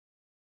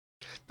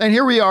And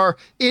here we are.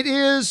 It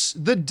is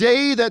the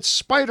day that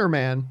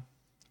Spider-Man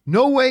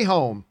No Way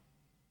Home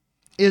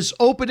is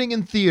opening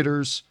in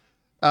theaters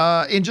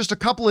in just a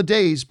couple of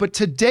days. But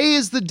today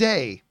is the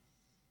day,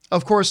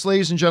 of course,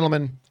 ladies and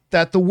gentlemen,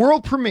 that the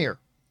world premiere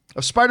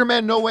of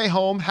Spider-Man No Way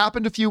Home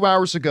happened a few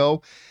hours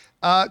ago.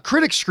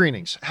 Critic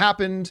screenings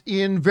happened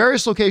in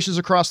various locations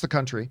across the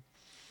country,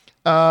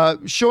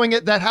 showing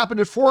it. That happened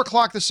at 4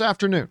 o'clock this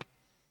afternoon.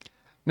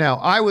 Now,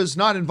 I was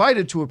not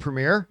invited to a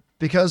premiere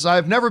because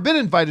I've never been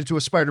invited to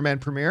a Spider-Man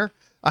premiere.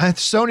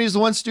 Sony is the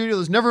one studio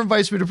that's never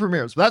invites me to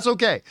premieres, but that's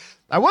okay.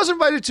 I was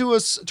invited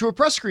to a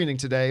press screening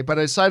today, but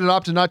I decided to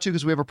opt not to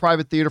because we have a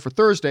private theater for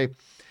Thursday.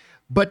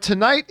 But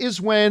tonight is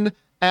when,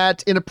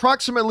 in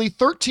approximately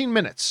 13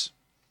 minutes,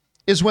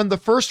 is when the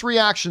first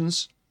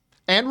reactions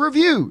and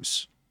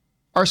reviews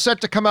are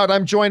set to come out.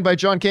 I'm joined by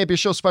John Campea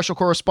Show special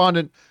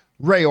correspondent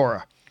Ray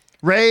Ora.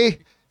 Ray,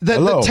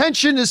 the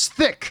tension is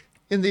thick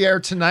in the air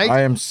tonight.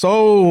 I am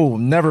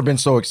never been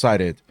so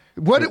excited.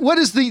 What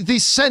is the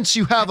sense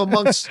you have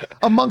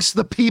amongst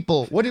the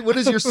people? What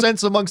is your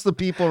sense amongst the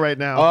people right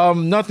now?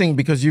 Nothing,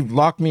 because you've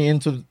locked me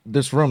into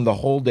this room the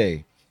whole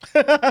day.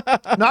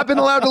 Not been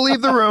allowed to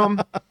leave the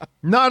room.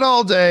 Not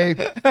all day.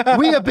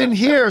 We have been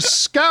here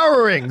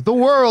scouring the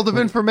world of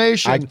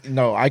information.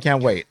 I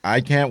can't wait.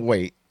 I can't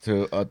wait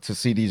to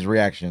see these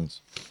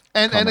reactions.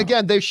 And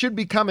again, they should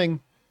be coming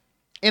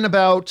in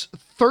about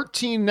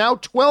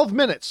 12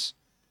 minutes.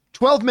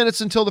 12 minutes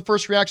until the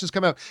first reactions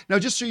come out. Now,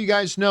 just so you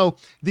guys know,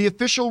 the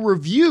official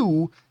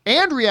review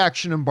and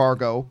reaction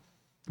embargo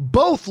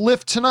both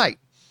lift tonight.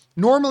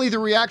 Normally, the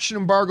reaction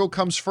embargo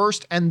comes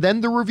first and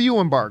then the review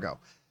embargo.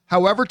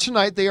 However,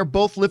 tonight, they are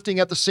both lifting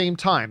at the same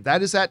time.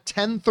 That is at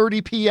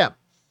 10:30 p.m.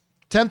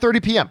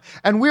 10:30 p.m.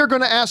 And we're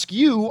going to ask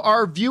you,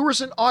 our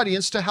viewers and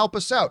audience, to help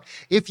us out.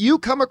 If you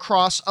come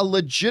across a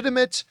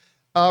legitimate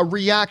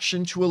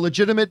reaction to a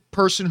legitimate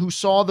person who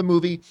saw the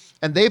movie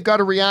and they've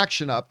got a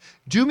reaction up,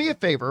 do me a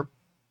favor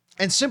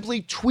and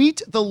simply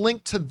tweet the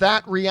link to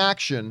that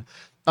reaction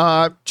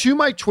to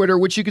my Twitter,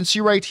 which you can see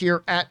right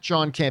here at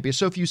John Campea.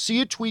 So if you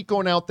see a tweet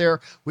going out there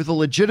with a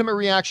legitimate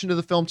reaction to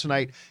the film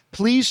tonight,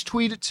 please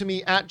tweet it to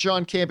me at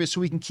John Campea so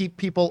we can keep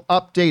people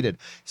updated.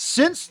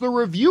 Since the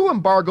review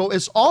embargo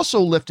is also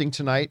lifting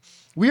tonight,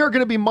 we are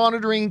going to be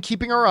monitoring and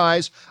keeping our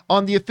eyes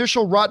on the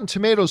official Rotten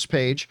Tomatoes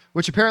page,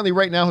 which apparently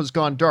right now has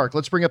gone dark.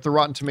 Let's bring up the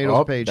Rotten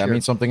Tomatoes page that here.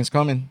 Means something's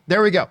coming.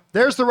 There we go.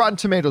 There's the Rotten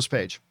Tomatoes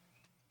page.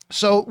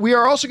 So we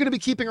are also going to be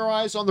keeping our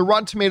eyes on the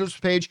Rotten Tomatoes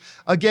page.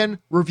 Again,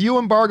 review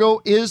embargo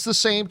is the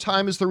same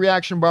time as the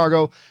reaction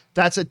embargo.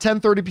 That's at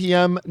 10:30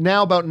 p.m.,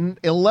 now about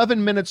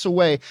 11 minutes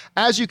away.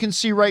 As you can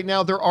see right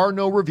now, there are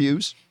no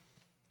reviews.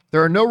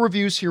 There are no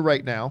reviews here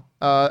right now,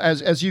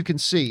 as you can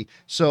see.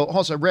 So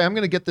also, Ray, I'm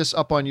going to get this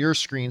up on your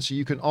screen so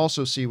you can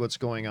also see what's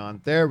going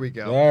on. There we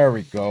go. There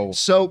we go.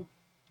 So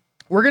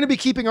we're going to be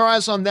keeping our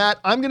eyes on that.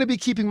 I'm going to be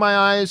keeping my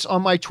eyes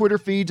on my Twitter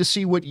feed to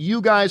see what you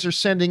guys are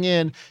sending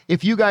in.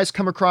 If you guys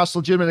come across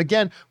legitimate,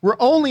 again, we're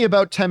only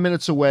about 10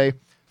 minutes away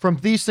from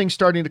these things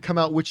starting to come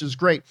out, which is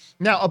great.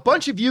 Now, a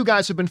bunch of you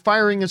guys have been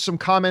firing in some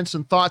comments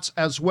and thoughts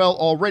as well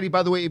already.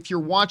 By the way, if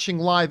you're watching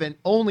live, and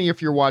only if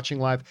you're watching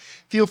live,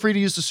 feel free to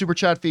use the super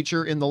chat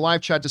feature in the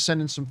live chat to send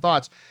in some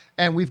thoughts.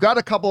 And we've got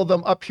a couple of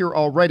them up here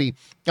already.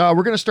 We're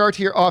going to start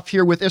off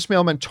here with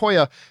Ismail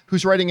Montoya,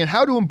 who's writing in,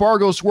 how do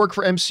embargoes work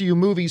for MCU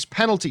movies?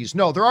 Penalties?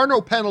 No, there are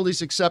no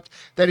penalties, except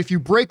that if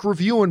you break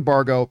review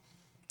embargo,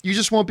 you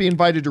just won't be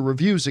invited to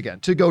reviews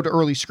again, to go to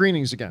early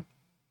screenings again.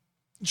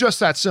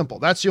 Just that simple.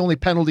 That's the only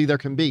penalty there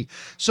can be.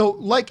 So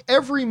like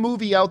every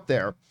movie out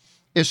there,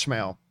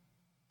 Ishmael,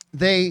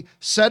 they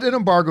set an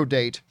embargo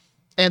date,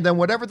 and then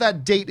whatever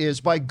that date is,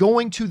 by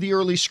going to the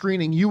early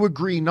screening, you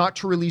agree not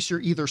to release your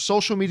either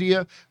social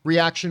media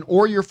reaction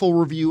or your full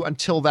review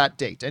until that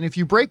date. And if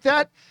you break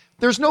that,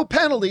 there's no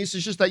penalties.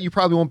 It's just that you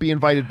probably won't be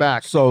invited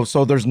back. So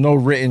there's no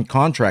written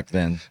contract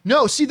then?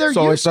 No, see, there used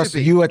to be. So it's just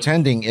you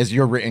attending is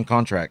your written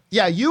contract?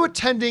 Yeah, you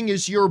attending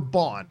is your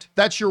bond.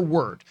 That's your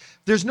word.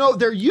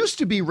 There used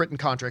to be written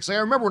contracts. Like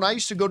I remember when I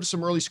used to go to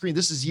some early screen,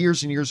 this is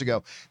years and years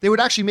ago, they would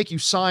actually make you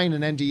sign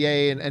an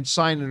NDA and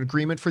sign an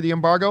agreement for the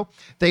embargo.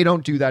 They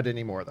don't do that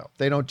anymore, though.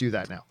 They don't do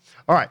that now.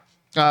 All right,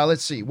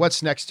 let's see.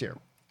 What's next here?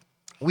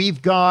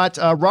 We've got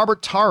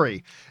Robert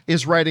Tari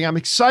is writing, I'm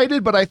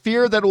excited, but I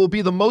fear that it will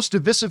be the most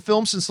divisive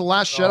film since The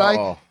Last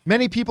Jedi.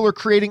 Many people are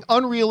creating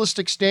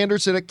unrealistic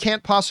standards that it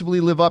can't possibly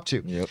live up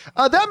to. Yep.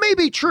 That may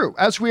be true,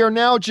 as we are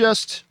now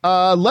just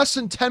less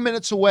than 10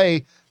 minutes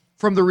away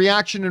from the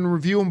reaction and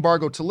review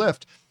embargo to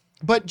lift.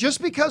 But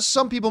just because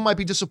some people might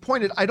be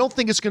disappointed, I don't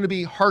think it's going to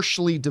be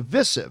harshly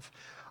divisive.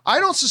 I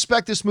don't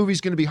suspect this movie is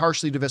going to be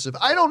harshly divisive.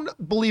 I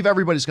don't believe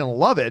everybody's going to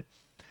love it,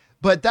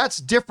 but that's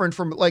different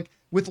from, like,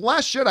 with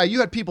Last Jedi, you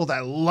had people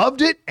that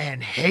loved it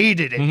and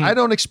hated it. Mm-hmm. I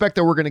don't expect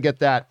that we're going to get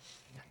that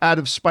out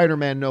of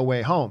Spider-Man No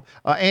Way Home.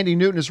 Andy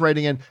Newton is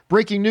writing in,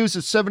 breaking news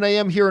at 7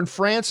 a.m. here in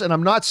France, and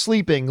I'm not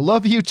sleeping.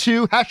 Love you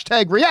too.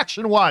 Hashtag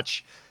reaction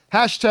watch.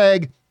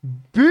 Hashtag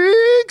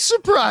Big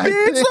surprise.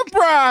 Big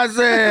surprises.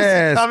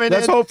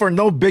 Let's hope for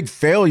no big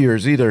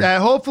failures either.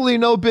 Hopefully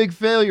no big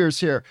failures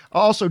here.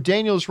 Also,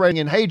 Daniel's writing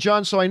in, hey,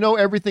 John, so I know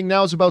everything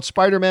now is about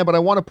Spider-Man, but I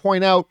want to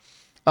point out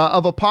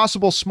of a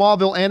possible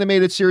Smallville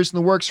animated series in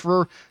the works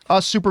for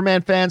us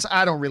Superman fans.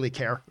 I don't really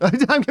care. I'm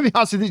going to be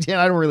honest with you, Dan.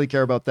 I don't really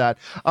care about that.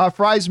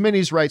 Fries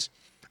Minis writes,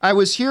 I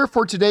was here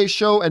for today's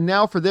show, and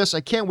now for this.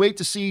 I can't wait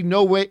to see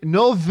No Way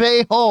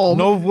Home.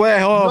 No Way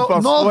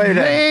Home. No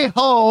Way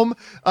Home.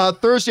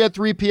 Thursday at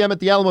 3 p.m.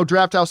 at the Alamo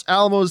Drafthouse.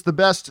 Alamo is the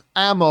best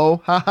ammo.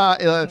 Ho, ho,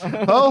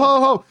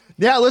 ho.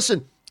 Yeah,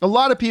 listen, a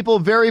lot of people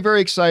very,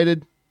 very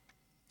excited.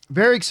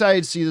 Very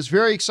excited to see this.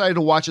 Very excited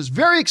to watch this.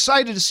 Very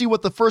excited to see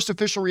what the first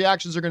official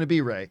reactions are going to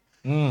be, Ray.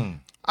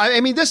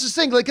 I mean, this is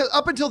the thing. Like,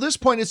 up until this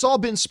point, it's all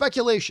been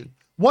speculation,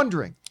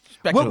 wondering.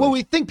 What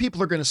we think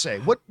people are going to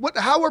say.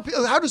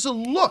 How does it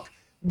look?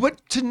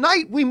 But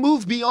tonight we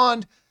move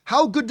beyond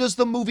how good does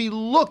the movie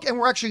look, and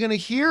we're actually going to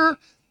hear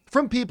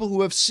from people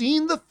who have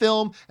seen the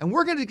film, and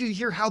we're going to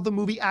hear how the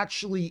movie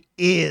actually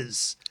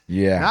is.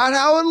 Yeah. Not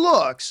how it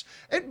looks.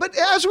 But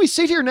as we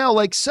sit here now,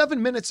 like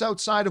 7 minutes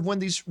outside of when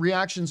these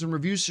reactions and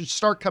reviews should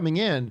start coming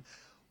in,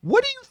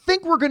 what do you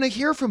think we're going to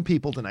hear from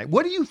people tonight?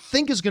 What do you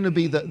think is going to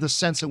be the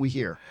sense that we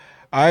hear?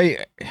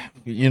 I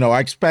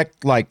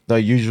expect like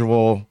the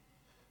usual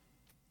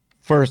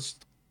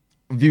first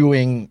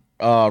viewing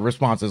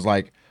responses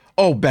like,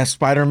 oh, best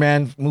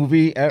Spider-Man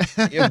movie,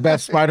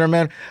 best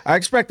Spider-Man. I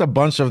expect a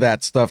bunch of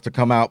that stuff to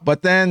come out,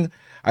 but then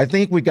I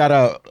think we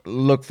gotta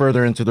look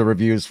further into the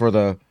reviews for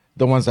the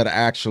ones that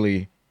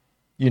actually,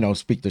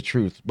 speak the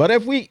truth. But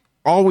if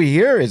all we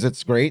hear is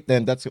it's great,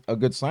 then that's a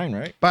good sign,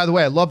 right? By the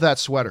way, I love that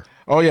sweater.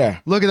 Oh yeah,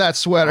 look at that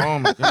sweater. Oh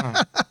my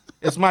god.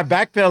 It's my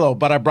back pillow,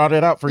 but I brought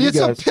it out for you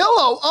guys. It's a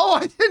pillow. Oh,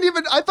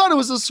 I thought it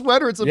was a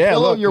sweater. It's a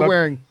pillow you're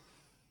wearing.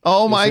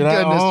 Oh my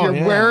goodness,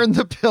 you're wearing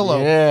the pillow.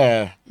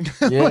 Yeah.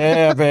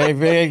 Yeah,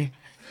 baby.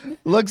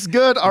 Looks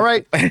good. All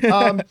right.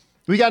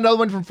 We got another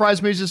one from Fries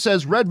Minis that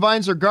says red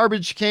vines are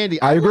garbage candy.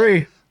 I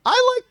agree.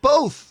 I like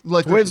both.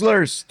 Like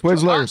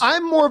Twizzlers.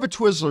 I'm more of a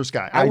Twizzlers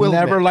guy. I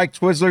never liked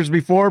Twizzlers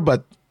before,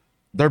 but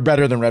they're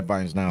better than red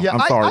vines now. Yeah,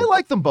 I'm sorry. I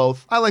like them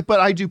both. But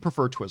I do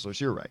prefer Twizzlers.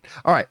 You're right.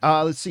 All right.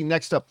 Let's see.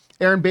 Next up,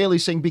 Aaron Bailey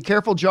saying, "Be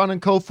careful, John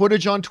and Co.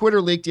 Footage on Twitter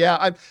leaked." Yeah.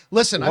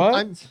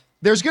 I'm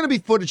there's going to be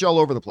footage all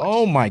over the place.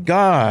 Oh my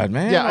God,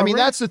 man. Yeah, I mean,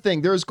 that's the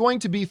thing. There's going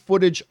to be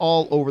footage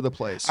all over the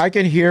place. I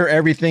can hear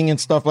everything and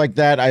stuff like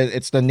that.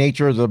 It's the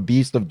nature of the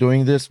beast of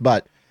doing this,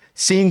 but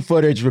seeing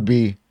footage would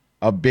be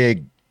a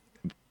big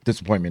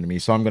disappointment to me.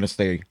 So I'm going to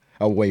stay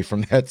away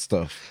from that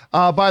stuff.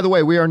 By the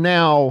way, we are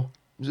now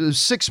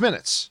 6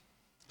 minutes.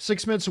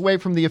 6 minutes away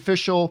from the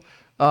official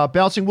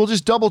bouncing. We'll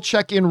just double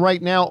check in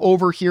right now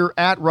over here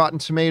at Rotten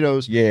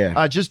Tomatoes.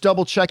 Yeah. Just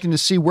double checking to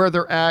see where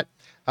they're at.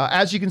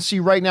 As you can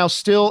see right now,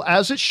 still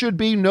as it should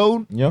be,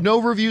 no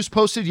reviews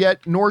posted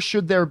yet, nor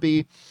should there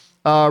be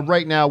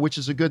right now, which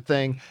is a good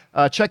thing.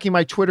 Checking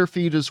my Twitter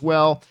feed as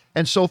well,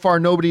 and so far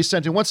nobody's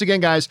sent in. Once again,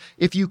 guys,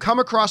 if you come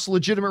across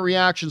legitimate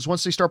reactions,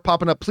 once they start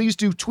popping up, please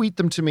do tweet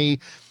them to me,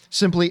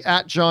 simply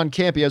at John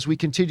Campea, as we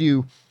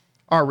continue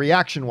our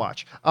reaction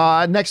watch.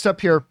 Next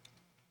up here,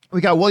 we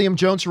got William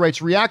Jones who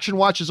writes, Reaction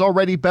Watch is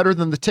already better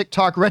than the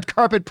TikTok red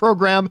carpet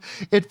program.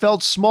 It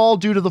felt small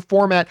due to the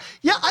format.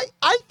 Yeah,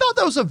 I thought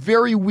that was a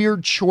very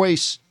weird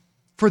choice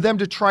for them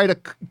to try to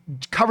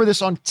cover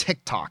this on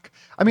TikTok.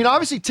 I mean,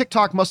 obviously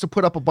TikTok must have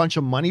put up a bunch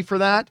of money for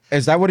that.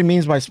 Is that what he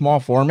means by small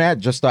format?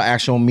 Just the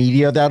actual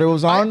media that it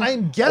was on?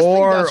 I'm guessing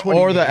that's what he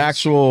means. Or the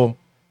actual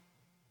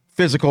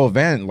physical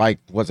event, like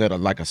was it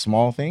like a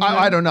small thing?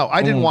 I don't know.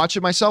 I didn't watch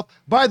it myself.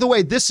 By the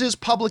way, this is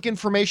public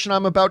information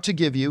I'm about to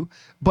give you.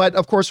 But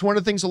of course, one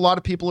of the things a lot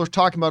of people are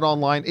talking about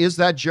online is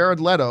that Jared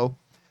Leto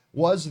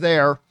was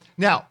there.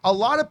 Now, a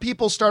lot of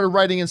people started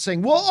writing and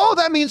saying, well,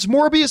 that means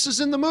Morbius is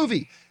in the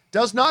movie.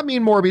 Does not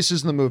mean Morbius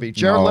is in the movie.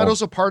 Jared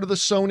Leto's a part of the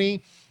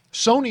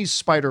Sony's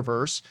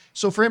Spider-Verse.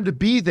 So for him to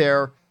be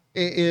there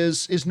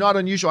is not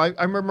unusual.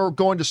 I remember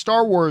going to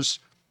Star Wars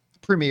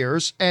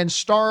premieres, and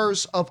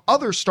stars of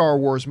other Star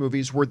Wars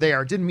movies were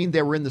there. Didn't mean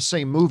they were in the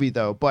same movie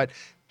though, but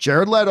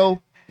Jared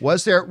Leto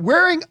was there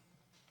wearing,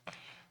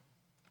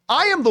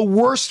 I am the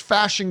worst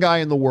fashion guy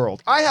in the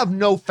world. I have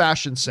no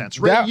fashion sense.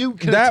 Ray, you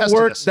can attest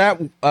to this.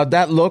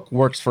 That look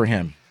works for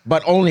him,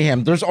 but only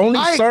him. There's only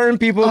certain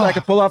people that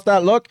can pull off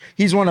that look.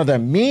 He's one of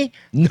them. Me?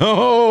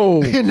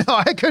 No. No,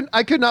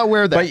 I could not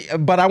wear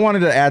that. But I wanted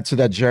to add to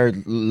that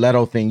Jared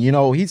Leto thing.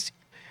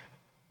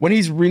 When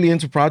he's really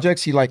into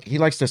projects, he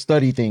likes to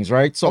study things,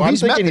 right? So I'm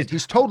thinking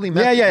he's totally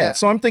method. Yeah.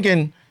 So I'm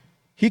thinking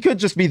he could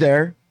just be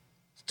there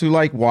to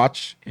like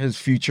watch his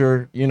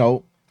future,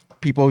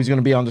 people he's going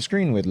to be on the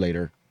screen with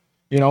later.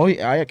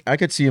 I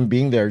could see him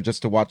being there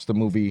just to watch the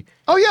movie.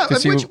 Oh yeah,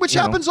 which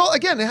happens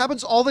it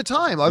happens all the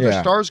time. Other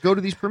stars go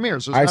to these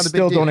premieres. So I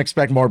still don't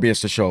expect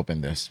Morbius to show up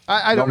in this.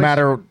 I don't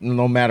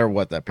no matter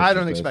what that picture I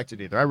don't expect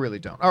it either. I really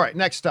don't. All right,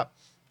 next up.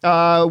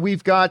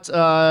 We've got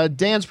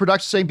Dan's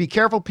production saying, be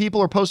careful.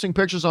 People are posting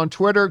pictures on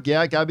Twitter.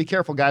 Yeah, got to be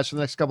careful, guys, for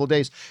the next couple of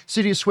days.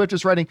 City of Swift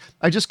is writing,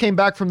 I just came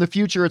back from the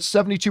future. It's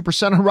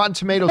 72% on Rotten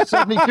Tomatoes,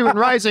 72 and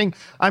rising.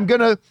 I'm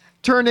going to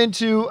turn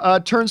into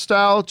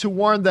Turnstile to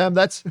warn them.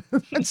 That's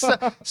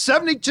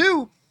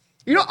 72.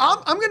 You know,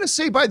 I'm going to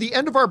say by the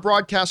end of our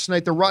broadcast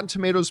tonight, the Rotten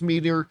Tomatoes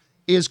meter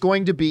is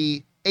going to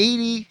be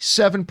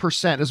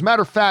 87%. As a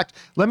matter of fact,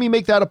 let me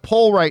make that a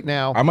poll right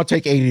now. I'm going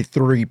to take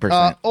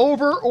 83%.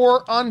 Over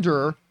or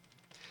under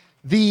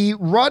the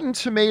Rotten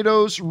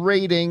Tomatoes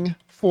rating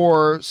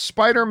for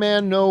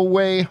Spider-Man No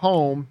Way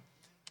Home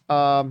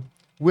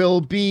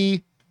will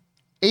be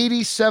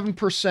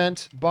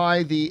 87%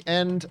 by the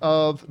end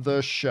of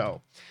the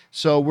show.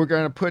 So we're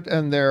going to put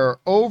in there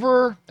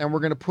over, and we're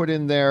going to put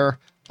in there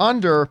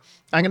under.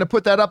 I'm going to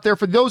put that up there.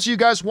 For those of you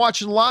guys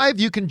watching live,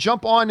 you can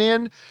jump on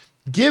in,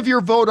 give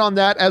your vote on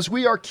that as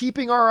we are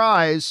keeping our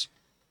eyes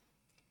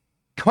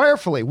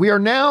carefully. We are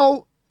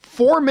now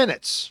 4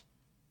 minutes.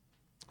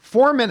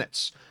 4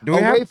 minutes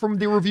away from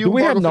the review. Do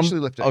we have officially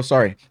lifted. Oh,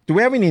 sorry. Do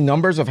we have any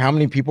numbers of how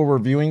many people were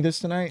viewing this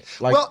tonight?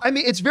 Well, I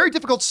mean, it's very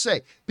difficult to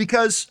say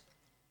because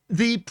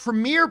the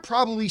premiere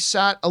probably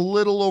sat a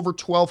little over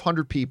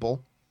 1,200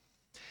 people.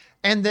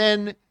 And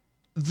then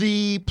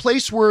the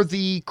place where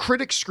the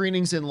critic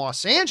screenings in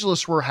Los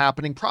Angeles were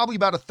happening, probably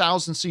about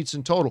 1,000 seats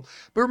in total.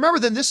 But remember,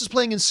 then this is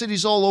playing in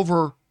cities all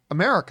over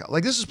America.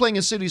 Like, this is playing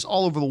in cities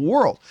all over the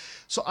world.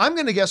 So I'm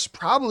going to guess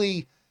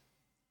probably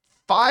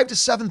 5,000 to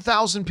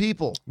 7,000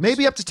 people,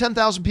 maybe up to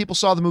 10,000 people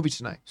saw the movie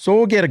tonight. So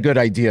we'll get a good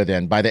idea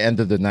then by the end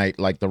of the night,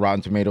 like the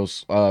Rotten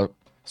Tomatoes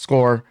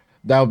score.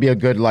 That would be a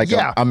good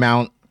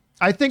amount.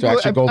 I think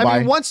I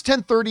mean, once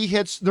 10:30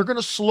 hits, they're going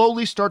to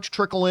slowly start to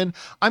trickle in.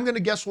 I'm going to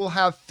guess we'll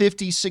have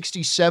 50,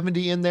 60,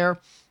 70 in there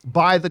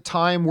by the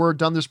time we're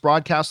done this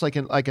broadcast, like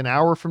an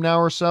hour from now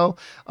or so.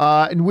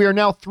 And we are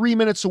now 3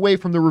 minutes away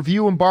from the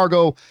review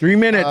embargo. 3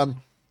 minutes.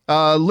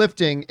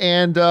 Lifting.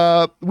 And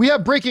we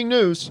have breaking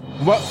news.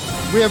 What?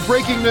 We have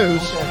breaking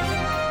news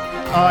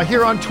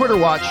here on Twitter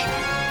Watch.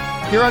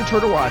 I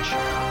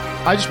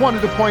just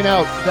wanted to point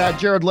out that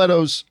Jared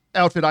Leto's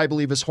outfit, I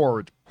believe, is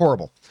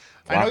horrible.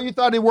 Wow. I know you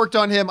thought it worked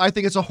on him. I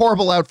think it's a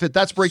horrible outfit.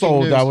 That's breaking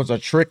news. So that was a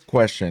trick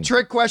question.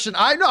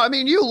 I know. I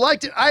mean, you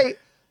liked it. I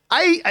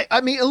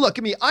mean, look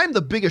at me. I'm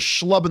the biggest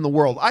schlub in the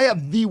world. I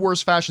have the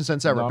worst fashion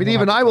sense ever. But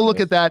even I will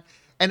look at that,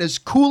 and as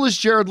cool as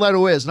Jared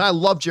Leto is, and I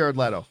love Jared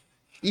Leto,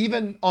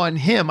 even on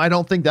him, I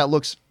don't think that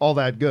looks all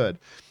that good.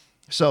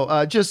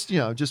 So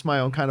just my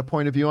own kind of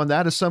point of view on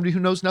that as somebody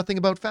who knows nothing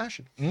about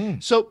fashion.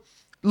 So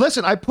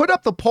listen, I put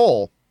up the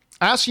poll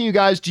asking you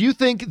guys, do you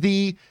think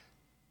the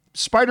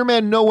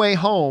Spider-Man No Way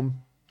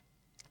Home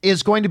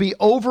is going to be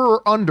over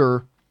or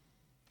under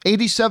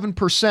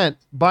 87%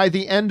 by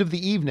the end of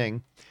the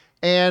evening?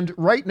 And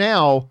right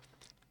now,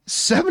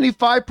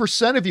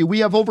 75% of you, we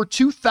have over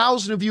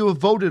 2,000 of you have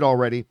voted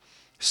already.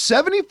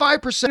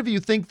 75% of you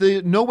think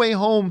the No Way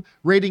Home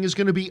rating is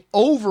going to be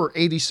over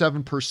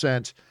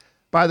 87%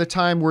 by the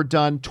time we're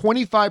done.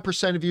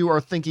 25% of you are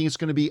thinking it's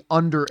going to be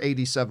under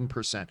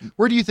 87%.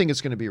 Where do you think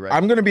it's going to be, Ray?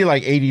 I'm going to be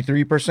like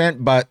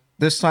 83%, but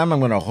this time I'm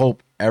going to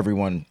hope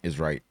everyone is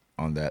right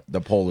on that. The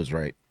poll is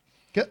right.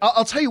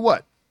 I'll tell you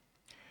what.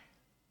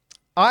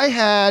 I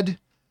had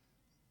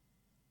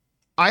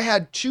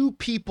two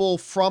people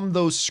from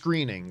those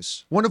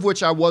screenings, one of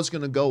which I was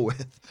going to go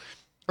with,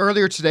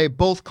 earlier today,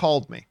 both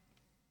called me.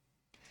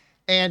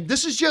 And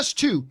this is just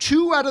two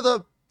out of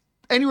the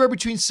anywhere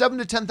between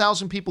 7,000 to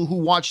 10,000 people who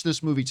watched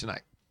this movie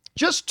tonight.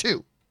 Just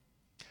two.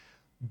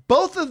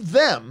 Both of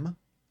them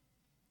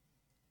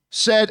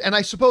said, and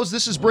I suppose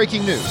this is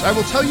breaking news. I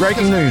will tell you,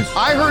 breaking news.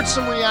 I heard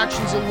some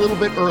reactions a little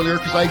bit earlier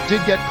because I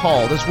did get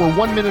called, as we're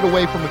 1 minute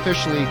away from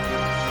officially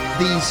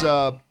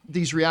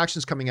these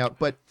reactions coming out.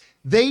 But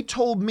they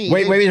told me.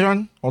 Wait,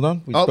 John. Hold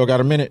on. We still got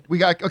a minute.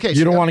 Okay.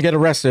 You don't want to get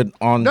arrested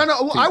on.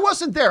 No. I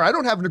wasn't there. I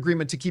don't have an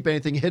agreement to keep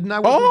anything hidden. I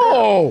wasn't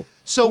there.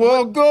 So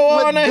what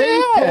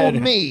they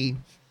told me,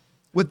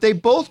 what they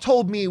both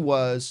told me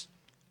was,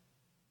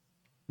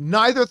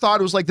 neither thought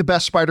it was like the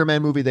best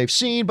Spider-Man movie they've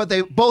seen, but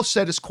they both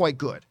said it's quite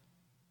good.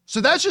 So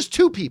that's just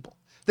two people.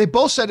 They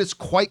both said it's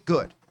quite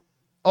good.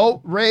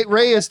 Oh,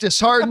 Ray is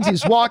disheartened.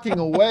 He's walking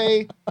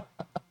away.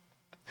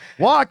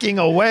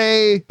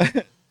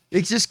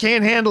 He just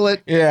can't handle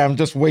it. Yeah, I'm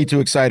just way too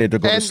excited to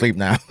go to sleep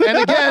now. And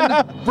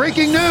again,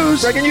 breaking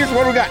news. Breaking news,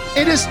 what do we got?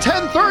 It is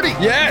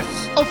 10:30. Yes.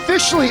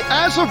 Officially,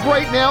 as of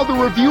right now, the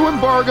review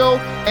embargo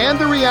and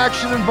the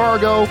reaction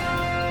embargo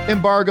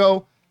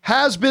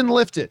has been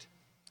lifted.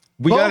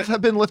 Both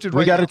have been lifted right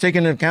now. We got to take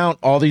into account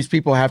all these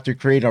people have to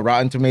create a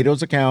Rotten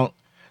Tomatoes account.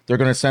 They're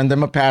going to send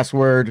them a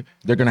password.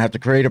 They're going to have to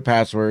create a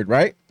password,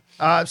 right?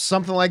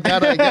 Something like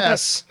that, I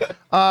guess.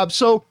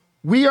 So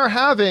we've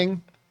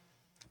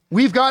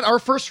got our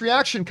first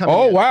reaction coming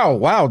in. Oh,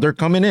 wow. They're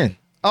coming in.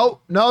 Oh,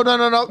 no.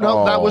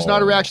 That was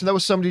not a reaction. That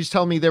was somebody just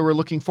telling me they were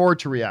looking forward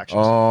to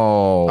reactions.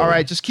 Oh. All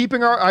right, just keeping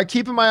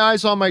my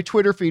eyes on my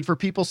Twitter feed for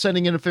people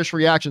sending in official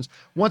reactions.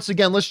 Once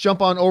again, let's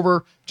jump on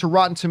over to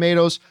Rotten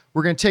Tomatoes.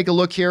 We're going to take a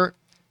look here.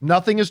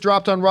 Nothing is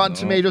dropped on Rotten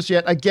Tomatoes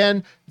yet.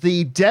 Again,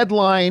 the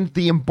deadline,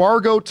 the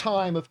embargo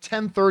time of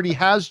 10:30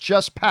 has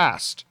just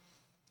passed.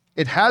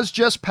 It has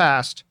just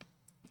passed.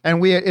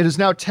 And it is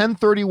now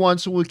 10:31,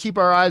 so we'll keep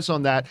our eyes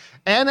on that.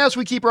 And as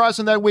we keep our eyes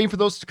on that, waiting for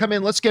those to come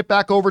in, let's get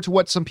back over to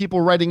what some people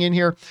are writing in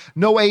here.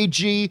 No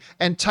AG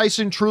and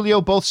Tyson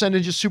Trulio both send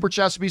in just super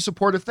chats to be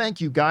supportive. Thank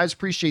you, guys.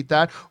 Appreciate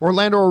that.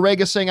 Orlando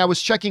Orega saying, I was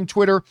checking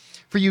Twitter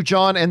for you,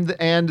 John,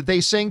 and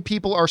they saying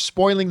people are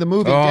spoiling the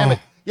movie. Damn it.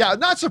 Yeah,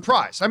 not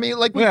surprised. I mean,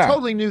 like, we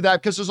totally knew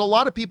that because there's a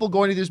lot of people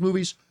going to these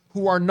movies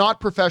who are not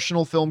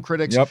professional film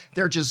critics. Yep.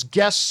 They're just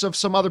guests of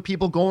some other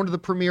people going to the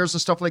premieres and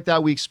stuff like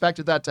that. We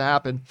expected that to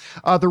happen.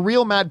 The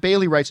real Matt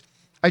Bailey writes,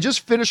 I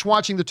just finished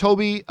watching the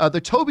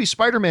Toby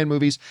Spider-Man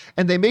movies,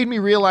 and they made me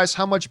realize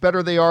how much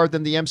better they are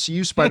than the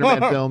MCU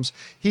Spider-Man films.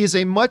 He is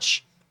a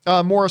much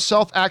more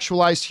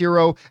self-actualized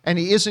hero, and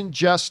he isn't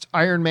just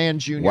Iron Man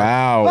Jr.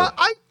 Wow. Well,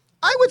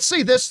 I would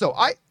say this, though.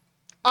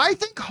 I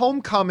think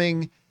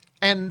Homecoming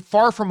and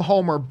Far From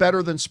Home are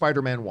better than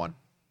Spider-Man 1.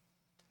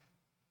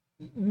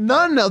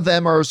 None of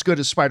them are as good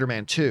as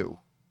Spider-Man 2.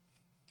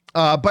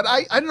 But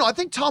I don't know. I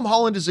think Tom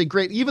Holland is a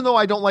great, even though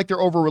I don't like their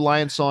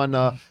over-reliance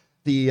on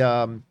the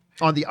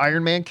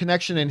Iron Man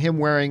connection and him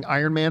wearing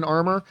Iron Man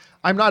armor.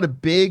 I'm not a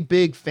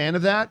big fan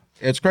of that.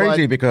 It's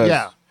crazy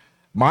because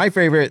my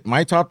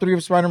top 3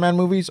 of Spider-Man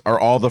movies are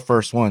all the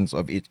first ones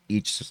of each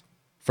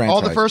franchise.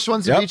 All the first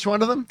ones of each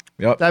one of them?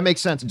 Yep. That makes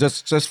sense.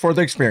 Just for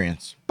the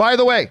experience. By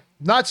the way,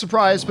 not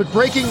surprised, but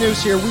breaking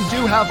news here. We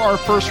do have our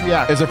first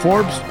reaction. Is it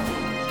Forbes?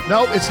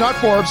 No, it's not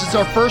Forbes. It's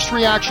our first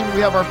reaction.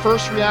 We have our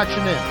first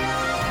reaction in.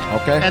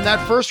 Okay. And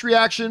that first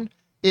reaction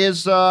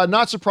is,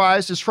 not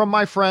surprised, is from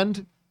my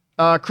friend,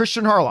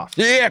 Christian Harloff.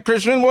 Yeah,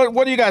 Christian,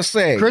 what do you guys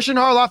say? Christian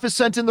Harloff has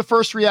sent in the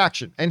first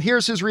reaction, and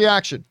here's his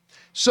reaction.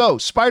 So,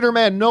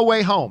 Spider-Man No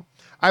Way Home.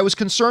 I was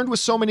concerned with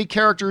so many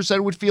characters that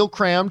it would feel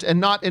crammed and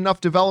not enough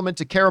development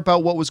to care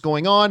about what was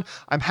going on.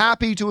 I'm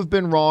happy to have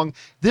been wrong.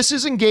 This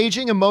is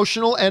engaging,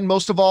 emotional, and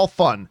most of all,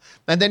 fun.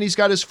 And then he's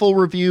got his full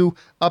review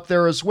up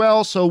there as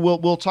well, so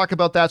we'll talk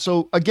about that.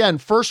 So again,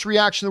 first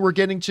reaction that we're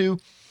getting to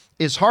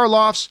is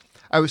Harloff's.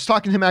 I was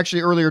talking to him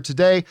actually earlier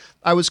today.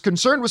 I was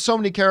concerned with so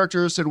many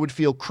characters that it would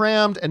feel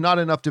crammed and not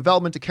enough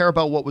development to care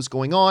about what was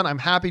going on. I'm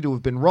happy to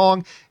have been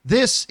wrong.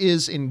 This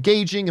is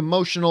engaging,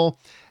 emotional,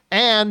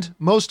 and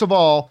most of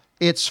all,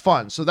 it's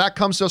fun. So that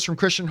comes to us from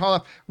Christian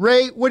Harloff.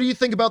 Ray, what do you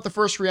think about the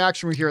first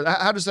reaction we hear?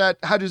 How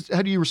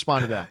do you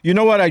respond to that? You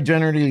know what? I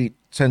generally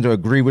tend to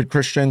agree with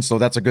Christian, so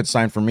that's a good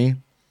sign for me.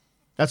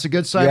 That's a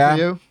good sign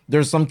for you?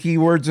 There's some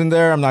keywords in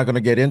there. I'm not going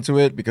to get into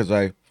it because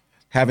I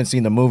haven't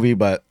seen the movie,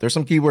 but there's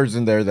some keywords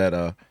in there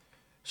that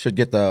should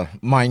get the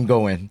mind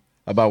going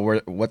about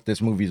what this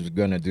movie is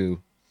going to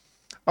do.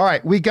 All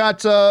right, we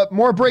got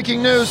more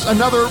breaking news.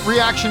 Another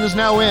reaction is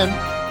now in.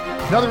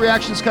 Another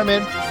reaction's come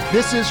in.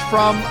 This is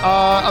from,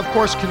 of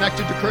course,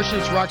 connected to Christian.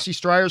 It's Roxy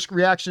Strier's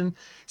reaction. It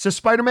says,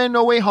 Spider-Man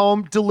No Way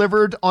Home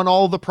delivered on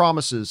all the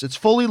promises. It's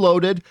fully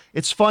loaded.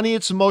 It's funny.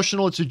 It's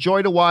emotional. It's a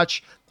joy to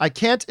watch. I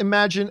can't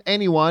imagine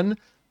anyone,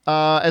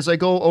 as I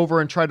go over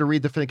and try to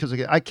read the thing, because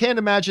I can't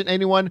imagine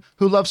anyone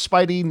who loves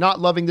Spidey not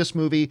loving this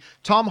movie.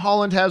 Tom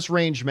Holland has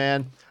range,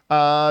 man.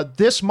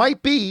 This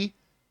might be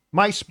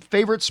my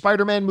favorite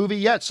Spider-Man movie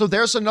yet. So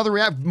there's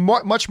another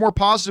much more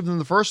positive than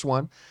the first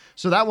one.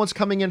 So that one's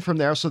coming in from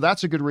there. So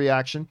that's a good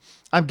reaction.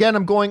 Again,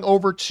 I'm going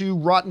over to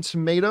Rotten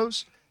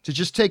Tomatoes to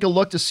just take a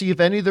look to see if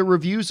any of the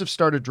reviews have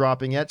started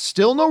dropping yet.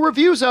 Still no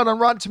reviews out on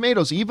Rotten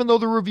Tomatoes, even though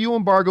the review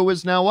embargo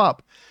is now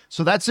up.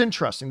 So that's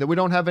interesting that we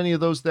don't have any of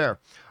those there.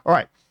 All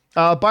right.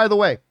 By the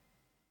way,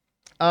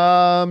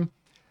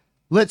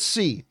 let's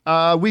see.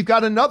 We've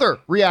got another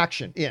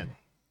reaction in.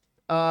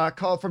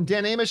 Call from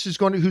Dan Amish,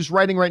 who's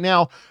writing right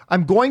now.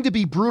 I'm going to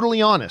be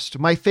brutally honest.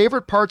 My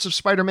favorite parts of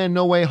Spider-Man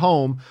No Way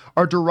Home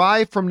are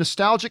derived from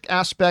nostalgic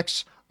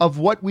aspects of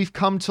what we've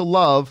come to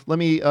love. Let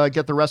me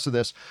get the rest of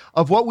this.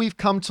 Of what we've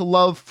come to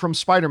love from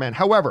Spider-Man.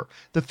 However,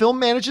 the film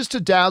manages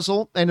to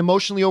dazzle and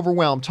emotionally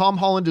overwhelm. Tom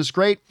Holland is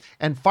great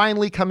and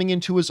finally coming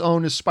into his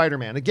own as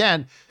Spider-Man.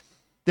 Again,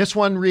 this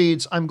one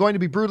reads, I'm going to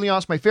be brutally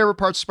honest. My favorite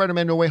parts of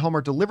Spider-Man No Way Home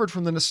are delivered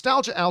from the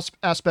nostalgia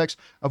aspects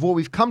of what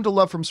we've come to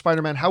love from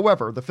Spider-Man.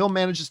 However, the film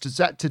manages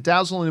to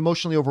dazzle and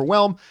emotionally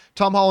overwhelm.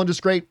 Tom Holland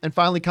is great and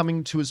finally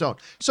coming to his own.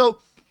 So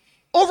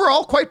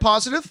overall, quite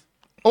positive.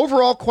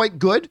 Overall, quite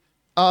good.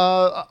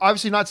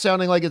 Obviously not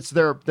sounding like it's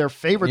their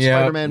favorite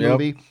Spider-Man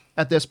movie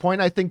at this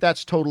point. I think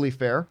that's totally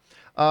fair.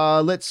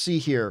 Let's see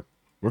here.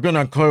 We're going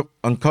to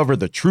uncover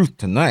the truth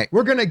tonight.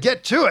 We're going to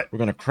get to it. We're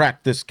going to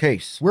crack this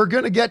case. We're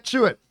going to get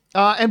to it.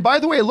 And by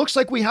the way, it looks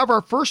like we have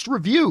our first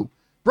review.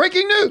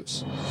 Breaking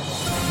news!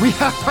 We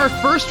have our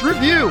first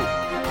review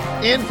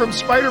in from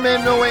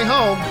Spider-Man No Way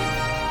Home.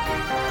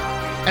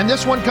 And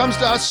this one comes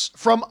to us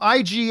from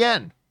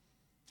IGN.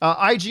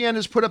 IGN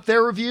has put up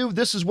their review.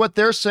 This is what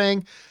they're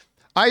saying.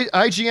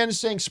 IGN is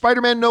saying,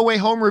 Spider-Man No Way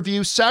Home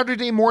review,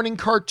 Saturday morning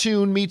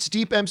cartoon meets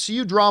deep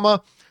MCU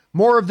drama.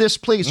 More of this,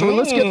 please. So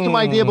let's get some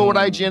idea about what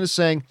IGN is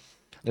saying.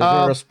 Is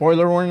there a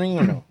spoiler warning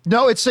or no?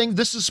 No, it's saying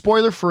this is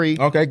spoiler-free.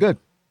 Okay, good.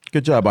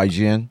 Good job,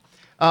 IGN.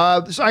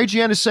 This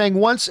IGN is saying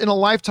once in a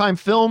lifetime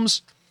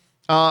films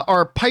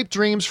are pipe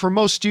dreams for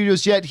most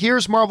studios, yet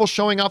here's Marvel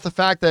showing off the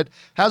fact that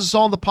has us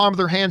all in the palm of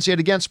their hands yet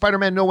again.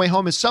 Spider-Man No Way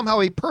Home is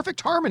somehow a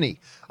perfect harmony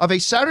of a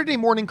Saturday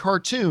morning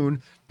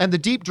cartoon and the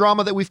deep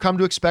drama that we've come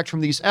to expect from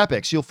these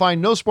epics. You'll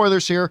find no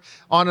spoilers here,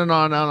 on and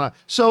on and on.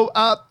 So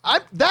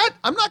I'm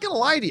not going to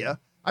lie to you.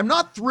 I'm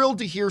not thrilled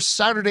to hear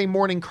Saturday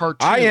morning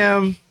cartoon. I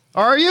am.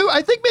 Are you?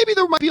 I think maybe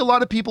there might be a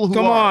lot of people who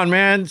Come are. on,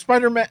 man.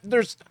 Spider-Man,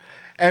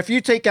 if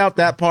you take out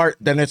that part,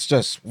 then it's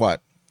just,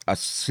 what? A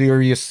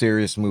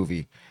serious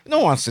movie. No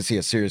one wants to see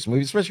a serious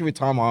movie, especially with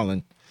Tom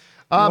Holland.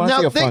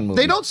 Now,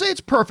 they don't say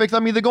it's perfect.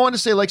 I mean, they go on to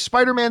say, like,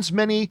 Spider-Man's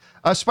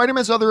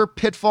other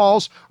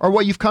pitfalls are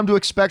what you've come to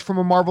expect from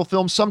a Marvel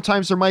film.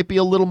 Sometimes there might be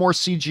a little more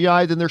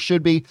CGI than there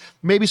should be.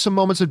 Maybe some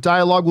moments of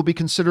dialogue will be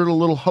considered a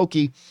little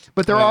hokey,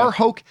 but there are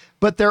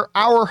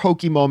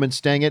hokey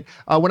moments, dang it.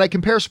 When I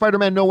compare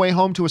Spider-Man No Way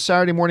Home to a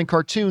Saturday morning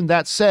cartoon,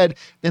 that said,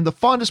 in the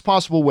fondest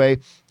possible way,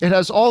 it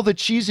has all the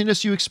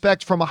cheesiness you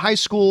expect from a high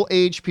school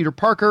age Peter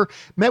Parker,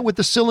 met with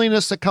the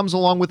silliness that comes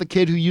along with a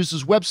kid who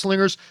uses web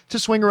slingers to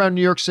swing around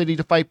New York City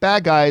to fight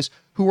bad guys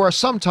who are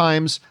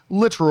sometimes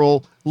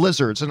literal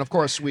lizards. And of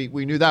course, we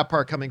knew that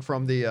part coming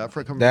from the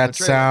That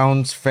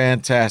sounds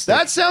fantastic.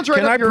 That sounds right.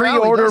 Can I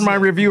pre-order my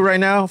review right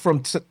now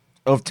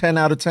of 10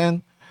 out of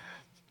 10?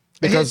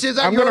 Because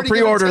I'm going to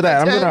pre-order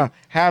that. I'm going to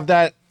have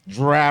that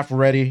draft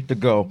ready to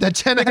go.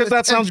 Because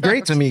that sounds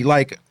great to me.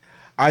 Like,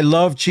 I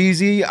love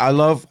cheesy. I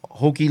love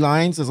hokey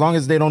lines as long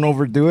as they don't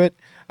overdo it.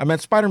 I mean,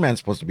 Spider-Man's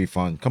supposed to be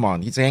fun. Come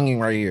on. He's hanging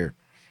right here.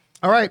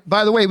 All right.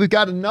 By the way, we've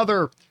got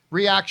another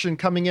reaction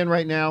coming in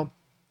right now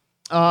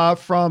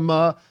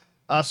from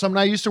someone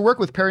I used to work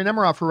with, Perry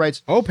Nemiroff, who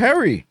writes, "Oh,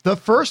 Perry. The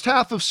first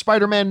half of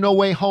Spider-Man No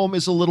Way Home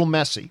is a little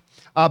messy,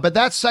 but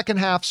that second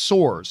half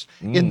soars.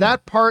 In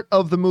that part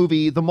of the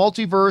movie, the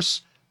multiverse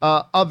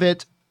of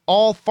it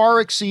all far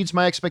exceeds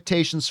my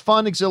expectations.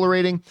 Fun,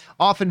 exhilarating,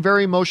 often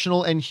very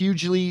emotional, and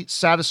hugely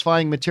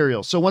satisfying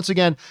material. So once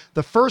again,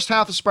 the first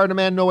half of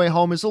Spider-Man No Way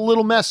Home is a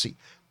little messy,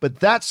 but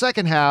that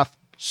second half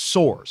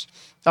soars.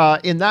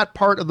 In that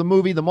part of the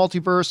movie, the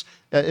multiverse,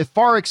 it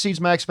far exceeds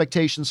my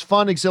expectations.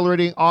 Fun,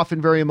 exhilarating,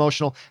 often very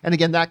emotional. And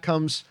again, that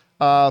comes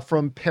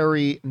from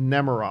Perry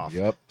Nemiroff.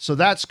 Yep. So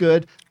that's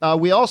good.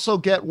 We also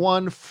get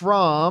one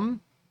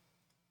from,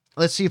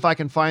 let's see if I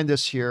can find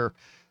this here.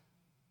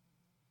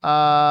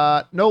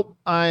 Nope,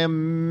 I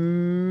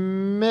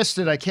missed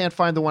it. I can't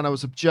find the one I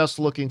was just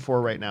looking for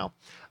right now.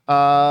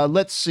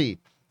 Let's see.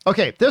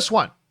 Okay, this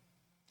one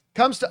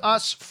comes to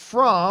us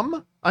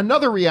from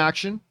another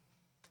reaction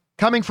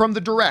coming from The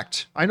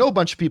Direct. I know a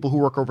bunch of people who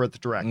work over at The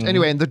Direct.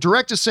 Anyway, and The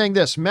Direct is saying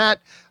this. Matt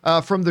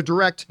from The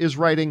Direct is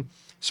writing,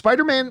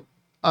 Spider-Man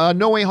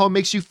No Way Home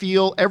makes you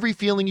feel every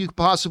feeling you could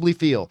possibly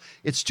feel.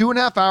 It's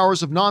 2.5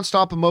 hours of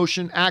nonstop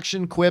emotion,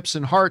 action, quips,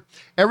 and heart.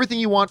 Everything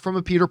you want from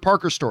a Peter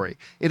Parker story.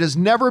 It has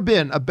never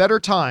been a better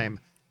time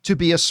to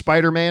be a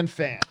Spider-Man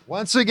fan.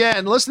 Once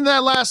again, listen to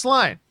that last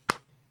line.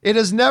 It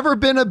has never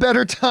been a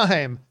better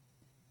time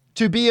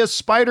to be a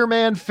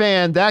Spider-Man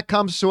fan. That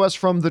comes to us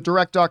from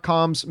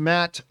thedirect.com's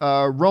Matt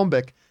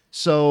Rombik.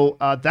 So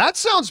that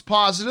sounds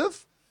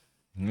positive.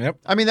 Yep.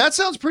 I mean, that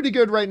sounds pretty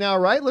good right now,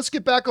 right? Let's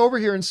get back over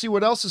here and see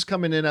what else is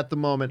coming in at the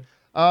moment.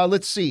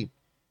 Let's see.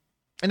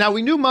 And now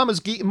we knew Mama's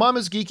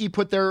Geeky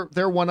put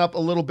their one up a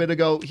little bit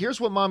ago. Here's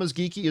what Mama's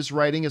Geeky is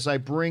writing as I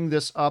bring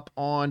this up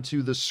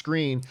onto the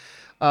screen.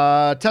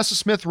 Tessa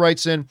Smith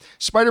writes in,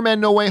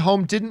 Spider-Man No Way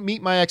Home didn't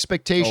meet my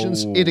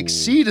expectations. It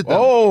exceeded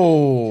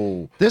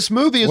them. This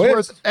movie is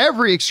worth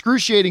every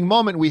excruciating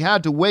moment we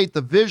had to wait.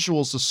 The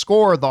visuals, the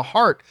score, the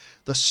heart,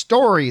 the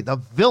story, the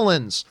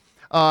villains.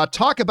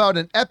 Talk about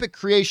an epic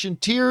creation.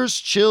 Tears,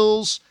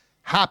 chills,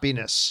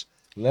 happiness.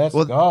 Let's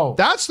go.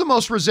 That's the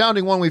most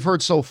resounding one we've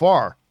heard so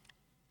far.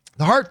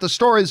 The heart, the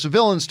stories, the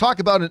villains. Talk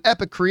about an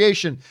epic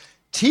creation.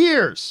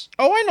 Tears.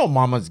 Oh, I know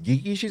Mama's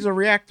Geeky. She's a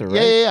reactor,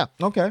 right? Yeah.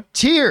 Okay.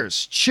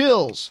 Tears,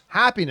 chills,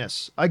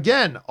 happiness.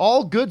 Again,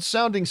 all good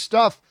sounding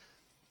stuff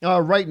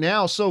right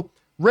now. So,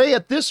 Ray,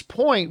 at this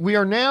point, we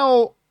are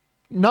now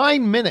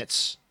 9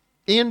 minutes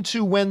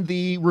into when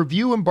the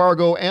review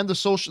embargo and the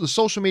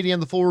social media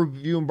and the full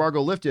review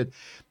embargo lifted.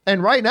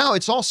 And right now,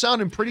 it's all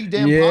sounding pretty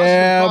damn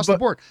positive across the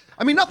board.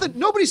 I mean,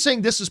 nobody's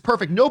saying this is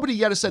perfect. Nobody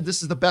yet has said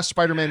this is the best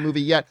Spider-Man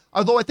movie yet.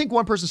 Although I think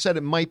one person said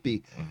it might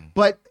be.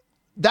 But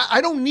that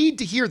I don't need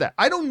to hear that.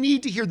 I don't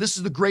need to hear this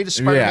is the greatest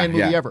Spider-Man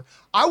movie ever.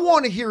 I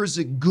want to hear, is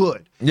it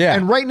good? Yeah.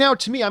 And right now,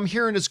 to me, I'm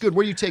hearing it's good.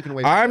 What are you taking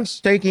away from I'm this?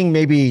 thinking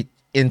maybe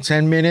in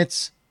 10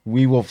 minutes,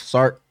 we will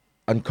start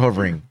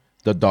uncovering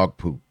the dog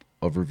poop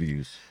of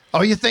reviews.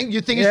 Oh, you think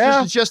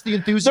it's just the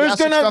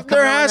enthusiastic stuff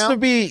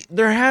coming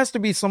There has to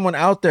be someone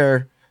out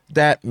there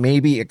that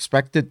maybe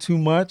expected too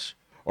much,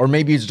 or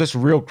maybe is just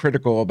real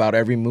critical about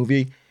every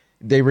movie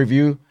they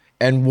review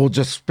and will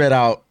just spit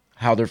out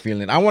how they're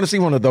feeling. I want to see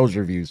one of those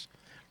reviews.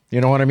 You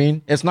know what I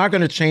mean? It's not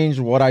going to change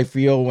what I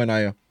feel when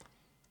I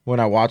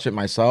watch it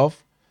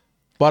myself,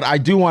 but I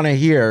do want to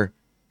hear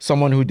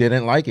someone who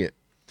didn't like it.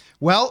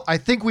 Well, I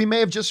think we may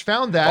have just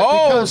found that.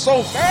 Oh,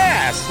 so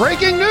fast!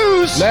 Breaking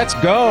news! Let's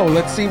go.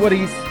 Let's see what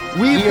he's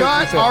we've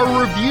got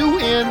our review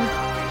in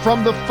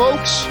from the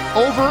folks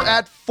over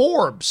at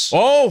Forbes.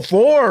 Oh,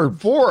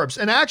 Forbes.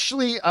 And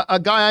actually, a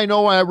guy I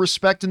know I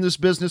respect in this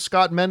business,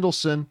 Scott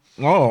Mendelson,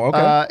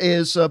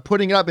 is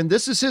putting it up. And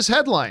this is his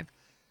headline.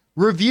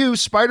 Review,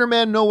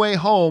 Spider-Man No Way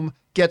Home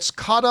gets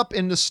caught up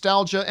in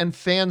nostalgia and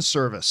fan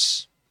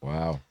service.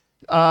 Wow.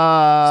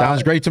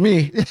 Sounds great to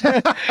me.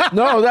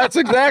 No, that's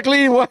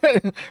exactly what...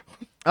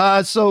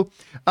 So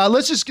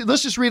let's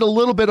just read a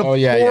little bit of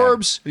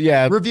Forbes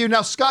review.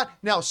 Now, Scott,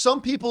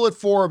 some people at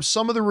Forbes,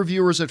 some of the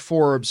reviewers at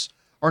Forbes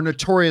are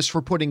notorious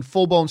for putting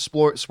full-blown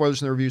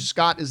spoilers in the reviews.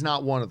 Scott is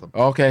not one of them.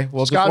 Okay,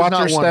 well, Scott just watch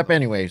your step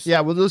anyways.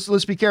 Yeah, well,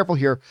 let's be careful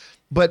here.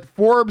 But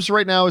Forbes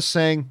right now is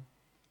saying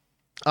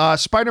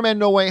Spider-Man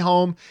No Way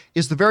Home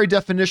is the very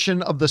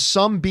definition of the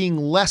sum being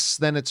less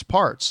than its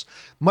parts.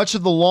 Much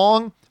of the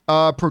long,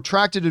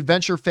 protracted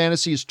adventure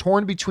fantasy is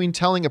torn between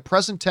telling a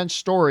present tense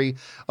story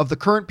of the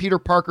current Peter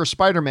Parker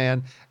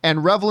Spider-Man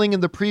and reveling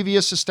in the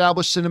previous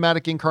established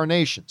cinematic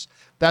incarnations.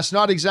 That's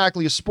not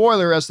exactly a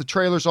spoiler, as the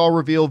trailers all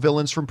reveal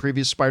villains from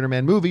previous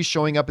Spider-Man movies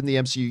showing up in the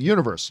MCU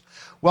universe.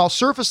 While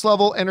surface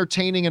level,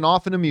 entertaining, and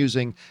often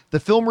amusing, the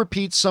film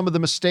repeats some of the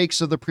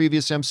mistakes of the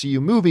previous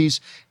MCU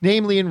movies,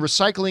 namely in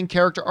recycling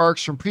character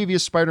arcs from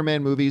previous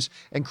Spider-Man movies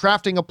and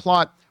crafting a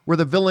plot where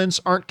the villains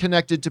aren't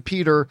connected to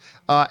Peter,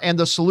 and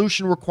the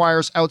solution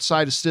requires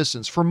outside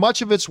assistance. For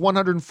much of its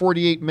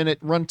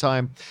 148-minute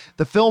runtime,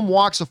 the film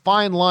walks a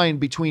fine line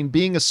between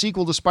being a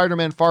sequel to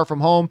Spider-Man Far From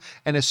Home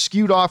and a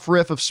skewed-off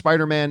riff of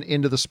Spider-Man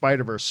Into the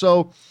Spider-Verse.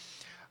 So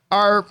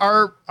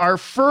our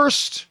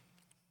first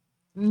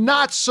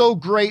not so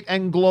great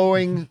and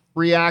glowing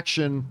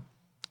reaction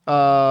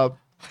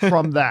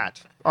from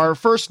that. Our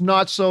first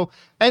not so,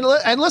 and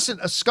listen,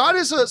 Scott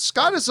is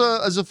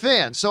a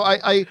fan, so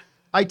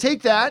I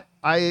take that.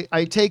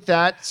 I take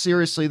that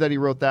seriously that he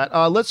wrote that.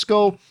 Let's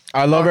go.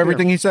 I love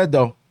everything he said,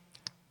 though.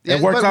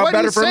 It works out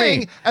better for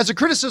me. As a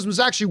criticism is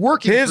actually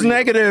working. His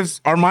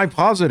negatives are my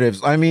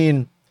positives. I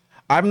mean,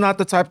 I'm not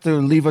the type to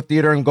leave a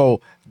theater and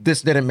go,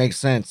 this didn't make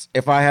sense.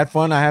 If I had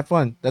fun, I had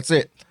fun. That's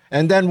it.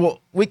 And then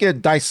we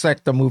could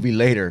dissect the movie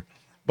later.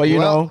 But you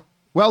know.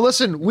 Well,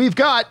 listen, we've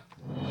got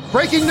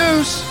breaking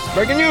news.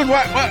 Breaking news.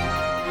 What?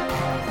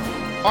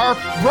 Our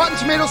Rotten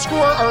Tomatoes score,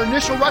 our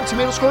initial Rotten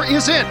Tomatoes score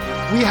is in.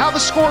 We have a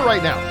score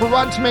right now for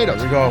Rotten Tomatoes.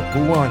 Here we go.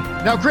 Who won?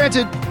 Now,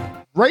 granted,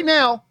 right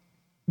now,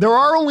 there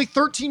are only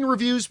 13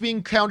 reviews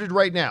being counted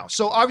right now.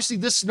 So obviously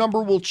this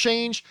number will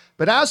change.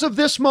 But as of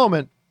this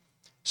moment,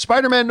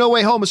 Spider-Man No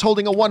Way Home is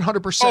holding a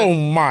 100%. Oh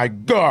my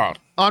God.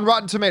 On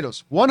Rotten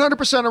Tomatoes.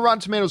 100% on Rotten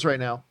Tomatoes right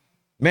now.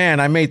 Man,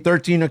 I made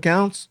 13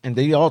 accounts and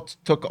they all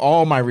took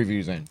all my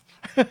reviews in.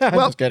 I'm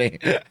just kidding.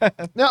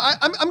 Now,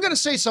 I'm going to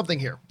say something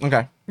here.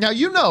 Okay. Now,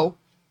 you know,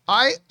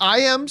 I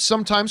am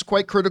sometimes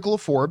quite critical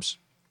of Forbes.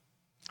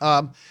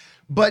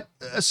 But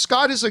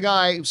Scott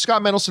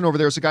Mendelson over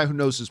there is a guy who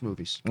knows his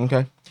movies.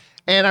 Okay.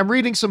 And I'm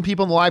reading some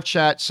people in the live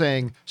chat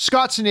saying,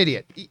 Scott's an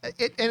idiot.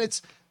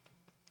 And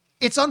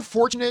it's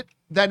unfortunate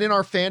that in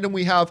our fandom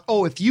we have,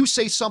 if you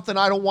say something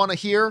I don't want to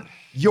hear,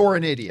 you're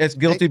an idiot. It's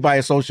guilty by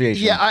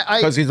association. Yeah,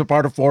 because he's a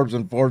part of Forbes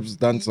and Forbes has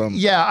done some.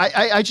 Yeah,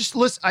 I just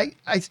listen.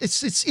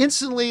 It's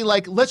instantly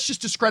like, let's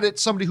just discredit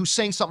somebody who's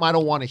saying something I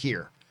don't want to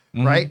hear.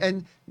 Mm-hmm. Right.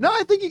 And no,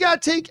 I think you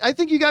got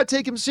to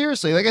take him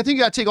seriously. Like, I think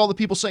you got to take all the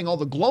people saying all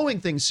the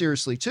glowing things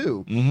seriously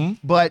too. Mm-hmm.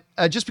 But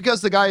just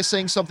because the guy is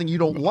saying something you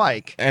don't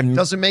like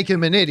doesn't make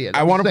him an idiot.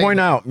 I want to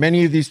point out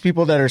many of these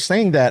people that are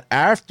saying that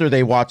after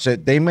they watch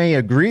it, they may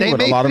agree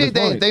with a lot of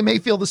it. They may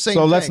feel the same.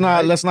 So let's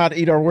not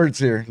eat our words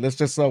here. Let's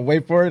just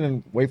wait for it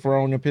and wait for our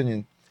own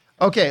opinion.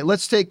 Okay.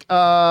 Let's take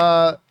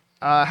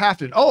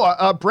Hafton.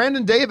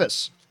 Brandon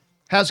Davis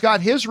has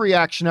got his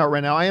reaction out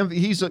right now.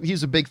 He's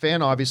a big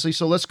fan, obviously.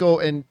 So let's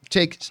go and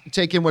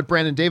take in what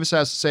Brandon Davis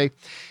has to say.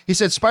 He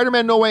said,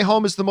 Spider-Man No Way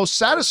Home is the most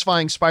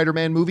satisfying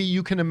Spider-Man movie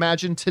you can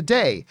imagine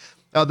today.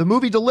 The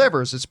movie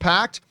delivers. It's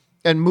packed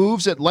and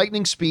moves at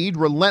lightning speed,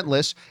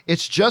 relentless.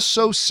 It's just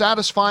so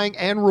satisfying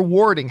and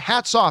rewarding.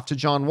 Hats off to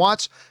John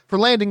Watts for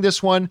landing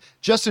this one.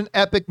 Just an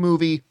epic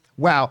movie.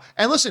 Wow.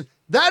 And listen,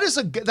 that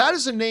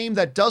is a name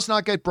that does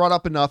not get brought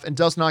up enough and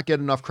does not get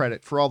enough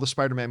credit for all the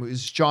Spider-Man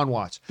movies. John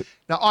Watts.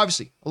 Now,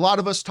 obviously, a lot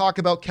of us talk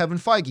about Kevin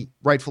Feige,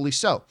 rightfully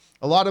so.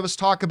 A lot of us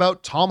talk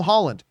about Tom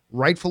Holland,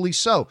 rightfully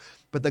so.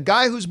 But the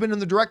guy who's been in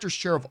the director's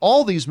chair of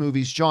all these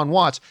movies, John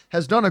Watts,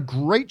 has done a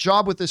great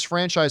job with this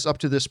franchise up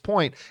to this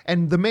point.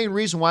 And the main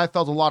reason why I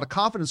felt a lot of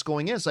confidence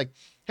going in is like,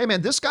 hey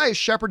man, this guy has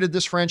shepherded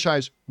this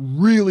franchise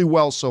really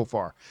well so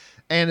far.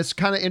 And it's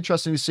kind of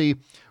interesting to see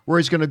where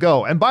he's going to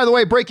go. And by the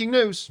way, breaking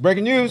news.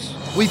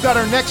 We've got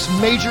our next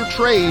major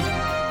trade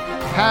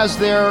has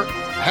their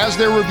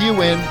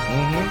review in.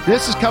 Mm-hmm.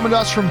 This is coming to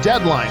us from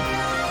Deadline.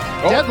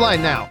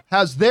 Deadline now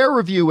has their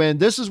review in.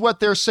 This is what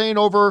they're saying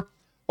over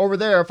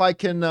there. If I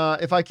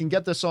can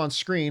get this on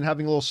screen,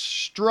 having a little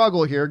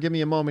struggle here. Give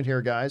me a moment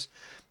here, guys.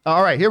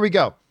 All right, here we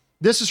go.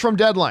 This is from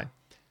Deadline.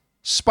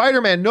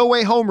 Spider-Man No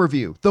Way Home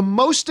review. The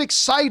most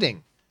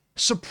exciting,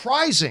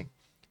 surprising,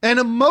 and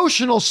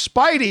emotional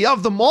Spidey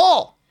of them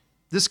all.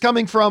 This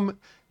coming from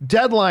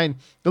Deadline.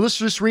 Now, let's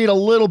just read a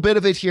little bit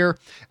of it here.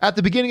 At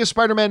the beginning of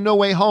Spider-Man No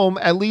Way Home,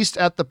 at least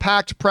at the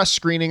packed press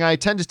screening I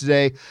attended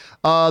today,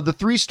 the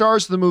 3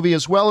 stars of the movie,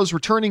 as well as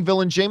returning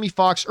villain Jamie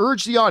Foxx,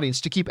 urged the audience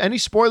to keep any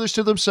spoilers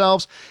to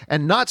themselves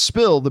and not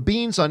spill the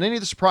beans on any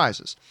of the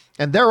surprises.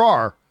 And there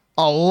are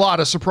a lot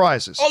of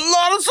surprises. A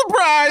lot of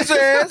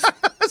surprises.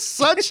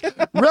 Such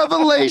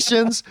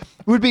revelations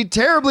would be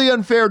terribly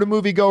unfair to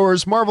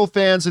moviegoers, Marvel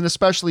fans, and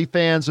especially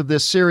fans of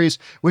this series,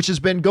 which has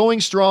been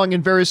going strong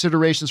in various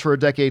iterations for a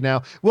decade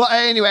now. Well,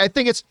 anyway, I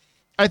think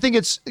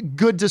it's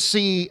good to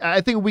see.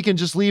 I think we can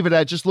just leave it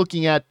at just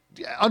looking at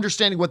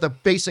understanding what the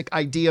basic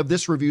idea of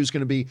this review is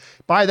going to be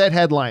by that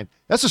headline.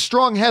 That's a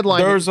strong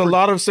headline. There's a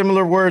lot of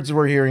similar words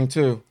we're hearing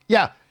too.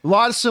 Yeah, a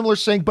lot of similar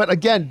saying, but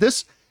again,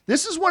 this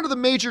is one of the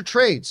major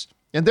trades,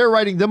 and they're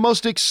writing the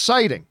most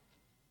exciting,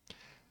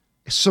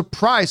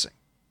 surprising,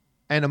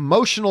 and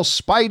emotional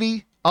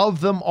Spidey of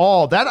them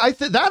all. That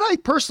I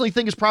personally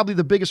think is probably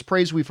the biggest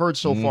praise we've heard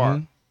so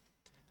far.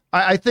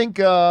 I think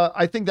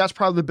that's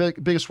probably the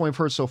biggest one we've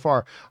heard so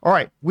far. All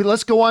right,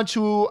 let's go on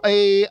to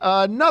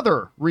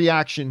another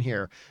reaction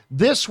here.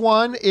 This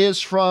one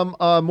is from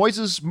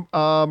Moises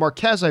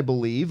Marquez, I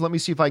believe. Let me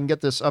see if I can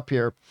get this up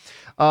here.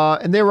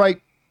 And they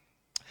write,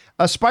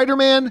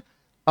 Spider-Man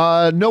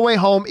No Way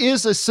Home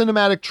is a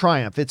cinematic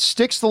triumph. It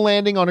sticks the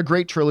landing on a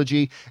great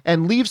trilogy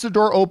and leaves the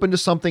door open to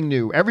something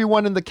new.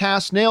 Everyone in the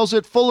cast nails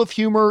it, full of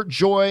humor,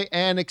 joy,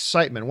 and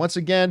excitement. Once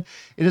again,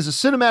 it is a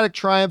cinematic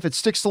triumph. It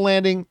sticks the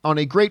landing on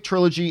a great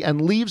trilogy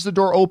and leaves the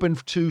door open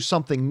to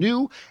something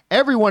new.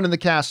 Everyone in the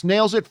cast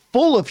nails it,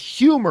 full of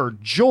humor,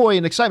 joy,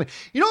 and excitement.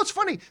 You know, it's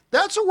funny.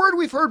 That's a word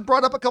we've heard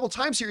brought up a couple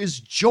times here is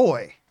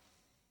joy.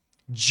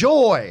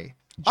 Joy.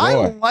 I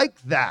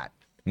like that.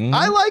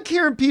 I like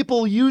hearing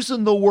people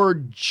using the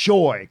word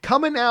joy,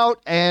 coming out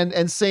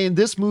and saying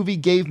this movie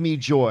gave me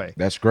joy.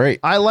 That's great.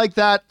 I like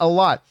that a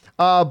lot.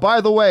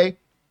 By the way,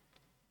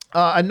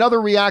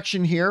 another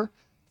reaction here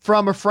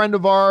from a friend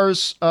of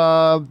ours,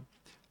 Coy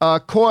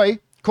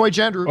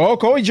Jandrew. Oh,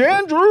 Coy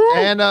Jandrew.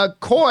 And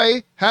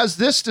Coy has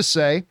this to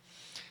say.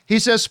 He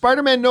says,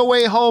 Spider-Man No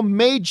Way Home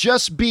may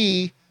just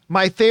be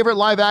my favorite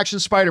live-action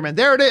Spider-Man.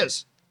 There it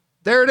is.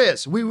 There it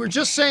is. We were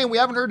just saying we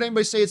haven't heard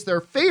anybody say it's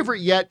their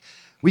favorite yet.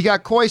 We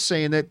got Coy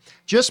saying that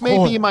just may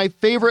be my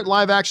favorite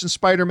live-action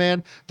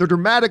Spider-Man. The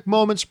dramatic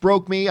moments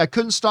broke me. I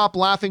couldn't stop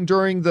laughing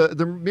during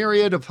the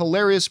myriad of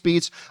hilarious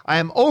beats. I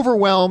am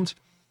overwhelmed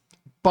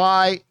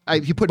by,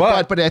 he put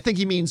but I think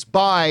he means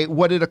by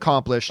what it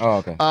accomplished.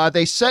 Oh, okay.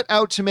 They set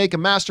out to make a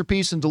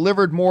masterpiece and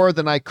delivered more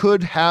than I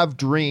could have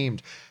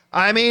dreamed.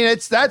 I mean,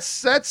 that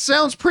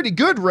sounds pretty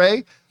good,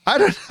 Ray. I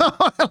don't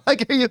know.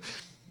 Like,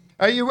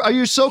 are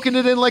you soaking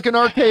it in like an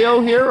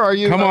RKO here? Are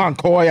you? Come on,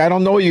 Coy. I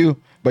don't know you,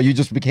 but you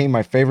just became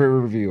my favorite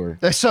reviewer.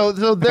 So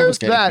there's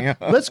that.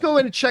 Let's go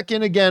in and check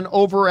in again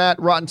over at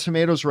Rotten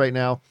Tomatoes right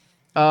now.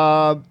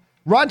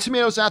 Rotten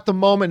Tomatoes at the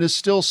moment is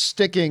still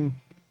sticking.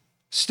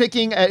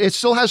 It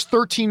still has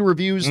 13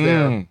 reviews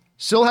there.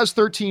 Still has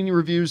 13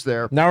 reviews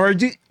there. Now,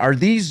 are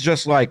these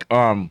just like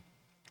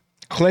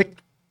click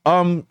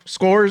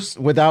scores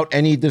without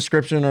any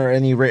description or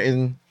any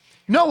written?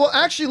 No, well,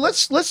 actually,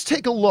 let's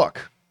take a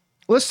look.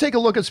 Let's take a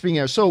look at Speaking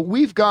Of. So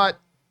we've got.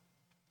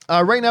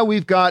 Right now,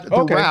 we've got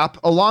The Wrap.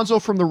 Alonzo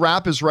from The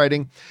Wrap is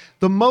writing,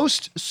 the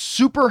most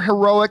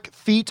superheroic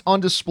feat on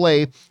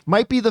display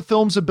might be the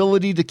film's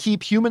ability to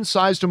keep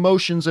human-sized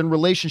emotions and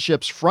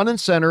relationships front and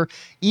center,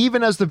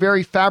 even as the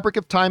very fabric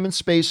of time and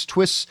space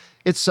twists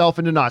itself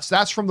into knots.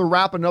 That's from The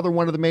Wrap, another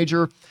one of the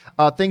major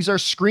things there.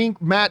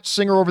 Matt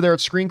Singer over there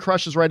at Screen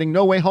Crush is writing,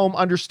 No Way Home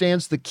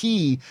understands the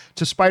key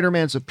to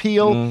Spider-Man's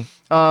appeal.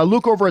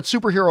 Luke over at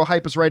Superhero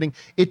Hype is writing,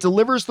 it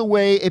delivers the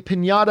way a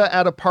piñata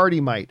at a party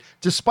might.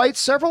 Despite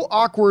several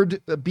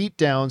awkward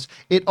beatdowns,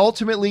 it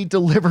ultimately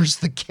delivers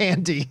the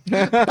candy.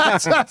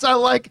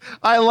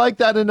 I like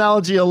that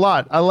analogy a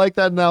lot.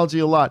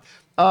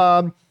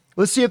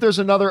 Let's see if there's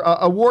another.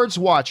 Awards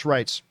Watch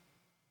writes,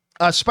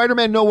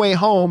 Spider-Man No Way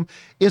Home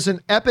is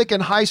an epic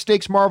and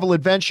high-stakes Marvel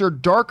adventure,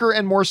 darker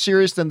and more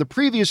serious than the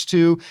previous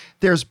two.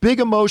 There's big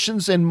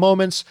emotions and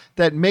moments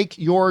that make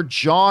your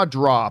jaw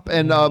drop.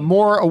 And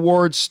more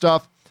awards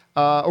stuff.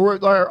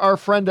 Our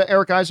friend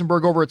Eric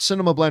Eisenberg over at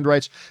Cinema Blend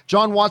writes,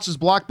 John Watts'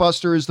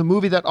 blockbuster is the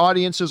movie that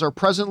audiences are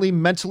presently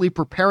mentally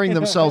preparing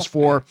themselves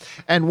for,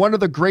 and one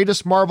of the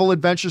greatest Marvel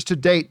adventures to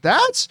date.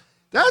 That's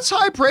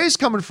high praise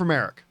coming from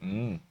Eric.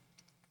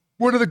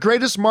 One of the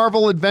greatest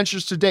Marvel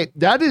adventures to date.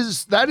 That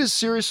is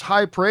serious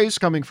high praise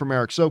coming from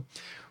Eric. So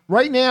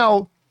right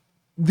now,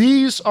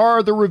 these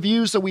are the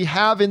reviews that we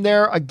have in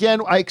there.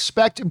 Again, I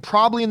expect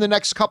probably in the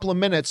next couple of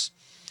minutes,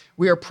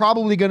 we are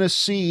probably going to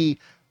see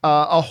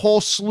a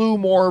whole slew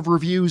more of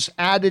reviews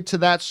added to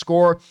that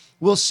score.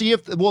 We'll see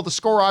if, the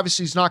score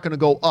obviously is not going to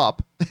go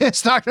up.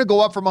 It's not going to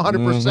go up from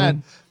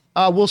 100%.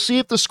 We'll see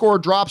if the score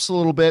drops a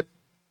little bit.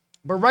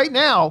 But right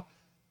now,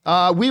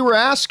 we were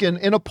asking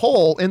in a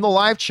poll in the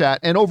live chat,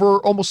 and over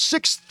almost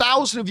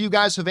 6,000 of you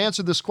guys have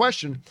answered this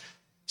question,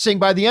 saying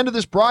by the end of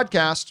this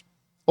broadcast,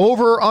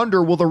 Over or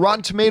under, will the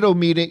Rotten Tomato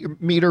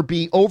meter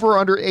be over or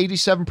under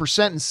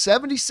 87%? And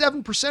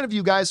 77% of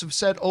you guys have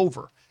said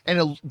over.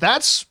 And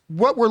that's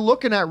what we're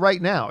looking at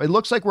right now. It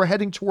looks like we're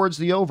heading towards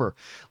the over.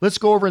 Let's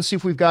go over and see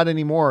if we've got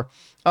any more.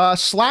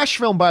 Slash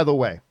Film, by the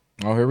way.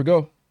 Oh, here we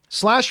go.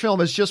 Slash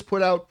Film has just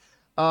put out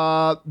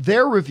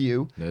their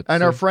review.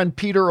 Our friend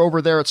Peter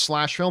over there at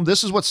Slash Film.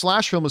 This is what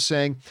Slash Film is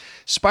saying.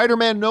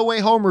 Spider-Man No Way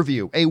Home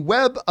review. A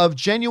web of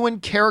genuine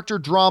character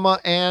drama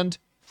and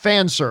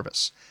fan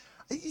service.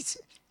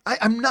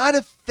 I'm not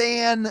a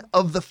fan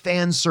of the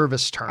fan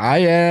service term. I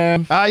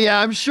am. Yeah,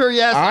 I'm sure,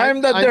 yes.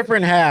 I'm the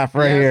different half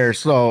right here.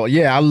 So,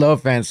 yeah, I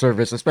love fan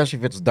service, especially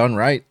if it's done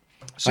right.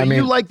 So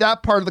you like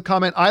that part of the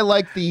comment. I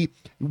like the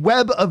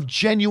web of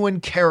genuine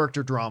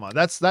character drama.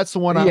 That's the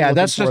one I'm looking for. Yeah,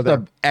 that's just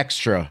the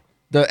extra.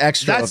 The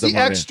extra That's of the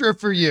extra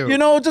for you. You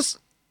know,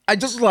 I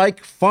just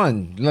like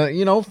fun.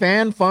 You know,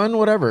 fan, fun,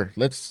 whatever.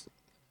 Let's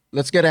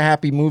get a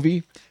happy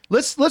movie.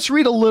 Let's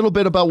read a little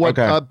bit about what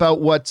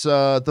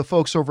the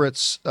folks over at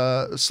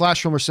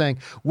Slash Film are saying.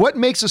 What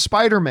makes a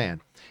Spider-Man?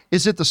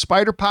 Is it the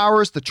spider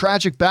powers, the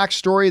tragic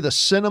backstory, the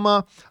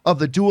cinema of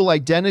the dual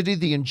identity,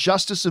 the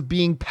injustice of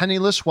being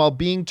penniless while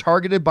being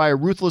targeted by a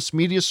ruthless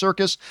media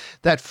circus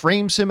that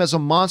frames him as a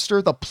monster?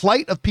 The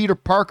plight of Peter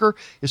Parker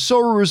is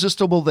so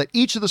irresistible that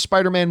each of the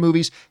Spider-Man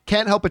movies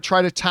can't help but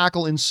try to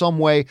tackle in some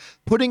way,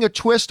 putting a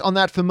twist on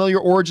that familiar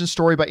origin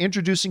story by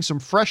introducing some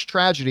fresh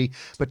tragedy.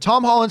 But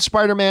Tom Holland's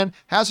Spider-Man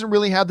hasn't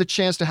really had the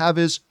chance to have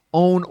his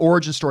own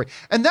origin story.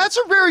 And that's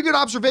a very good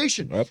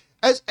observation. Yep.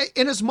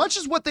 As much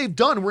as what they've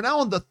done, we're now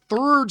on the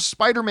third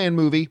Spider-Man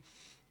movie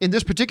in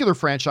this particular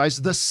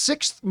franchise, the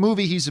sixth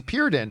movie he's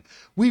appeared in.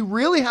 We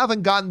really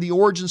haven't gotten the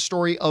origin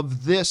story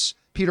of this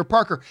Peter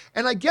Parker.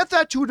 And I get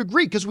that to a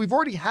degree because we've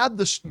already had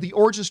the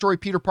origin story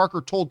Peter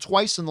Parker told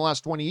twice in the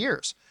last 20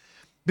 years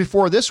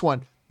before this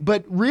one.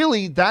 But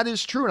really, that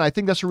is true. And I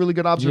think that's a really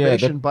good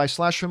observation by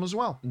Slash Film as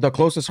well. The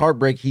closest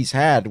heartbreak he's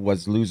had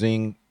was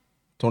losing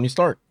Tony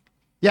Stark.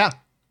 Yeah.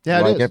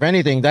 Yeah, like, it is. If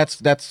anything,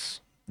 that's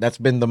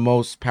been the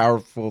most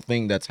powerful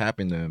thing that's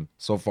happened to him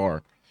so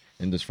far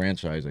in this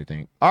franchise, I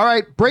think. All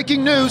right,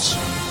 breaking news.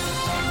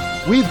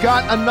 We've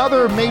got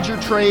another major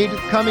trade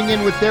coming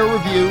in with their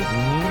review.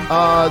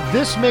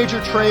 This major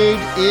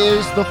trade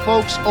is the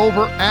folks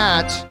over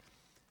at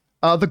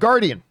The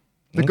Guardian.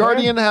 The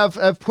Guardian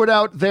have put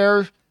out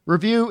their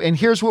review, and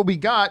here's what we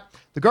got.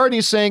 The Guardian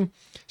is saying,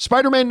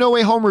 Spider-Man No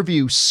Way Home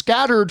review,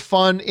 scattered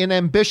fun in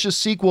ambitious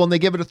sequel, and they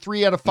give it a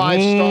 3 out of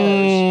 5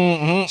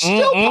 stars.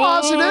 Still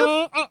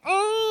positive.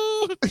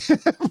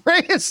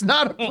 Ray is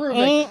not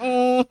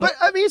approving. But,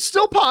 I mean, it's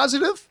still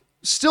positive.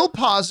 Still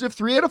positive,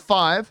 3 out of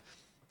 5.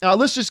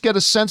 Let's just get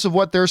a sense of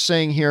what they're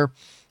saying here.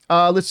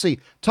 Let's see.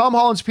 Tom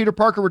Holland's Peter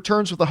Parker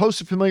returns with a host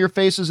of familiar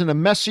faces in a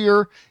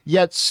messier,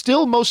 yet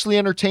still mostly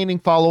entertaining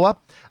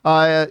follow-up.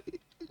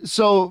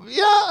 So,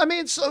 yeah, I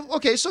mean, so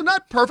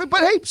not perfect,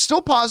 but hey,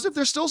 still positive.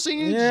 They're still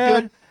seeing it's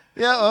good.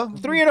 Yeah.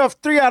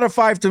 3 out of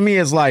 5 to me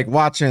is like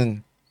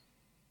watching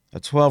a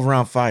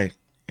 12-round fight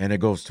and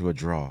it goes to a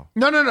draw.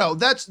 No.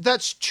 That's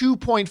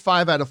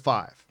 2.5 out of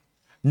 5.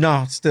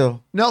 No,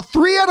 still. No,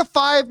 3 out of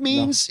 5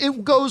 means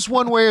it goes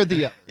one way or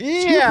the other.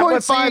 Yeah,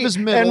 2.5 is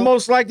middle. And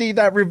most likely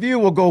that review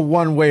will go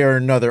one way or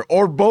another,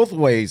 or both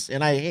ways.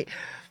 And I hate...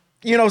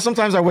 You know,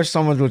 sometimes I wish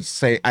someone would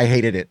say, I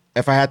hated it.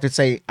 If I had to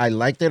say I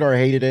liked it or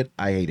hated it,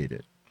 I hated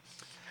it.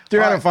 3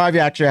 out of 5, you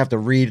actually have to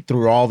read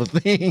through all the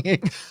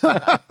things.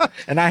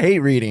 And I hate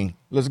reading.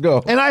 Let's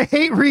go. And I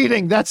hate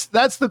reading. That's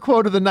the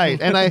quote of the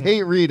night. And I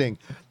hate reading.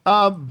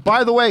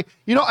 By the way,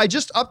 you know, I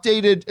just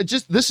updated,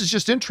 this is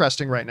just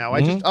interesting right now.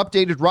 I just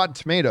updated Rotten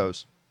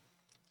Tomatoes.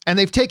 And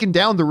they've taken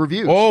down the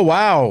reviews. Oh,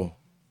 wow.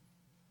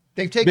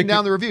 They've taken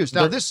down the reviews.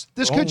 Now, this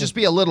could just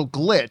be a little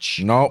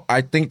glitch. No,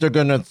 I think they're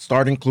going to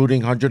start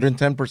including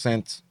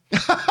 110%.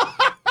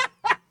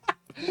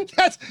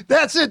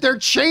 That's it. They're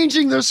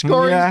changing their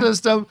scoring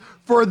system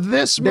for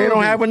this movie. They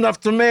don't have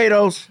enough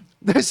tomatoes.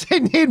 They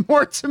need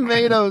more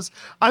tomatoes.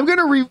 I'm going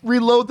to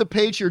reload the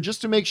page here just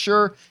to make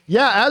sure.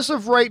 Yeah, as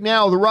of right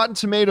now, the Rotten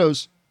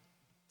Tomatoes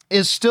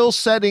is still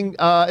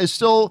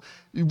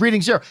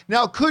reading 0.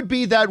 Now, it could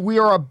be that we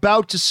are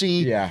about to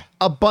see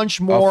a bunch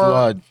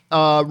more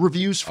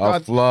reviews.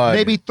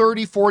 Maybe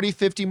 30, 40,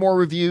 50 more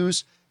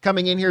reviews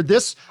coming in here.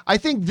 I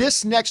think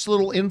this next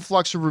little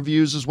influx of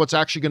reviews is what's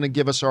actually going to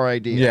give us our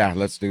idea. Yeah,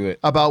 let's do it.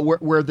 About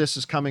where this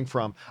is coming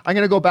from. I'm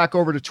going to go back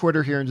over to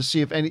Twitter here and to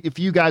see if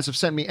you guys have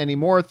sent me any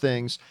more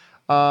things.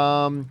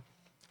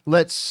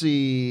 Let's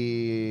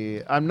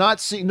see. I'm not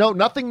seeing,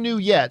 nothing new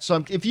yet.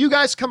 So if you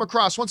guys come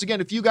across, once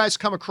again,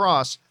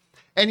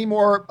 any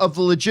more of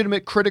the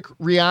legitimate critic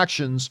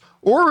reactions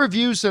or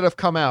reviews that have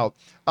come out,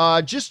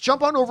 just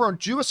jump on over and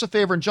do us a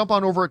favor and jump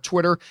on over at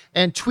Twitter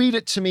and tweet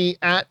it to me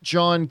at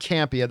John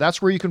Campea.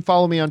 That's where you can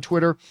follow me on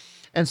Twitter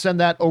and send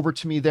that over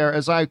to me there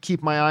as I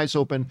keep my eyes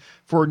open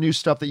for new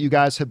stuff that you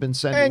guys have been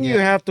sending. And you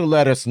have to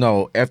let us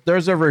know if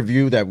there's a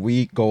review that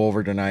we go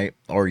over tonight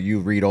or you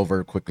read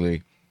over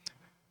quickly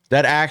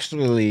that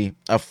actually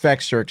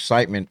affects your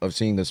excitement of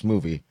seeing this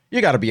movie.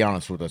 You got to be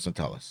honest with us and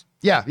tell us.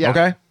 Yeah.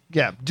 Okay?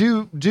 Yeah,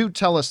 do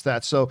tell us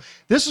that. So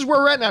this is where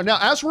we're at now. Now,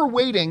 as we're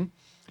waiting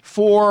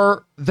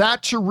for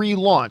that to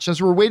relaunch,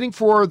 as we're waiting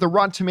for the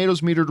Rotten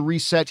Tomatoes meter to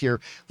reset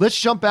here, let's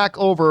jump back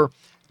over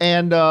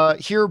and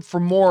hear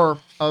from more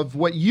of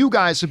what you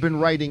guys have been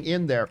writing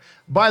in there.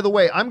 By the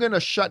way, I'm going to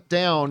shut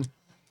down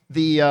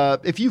the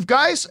if you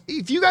guys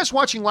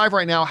watching live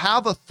right now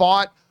have a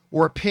thought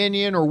or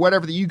opinion or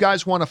whatever that you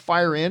guys want to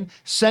fire in,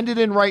 send it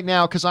in right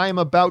now, because I am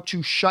about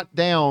to shut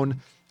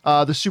down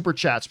the super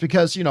chats,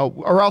 because,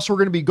 or else we're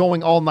going to be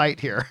going all night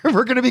here.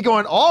 We're going to be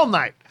going all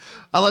night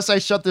unless I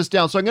shut this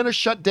down. So I'm going to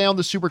shut down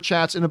the super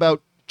chats in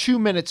about 2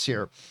 minutes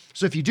here.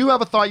 So if you do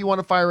have a thought you want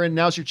to fire in,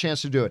 now's your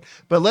chance to do it.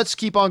 But let's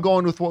keep on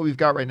going with what we've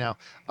got right now.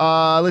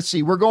 Let's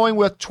see. We're going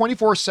with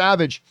 24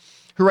 Savage,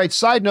 who writes,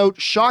 side note,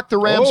 shocked the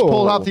Rams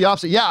pulled off the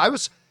opposite. Yeah,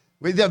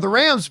 the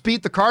Rams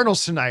beat the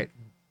Cardinals tonight.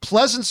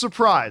 Pleasant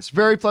surprise.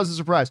 Very pleasant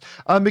surprise.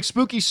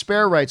 McSpooky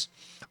Spare writes,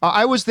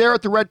 I was there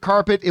at the red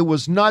carpet. It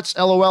was nuts.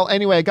 LOL.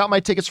 Anyway, I got my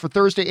tickets for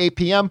Thursday, 8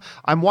 p.m.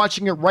 I'm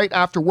watching it right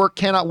after work.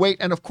 Cannot wait.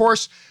 And of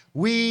course,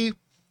 we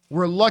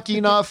were lucky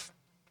enough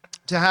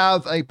to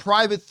have a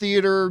private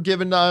theater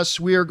given to us.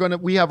 We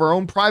have our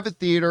own private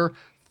theater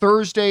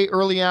Thursday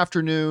early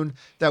afternoon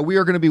that we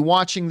are going to be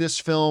watching this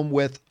film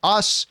with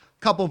us, a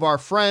couple of our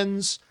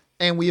friends,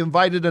 and we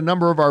invited a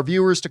number of our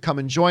viewers to come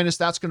and join us.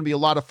 That's going to be a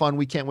lot of fun.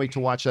 We can't wait to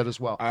watch that as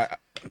well.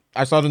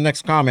 I saw the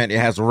next comment. It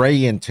has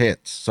Ray and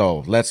tits. So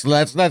let's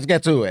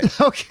get to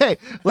it. Okay,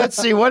 let's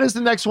see. What is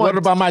the next one? What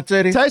about my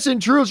titty? Tyson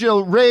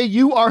Trujillo, Ray,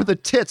 you are the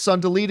tits on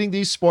deleting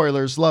these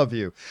spoilers. Love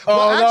you.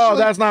 No,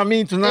 that's not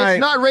me tonight.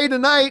 It's not Ray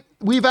tonight.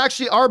 We've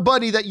actually, our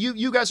buddy that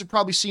you guys have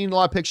probably seen a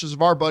lot of pictures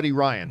of our buddy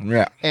Ryan.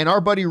 Yeah. And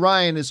our buddy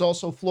Ryan is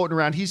also floating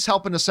around. He's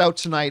helping us out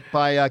tonight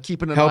by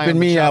keeping an eye on helping the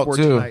me chat out board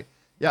too. tonight.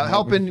 Yeah,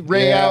 helping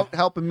Ray out,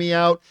 helping me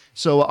out.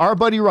 So our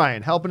buddy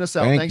Ryan helping us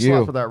out. Thanks a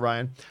lot for that,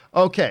 Ryan.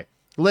 Okay,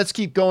 let's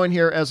keep going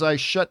here as I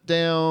shut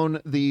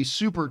down the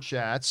super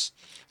chats.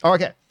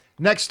 Okay,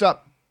 next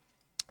up,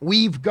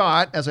 we've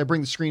got, as I bring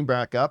the screen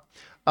back up,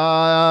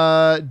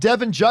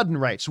 Devin Judden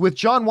writes, with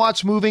John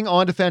Watts moving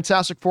on to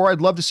Fantastic Four,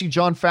 I'd love to see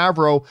Jon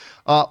Favreau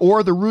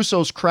or the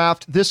Russos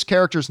craft this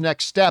character's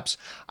next steps.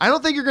 I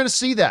don't think you're going to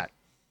see that.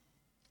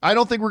 I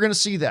don't think we're going to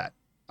see that.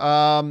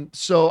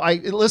 So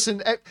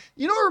listen,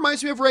 you know what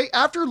reminds me of, Ray?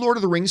 After Lord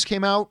of the Rings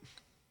came out,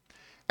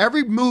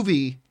 every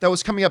movie that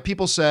was coming up,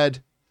 people said,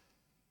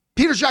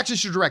 Peter Jackson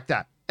should direct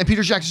that. And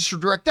Peter Jackson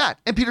should direct that.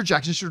 And Peter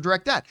Jackson should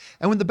direct that.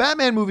 And when the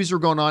Batman movies were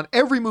going on,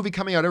 every movie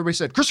coming out, everybody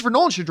said, Christopher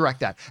Nolan should direct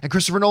that. And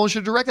Christopher Nolan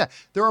should direct that.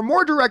 There are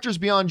more directors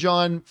beyond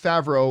Jon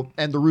Favreau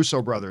and the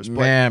Russo brothers.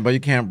 But you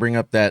can't bring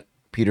up that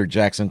Peter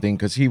Jackson thing,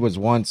 because he was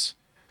once,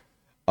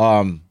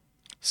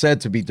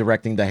 said to be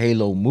directing the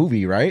Halo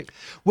movie, right?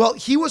 Well,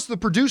 he was the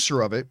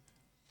producer of it.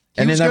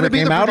 And it never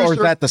came out, or is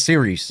that the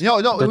series? No,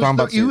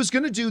 he was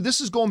going to do,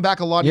 this is going back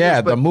a lot of years.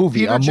 Yeah, the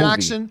movie. Peter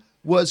Jackson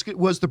was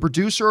the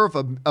producer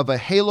of a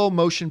Halo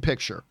motion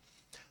picture.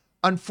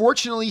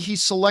 Unfortunately, he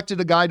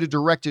selected a guy to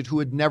direct it who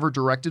had never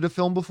directed a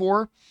film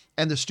before,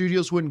 and the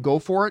studios wouldn't go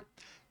for it.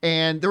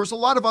 And there was a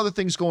lot of other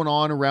things going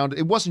on around it.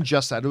 It wasn't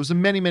just that. It was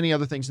many, many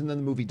other things, and then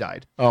the movie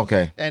died.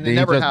 Okay. And it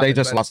never happened. They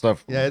just lost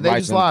stuff. Yeah, they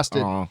just lost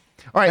it. All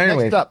right,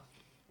 next up.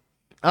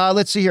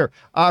 Let's see here.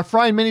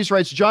 Frying Minis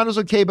writes, John is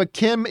okay, but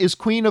Kim is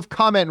queen of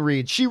comment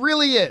read. She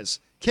really is.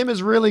 Kim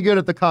is really good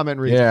at the comment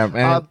read. Yeah,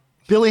 man.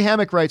 Billy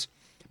Hammock writes,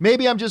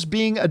 maybe I'm just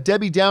being a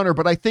Debbie Downer,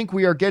 but I think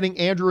we are getting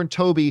Andrew and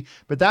Toby,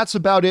 but that's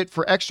about it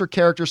for extra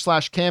characters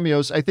 /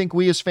 cameos. I think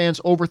we as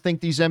fans overthink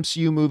these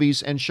MCU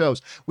movies and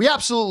shows. We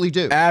absolutely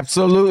do.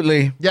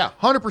 Absolutely. Yeah,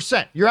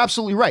 100%. You're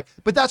absolutely right.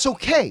 But that's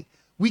okay.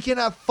 We can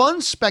have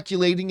fun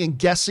speculating and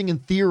guessing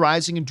and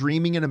theorizing and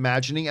dreaming and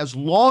imagining, as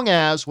long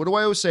as, what do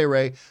I always say,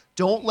 Ray?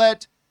 Don't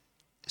let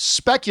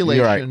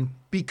speculation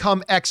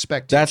become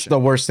expectation. That's the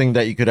worst thing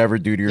that you could ever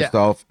do to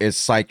yourself, is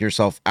psych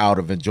yourself out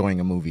of enjoying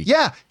a movie.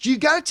 Yeah. You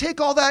got to take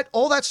all that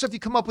stuff you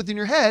come up with in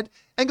your head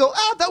and go,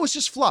 that was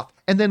just fluff.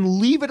 And then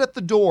leave it at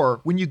the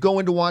door when you go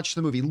in to watch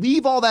the movie.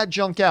 Leave all that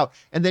junk out,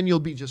 and then you'll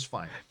be just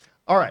fine.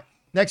 All right.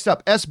 Next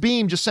up, S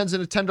Beam just sends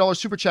in a $10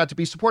 super chat to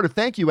be supportive.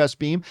 Thank you, S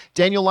Beam.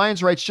 Daniel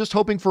Lyons writes, just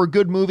hoping for a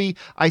good movie.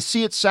 I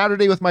see it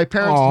Saturday with my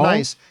parents. Aww.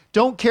 Nice.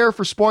 Don't care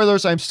for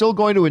spoilers. I'm still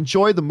going to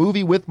enjoy the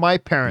movie with my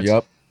parents.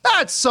 Yep.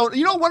 That's so,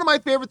 one of my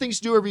favorite things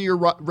to do every year,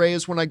 Ray,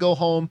 is when I go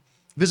home,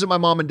 visit my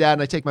mom and dad,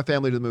 and I take my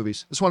family to the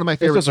movies. It's one of my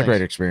favorite things. It's just a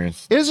great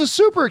experience. It is a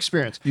super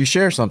experience. You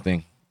share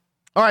something.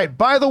 All right.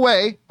 By the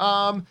way,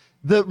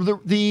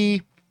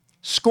 the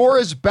score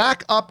is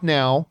back up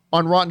now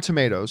on Rotten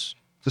Tomatoes.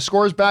 The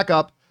score is back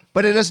up,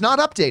 but it is not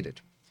updated.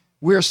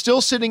 We're still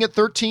sitting at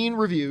 13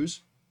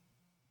 reviews,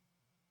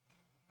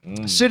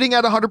 sitting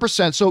at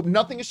 100%. So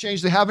nothing has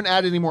changed. They haven't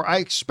added anymore. I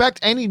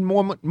expect any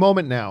moment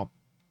now,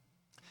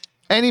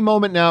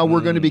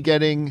 we're going to be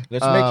getting.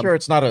 Let's make sure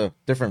it's not a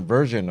different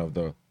version of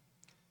the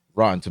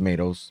Rotten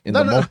Tomatoes in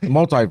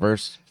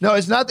multiverse. No,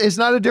 it's not. It's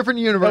not a different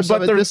universe.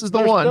 But this is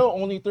the one. Still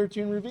only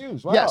 13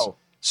 reviews. Wow. Yes.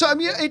 So I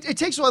mean, it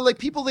takes a while. Like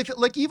people,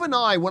 like even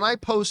when I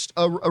post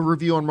a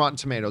review on Rotten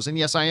Tomatoes, and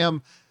yes, I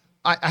am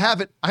I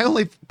haven't, I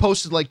only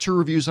posted like 2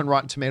 reviews on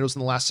Rotten Tomatoes in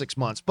the last 6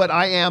 months, but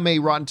I am a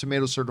Rotten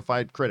Tomatoes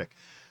certified critic.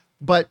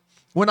 But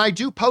when I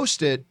do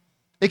post it,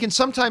 it can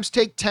sometimes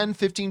take 10,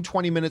 15,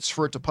 20 minutes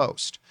for it to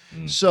post.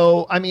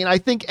 So, I mean, I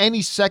think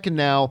any second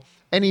now,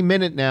 any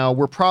minute now,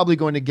 we're probably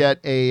going to get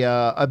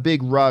a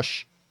big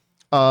rush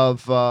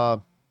of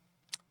a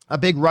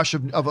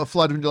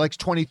flood of like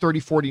 20, 30,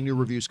 40 new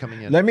reviews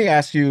coming in. Let me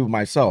ask you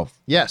myself.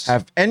 Yes.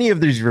 Have any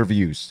of these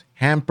reviews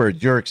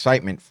hampered your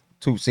excitement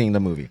to seeing the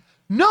movie?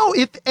 No,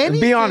 if anything.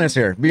 Be honest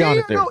here. Be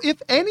honest here. No,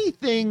 if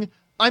anything,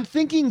 I'm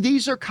thinking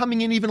these are coming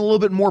in even a little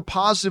bit more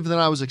positive than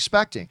I was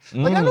expecting.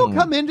 Like I don't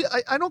come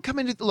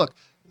into look,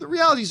 the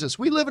reality is this.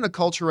 We live in a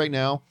culture right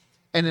now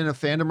and in a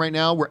fandom right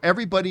now where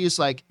everybody is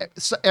like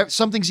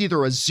something's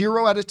either a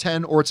 0 out of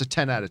 10 or it's a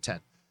 10 out of 10.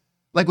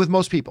 Like with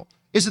most people.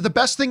 Is it the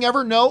best thing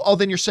ever? No. Oh,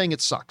 then you're saying it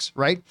sucks,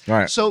 right?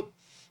 Right. So,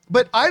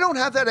 but I don't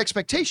have that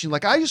expectation.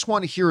 Like I just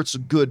want to hear it's a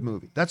good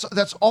movie. That's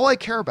all I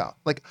care about.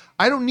 Like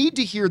I don't need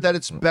to hear that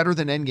it's better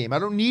than Endgame. I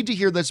don't need to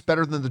hear that it's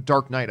better than The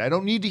Dark Knight. I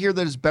don't need to hear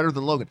that it's better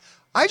than Logan.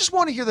 I just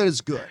want to hear that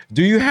it's good.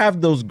 Do you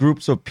have those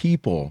groups of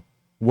people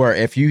where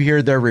if you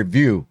hear their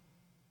review,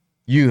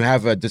 you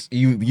have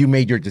you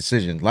made your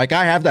decision? Like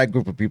I have that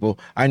group of people.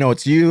 I know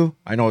it's you.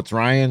 I know it's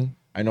Ryan.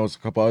 I know it's a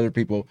couple other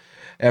people.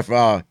 If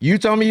you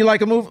tell me you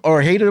like a movie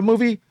or hated a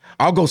movie,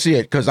 I'll go see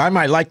it because I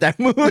might like that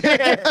movie.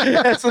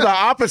 That's the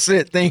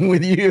opposite thing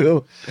with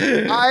you.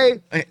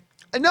 I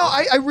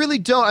really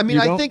don't. I mean,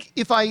 You don't? I think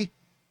if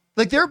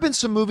there have been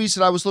some movies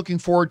that I was looking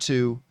forward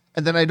to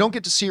and then I don't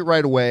get to see it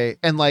right away.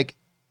 And like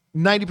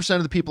 90%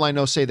 of the people I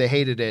know say they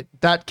hated it.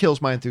 That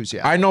kills my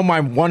enthusiasm. I know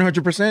my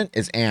 100%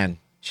 is Anne.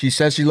 She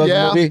says she loves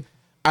the movie.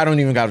 I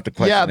don't even got to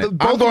question it.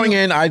 I'm going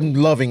in. I'm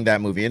loving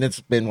that movie, and it's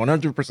been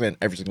 100%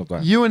 every single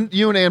time. You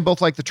and Ann both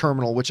like The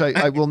Terminal, which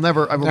I will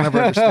never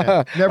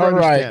understand. Never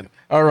understand.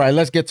 All right.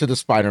 Let's get to the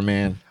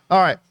Spider-Man. All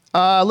right.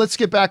 Let's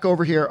get back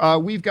over here.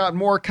 We've got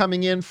more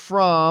coming in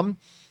from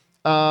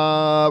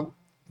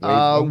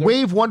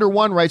Wave Wonder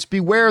One writes,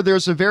 beware,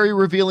 there's a very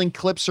revealing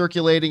clip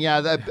circulating.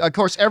 Yeah, of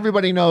course,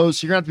 everybody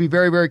knows you're going to have to be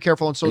very, very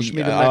careful on social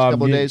media the next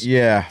couple of days.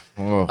 Yeah.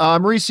 Oh.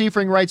 Marie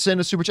Seifring writes in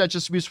a super chat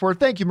just to be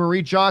supported. Thank you,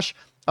 Marie. Josh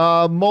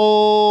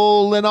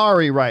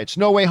Molinari writes,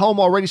 No Way Home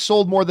already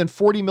sold more than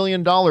 $40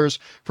 million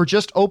for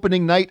just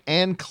opening night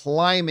and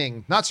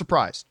climbing. Not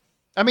surprised.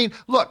 I mean,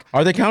 look.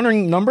 Are they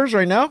counting numbers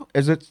right now?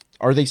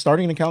 Are they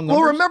starting to count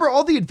numbers? Well, remember,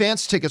 all the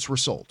advanced tickets were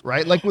sold,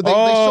 right? Like they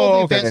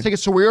sold the advanced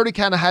tickets, so we already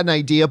kind of had an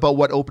idea about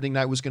what opening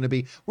night was going to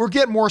be. We'll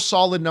get more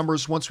solid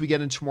numbers once we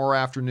get into tomorrow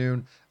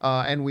afternoon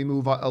and we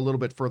move a little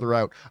bit further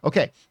out.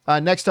 Okay,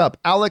 next up,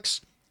 Alex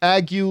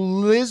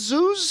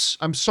Aguilizus.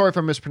 I'm sorry if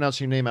I'm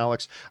mispronouncing your name,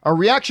 Alex. A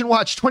Reaction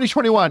Watch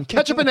 2021,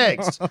 ketchup and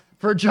eggs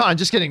for John.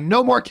 Just kidding.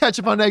 No more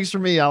ketchup on eggs for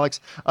me,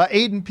 Alex.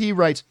 Aiden P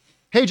writes,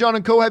 Hey, John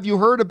and Co., have you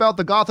heard about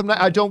the Gotham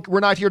Knight? We're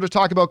not here to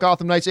talk about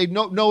Gotham Knights.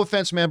 No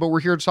offense, man, but we're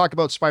here to talk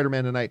about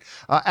Spider-Man tonight.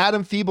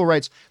 Adam Feeble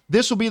writes,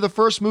 this will be the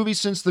first movie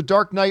since The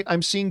Dark Knight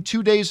I'm seeing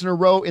 2 days in a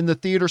row in the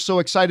theater. So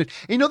excited.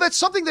 And, that's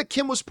something that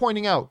Kim was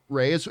pointing out,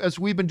 Ray, as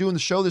we've been doing the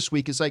show this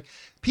week, is like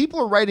people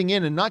are writing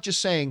in and not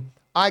just saying,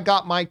 I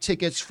got my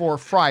tickets for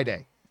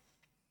Friday.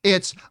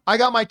 It's, I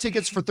got my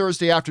tickets for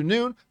Thursday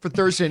afternoon, for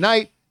Thursday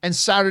night, and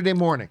Saturday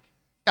morning.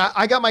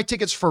 I got my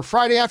tickets for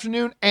Friday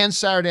afternoon and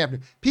Saturday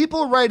afternoon.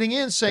 People are writing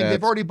in saying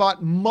they've already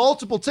bought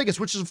multiple tickets,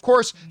 which is, of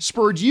course,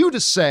 spurred you to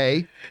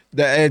say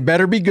that it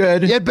better be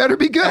good. It better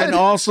be good. And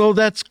also,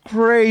 that's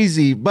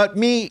crazy. But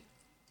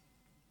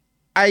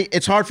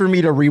it's hard for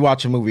me to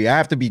rewatch a movie. I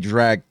have to be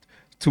dragged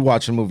to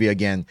watch a movie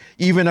again,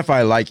 even if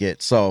I like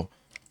it. So,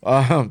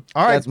 all right.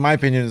 That's my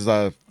opinion.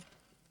 Is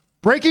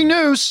breaking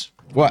news.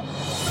 What?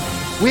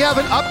 We have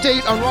an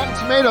update on Rotten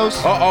Tomatoes.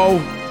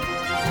 Uh-oh.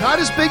 Not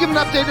as big of an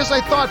update as I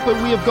thought, but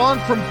we have gone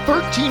from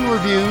 13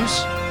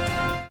 reviews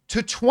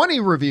to 20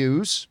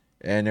 reviews.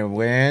 And it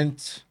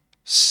went...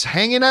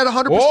 hanging at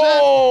 100%.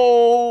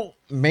 Whoa!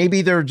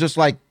 Maybe they're just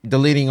like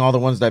deleting all the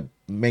ones that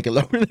make it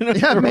lower than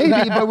Yeah,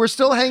 maybe, but we're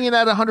still hanging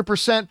at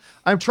 100%.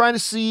 I'm trying to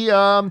see...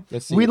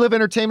 We Live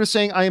Entertainment is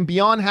saying, I am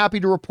beyond happy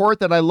to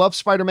report that I love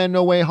Spider-Man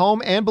No Way Home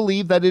and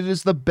believe that it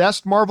is the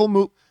best Marvel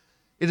movie.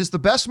 It is the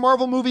best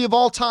Marvel movie of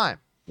all time.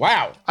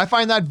 Wow. I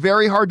find that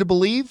very hard to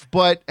believe,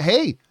 but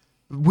hey...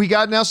 We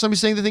got now somebody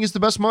saying they think it's the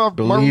best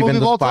Marvel movie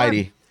of all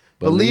time.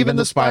 Believe in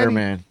the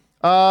Spider-Man.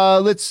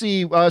 Let's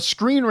see.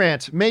 Screen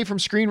Rant. May from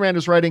Screen Rant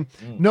is writing,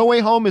 No Way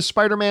Home is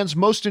Spider-Man's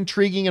most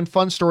intriguing and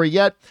fun story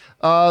yet.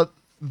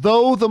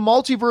 Though the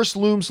multiverse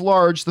looms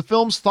large, the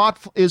film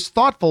is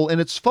thoughtful in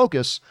its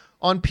focus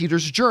on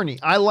Peter's journey.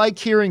 I like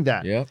hearing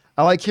that. Yep.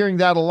 I like hearing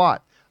that a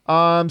lot.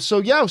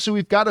 So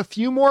we've got a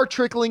few more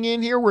trickling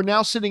in here. We're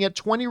now sitting at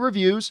 20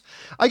 reviews.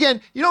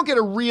 Again, you don't get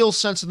a real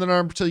sense of the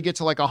number until you get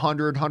to like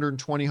 100,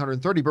 120,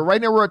 130. But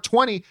right now we're at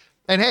 20.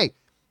 And hey,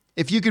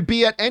 if you could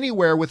be at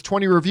anywhere with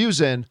 20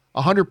 reviews in,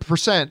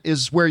 100%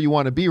 is where you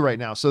want to be right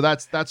now. So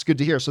that's good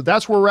to hear. So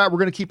that's where we're at. We're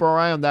going to keep our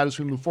eye on that as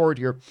we move forward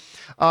here.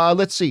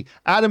 Let's see.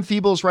 Adam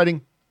Feeble is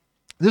writing,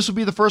 This will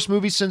be the first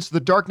movie since The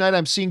Dark Knight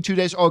I'm seeing 2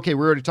 days. Okay,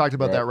 we already talked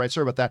about that, right?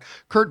 Sorry about that.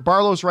 Kurt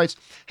Barlows writes,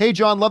 hey,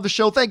 John, love the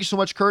show. Thank you so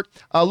much, Kurt.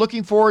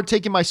 Looking forward to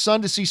taking my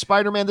son to see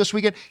Spider-Man this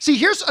weekend. See,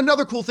 here's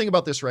another cool thing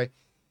about this, Ray.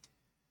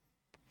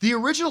 The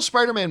original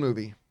Spider-Man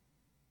movie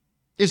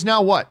is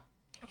now what?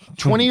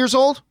 20 years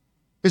old?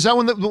 Is that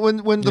when the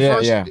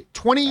first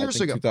 20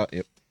 years ago?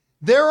 Yep.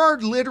 There are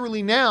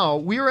literally now,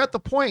 we are at the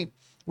point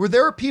where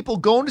there are people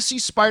going to see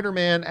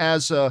Spider-Man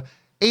as a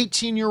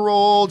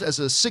 18-year-old, as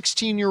a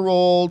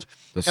 16-year-old,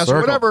 as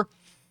whatever.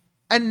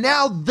 And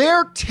now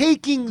they're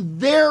taking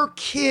their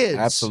kids.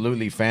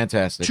 Absolutely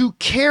fantastic. To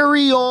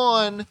carry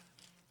on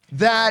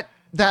that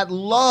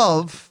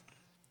love,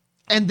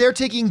 and they're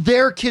taking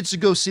their kids to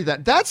go see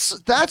that.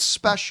 That's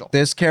special.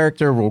 This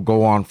character will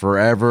go on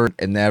forever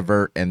and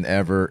ever and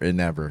ever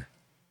and ever.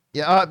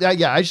 Yeah,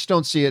 I just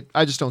don't see it.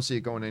 I just don't see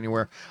it going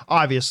anywhere,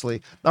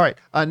 obviously. All right,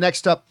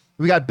 next up,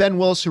 we got Ben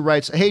Willis who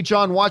writes, hey,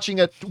 John,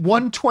 watching at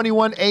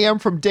 1:21 a.m.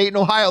 from Dayton,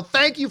 Ohio.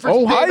 Thank you for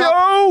staying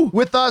up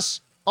with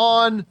us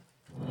on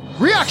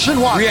Reaction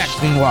Watch.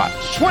 Reaction Watch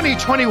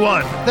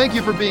 2021. Thank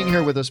you for being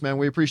here with us, man.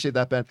 We appreciate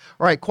that, Ben.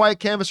 All right, Quiet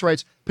Canvas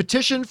writes,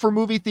 petition for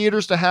movie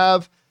theaters to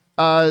have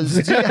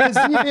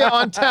Zevia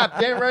on tap.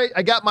 Damn right.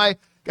 I got my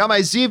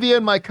Zevia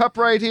in my cup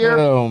right here.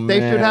 Oh,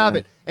 they man. should have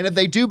it. And if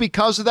they do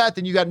because of that,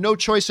 then you got no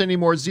choice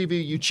anymore,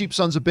 Zevia, you cheap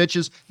sons of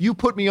bitches. You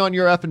put me on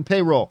your effing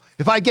payroll.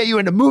 If I get you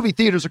into movie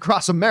theaters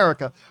across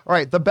America. All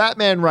right, the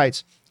Batman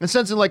writes and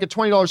sends in like a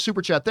 $20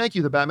 super chat. Thank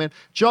you, the Batman.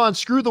 John,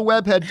 screw the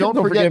webhead. Don't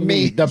forget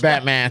me. The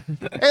Batman.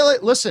 Hey,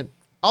 listen,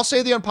 I'll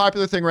say the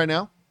unpopular thing right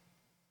now.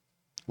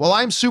 Well,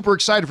 I'm super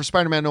excited for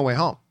Spider-Man No Way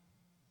Home.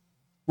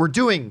 We're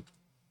doing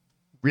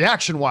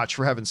Reaction Watch,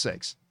 for heaven's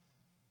sakes.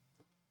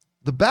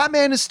 The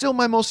Batman is still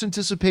my most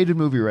anticipated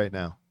movie right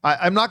now.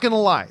 I'm not going to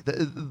lie.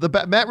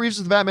 Matt Reeves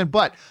is the Batman,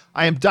 but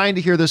I am dying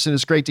to hear this, and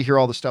it's great to hear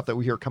all the stuff that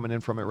we hear coming in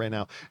from it right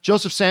now.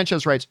 Joseph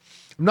Sanchez writes,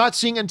 I'm not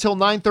seeing it until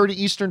 9:30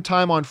 Eastern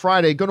time on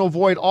Friday. Going to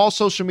avoid all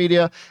social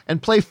media and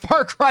play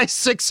Far Cry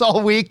 6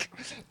 all week.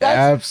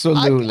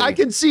 Absolutely. I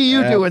can see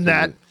you doing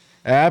that.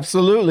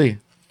 Absolutely.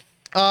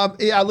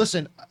 Yeah,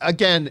 listen,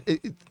 again,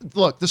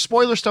 look, the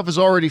spoiler stuff is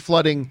already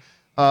flooding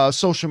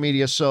social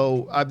media,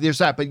 so there's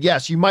that. But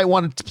yes, you might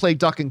want to play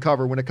duck and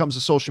cover when it comes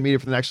to social media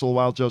for the next little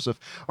while, Joseph.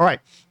 All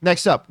right,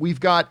 next up, we've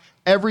got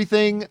the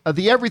Everything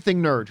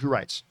Nerd who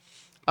writes,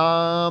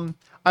 I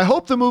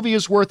hope the movie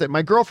is worth it.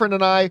 My girlfriend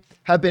and I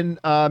have been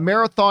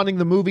marathoning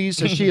the movies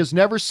as she has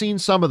never seen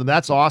some of them.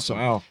 That's awesome.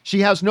 Wow.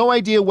 She has no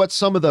idea what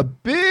some of the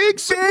big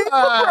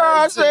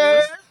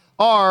surprises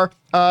are.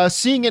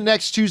 Seeing it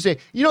next Tuesday.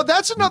 You know,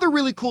 that's another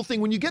really cool thing.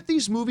 When you get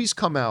these movies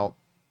come out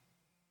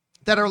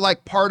that are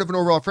like part of an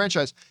overall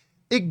franchise,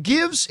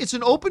 it's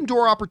an open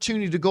door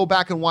opportunity to go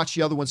back and watch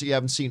the other ones that you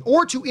haven't seen,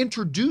 or to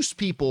introduce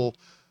people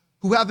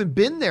who haven't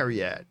been there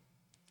yet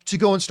to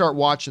go and start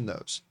watching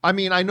those. I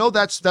mean, I know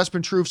that's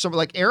been true of somebody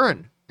like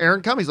Erin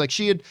Cummings. Like,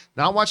 she had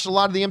not watched a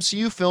lot of the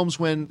MCU films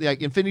when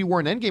like Infinity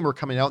War and Endgame were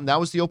coming out, and that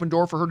was the open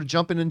door for her to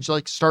jump in and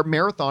like start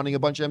marathoning a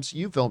bunch of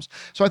MCU films.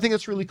 So I think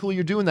that's really cool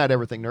you're doing that,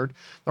 Everything Nerd.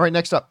 All right,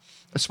 next up,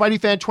 a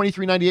Spidey fan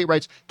 2398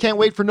 writes, can't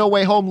wait for No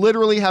Way Home.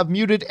 Literally have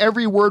muted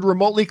every word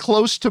remotely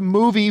close to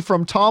movie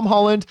from Tom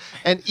Holland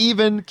and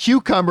even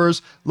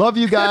cucumbers. Love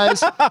you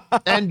guys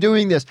and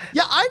doing this.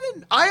 Yeah,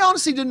 I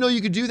honestly didn't know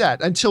you could do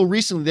that until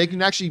recently. They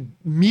can actually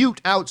mute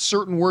out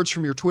certain words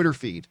from your Twitter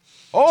feed.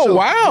 Oh,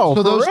 wow.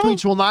 So those real?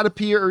 tweets will not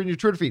appear in your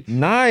Twitter feed.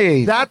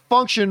 Nice. That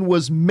function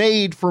was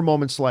made for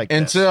moments like this.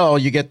 Until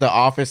you get the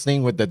Office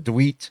thing with the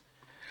tweet.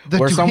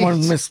 Where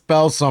someone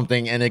misspells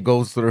something and it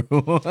goes through.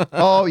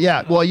 Oh,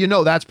 yeah. Well, you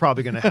know that's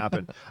probably going to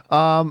happen.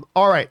 All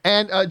right.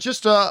 And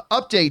just an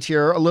update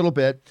here a little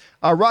bit.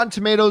 Rotten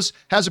Tomatoes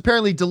has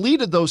apparently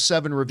deleted those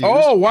 7 reviews.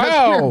 Oh,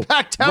 wow. We're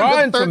back down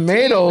Rotten to 13.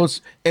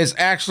 Tomatoes is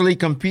actually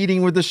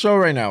competing with the show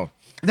right now.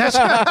 That's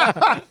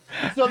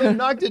so they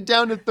knocked it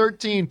down to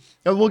 13.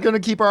 And we're going to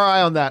keep our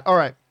eye on that. All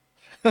right.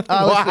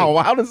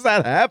 Wow, how does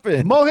that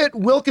happen? Mohit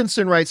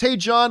Wilkinson writes, hey,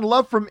 John,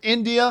 love from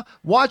India.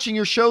 Watching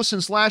your show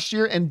since last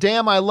year, and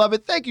damn, I love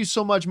it. Thank you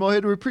so much,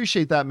 Mohit. We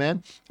appreciate that,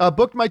 man.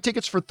 Booked my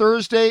tickets for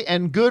Thursday,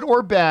 and good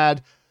or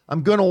bad,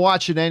 I'm going to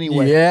watch it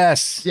anyway.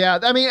 Yes. Yeah,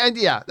 I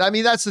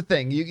mean, that's the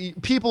thing.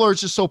 People are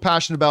just so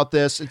passionate about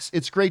this.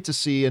 It's great to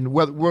see, and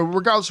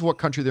regardless of what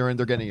country they're in,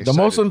 they're getting excited.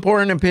 The most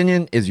important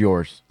opinion is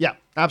yours. Yeah,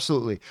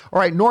 absolutely. All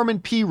right, Norman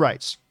P.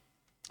 writes,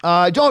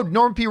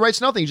 Norman P.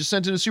 writes nothing. He just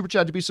sent in a super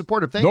chat to be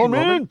supportive. Thank you,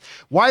 Norman.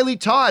 Wiley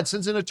Todd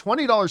sends in a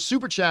 $20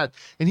 super chat,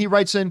 and he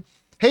writes in,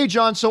 hey,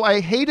 John, so I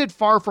hated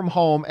Far From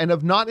Home and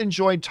have not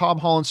enjoyed Tom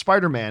Holland's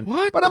Spider-Man,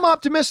 but I'm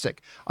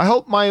optimistic. I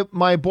hope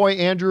my boy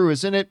Andrew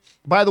is in it.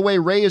 By the way,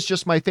 Ray is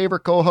just my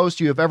favorite co-host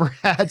you have ever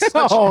had.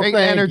 Such great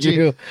energy.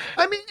 You.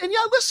 I mean, and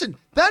yeah, listen,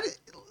 that's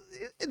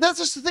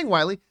just the thing,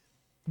 Wiley.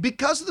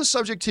 Because of the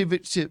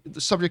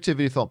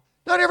subjectivity of film,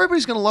 not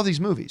everybody's going to love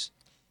these movies.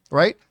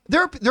 right?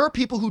 There are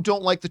people who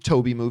don't like the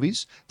Tobey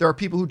movies. There are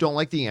people who don't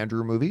like the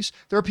Andrew movies.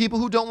 There are people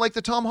who don't like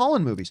the Tom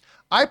Holland movies.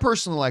 I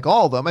personally like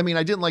all of them. I mean,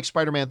 I didn't like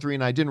Spider-Man 3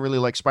 and I didn't really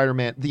like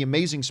The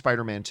Amazing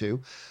Spider-Man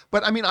 2.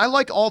 But I mean, I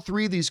like all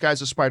three of these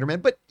guys as Spider-Man.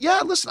 But yeah,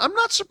 listen, I'm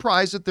not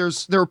surprised that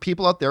there are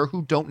people out there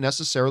who don't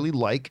necessarily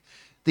like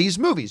these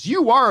movies.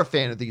 You are a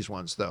fan of these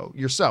ones though,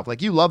 yourself.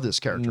 Like you love this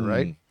character,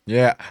 right?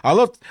 Yeah, I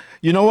love.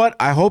 You know what?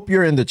 I hope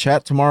you're in the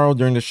chat tomorrow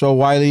during the show,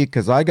 Wiley,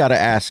 because I got to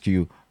ask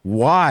you,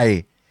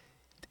 why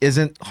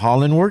isn't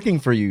Holland working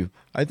for you?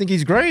 I think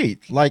he's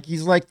great. Like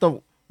he's like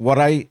what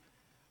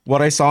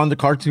I saw in the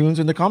cartoons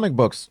and the comic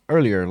books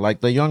earlier,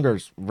 like the younger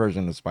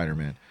version of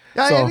Spider-Man.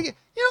 Yeah, So, I think,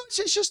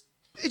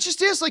 it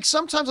just is like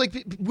sometimes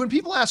like when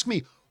people ask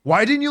me,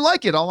 why didn't you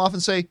like it? I'll often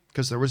say,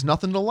 because there was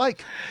nothing to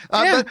like.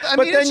 yeah,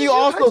 but then you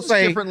also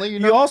say,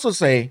 you also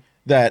say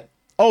that,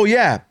 oh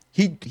yeah,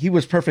 he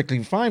was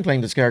perfectly fine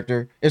playing this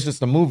character. It's just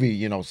the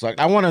movie, sucked.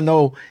 I want to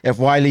know if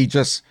Wiley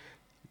just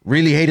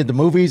really hated the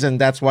movies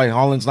and that's why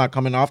Holland's not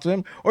coming after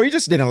him, or he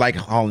just didn't like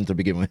Holland to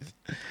begin with.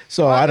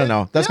 So I don't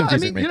know. That's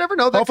confusing me. You never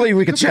know. Hopefully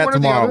we can chat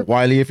tomorrow,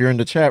 Wiley, if you're in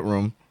the chat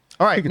room.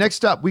 All right,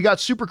 next up, we got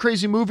Super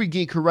Crazy Movie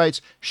Geek who writes,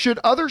 should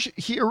other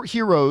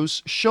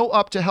heroes show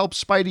up to help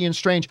Spidey and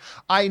Strange?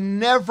 I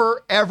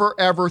never, ever,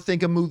 ever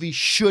think a movie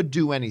should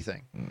do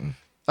anything.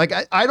 Like,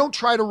 I don't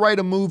try to write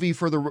a movie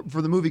for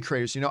the movie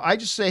creators. I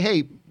just say,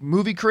 hey,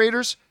 movie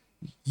creators,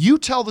 you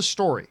tell the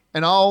story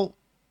and I'll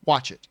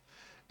watch it.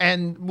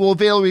 And we'll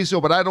evaluate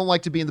so, but I don't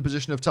like to be in the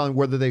position of telling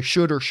whether they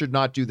should or should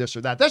not do this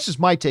or that. That's just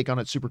my take on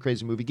it, Super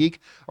Crazy Movie Geek.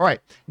 All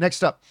right,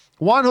 next up,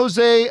 Juan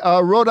Jose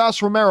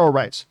Rodas Romero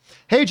writes,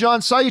 hey,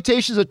 John,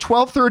 salutations at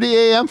 12:30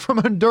 a.m. from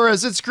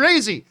Honduras. It's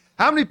crazy.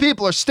 How many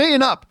people are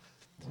staying up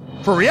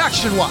for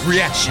Reaction Watch?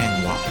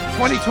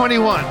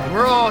 2021.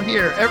 We're all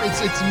here.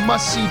 It's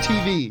must-see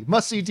TV.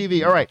 Must-see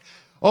TV. All right.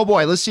 Oh,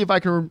 boy. Let's see if I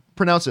can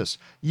pronounce this.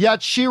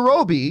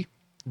 Yachirobi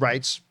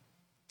writes,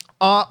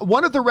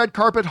 one of the red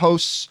carpet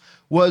hosts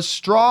was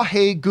Straw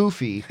Hey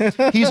Goofy.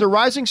 He's a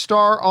rising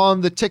star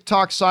on the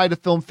TikTok side of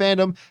film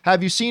fandom.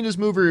 Have you seen his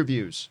movie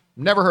reviews?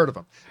 Never heard of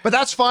him. But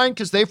that's fine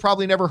because they've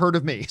probably never heard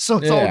of me. So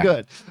it's all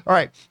good. All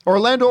right.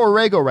 Orlando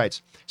Orego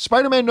writes,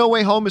 Spider-Man No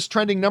Way Home is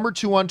trending number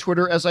 2 on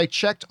Twitter as I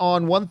checked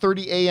on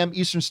 1:30 a.m.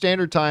 Eastern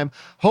Standard Time.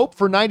 Hope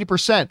for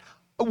 90%.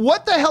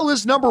 What the hell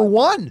is number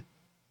 1?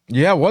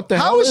 Yeah, what the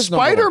hell is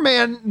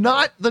Spider-Man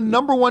not the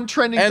number 1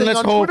 trending thing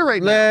on Twitter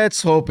right now?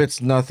 Let's hope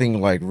it's nothing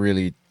like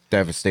really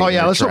devastating. Oh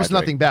yeah, let's hope it's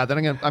nothing bad.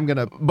 Then I'm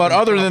gonna. But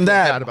other than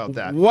that, about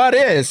that, what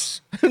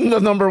is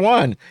the number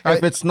 1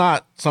 if it's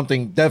not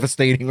something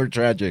devastating or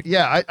tragic?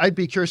 Yeah, I'd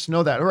be curious to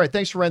know that. All right,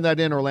 thanks for writing that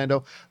in,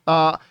 Orlando.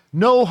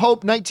 No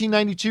Hope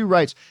 1992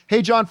 writes,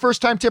 hey John, first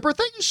time tipper.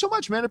 Thank you so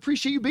much, man.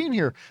 Appreciate you being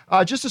here.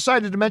 Just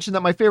decided to mention that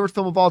my favorite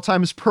film of all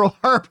time is Pearl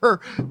Harbor.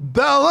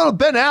 Little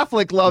Ben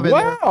Affleck love it.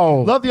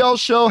 Wow. Love y'all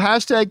show.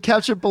 Hashtag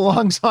ketchup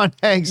belongs on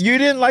eggs. You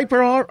didn't like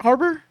Pearl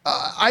Harbor?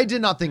 I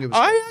did not think it was.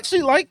 I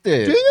actually liked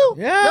it. Do you?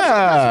 Yeah.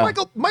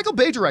 That's Michael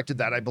Bay directed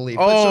that, I believe.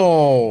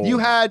 Oh. So you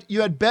had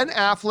Ben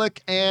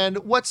Affleck and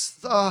what's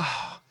the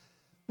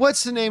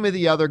name of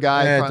the other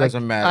guy? It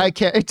doesn't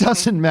matter. It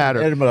doesn't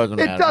matter.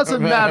 It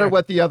doesn't matter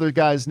what the other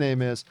guy's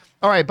name is.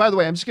 All right. By the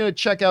way, I'm just going to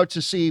check out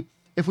to see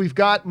if we've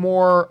got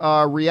more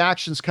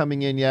reactions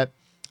coming in yet.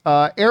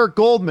 Eric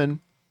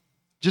Goldman,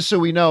 just so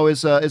we know,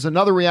 is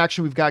another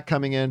reaction we've got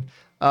coming in.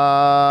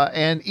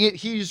 And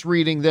he's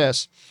reading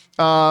this.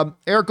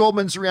 Eric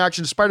Goldman's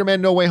reaction to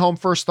Spider-Man No Way Home.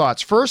 First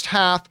thoughts. First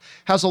half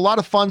has a lot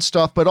of fun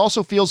stuff, but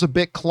also feels a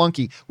bit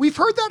clunky. We've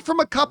heard that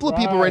from a couple of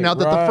people right now,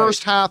 that the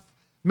first half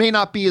may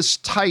not be as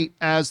tight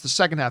as the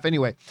second half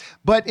anyway.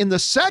 But in the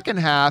second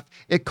half,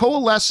 it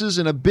coalesces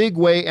in a big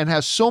way and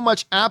has so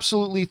much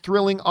absolutely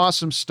thrilling,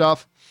 awesome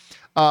stuff.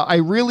 I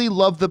really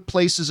love the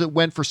places it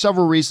went for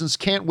several reasons.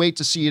 Can't wait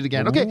to see it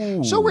again.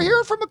 Okay, so we're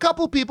hearing from a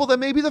couple of people that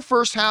maybe the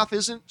first half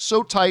isn't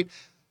so tight,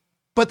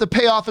 but the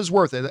payoff is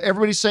worth it.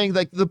 Everybody's saying,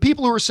 like, the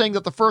people who are saying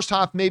that the first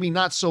half maybe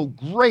not so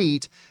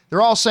great,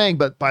 they're all saying,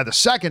 but by the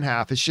second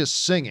half, it's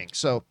just singing.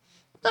 So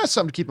that's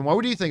something to keep in mind.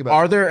 What do you think about it?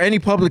 Are there any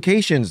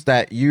publications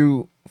that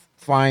you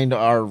find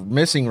are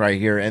missing right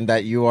here and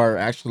that you are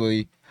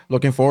actually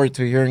looking forward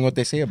to hearing what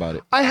they say about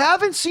it? I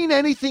haven't seen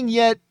anything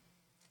yet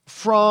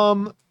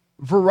from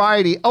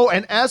Variety. Oh,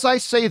 and as I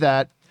say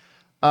that,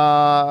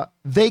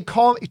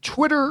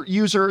 Twitter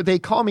user, they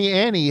call me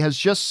Annie, has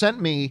just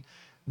sent me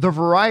the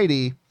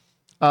Variety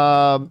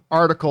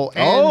article.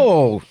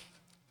 And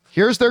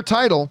here's their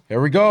title. Here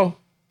we go.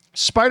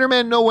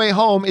 Spider-Man No Way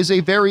Home is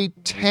a very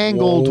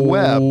tangled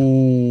web.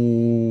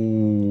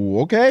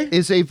 Okay.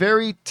 Is a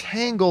very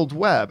tangled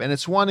web, and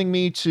it's wanting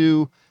me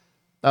to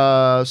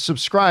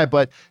subscribe.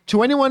 But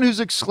to anyone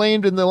who's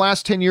exclaimed in the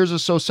last 10 years or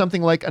so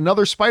something like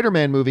another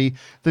Spider-Man movie,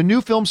 the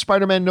new film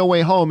Spider-Man No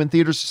Way Home in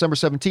theaters December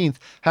 17th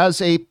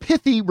has a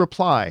pithy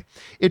reply.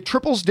 It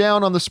triples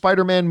down on the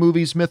Spider-Man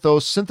movie's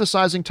mythos,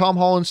 synthesizing Tom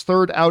Holland's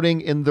third outing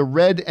in the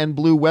red and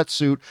blue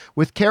wetsuit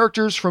with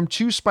characters from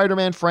 2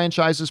 Spider-Man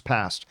franchises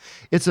past.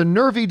 It's a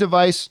nervy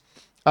device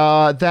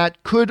that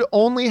could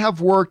only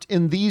have worked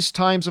in these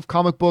times of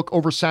comic book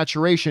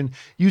oversaturation,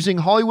 using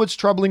Hollywood's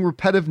troubling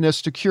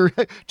repetitiveness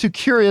to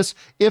curious,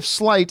 if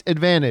slight,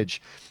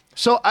 advantage.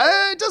 So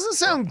it doesn't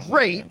sound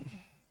great.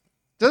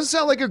 Doesn't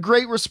sound like a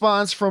great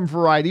response from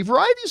Variety.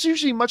 Variety is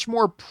usually much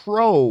more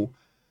pro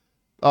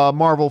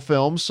Marvel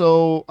films.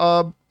 So,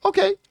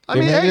 okay. I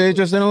mean, maybe they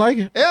just didn't like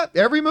it. Yeah,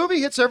 every movie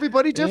hits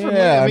everybody differently.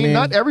 Yeah, I mean,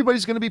 not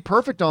everybody's going to be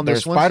perfect on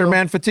this one.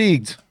 Spider-Man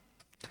fatigued.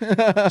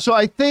 So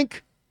I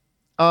think...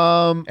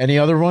 Any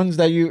other ones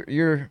that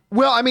you're...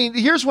 Well, I mean,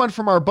 here's one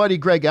from our buddy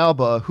Greg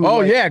Alba, who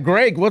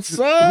Greg, what's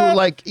up?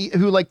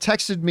 Who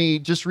texted me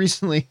just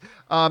recently.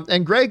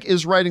 And Greg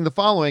is writing the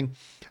following.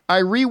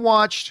 I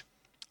rewatched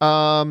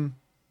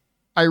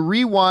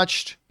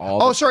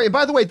sorry,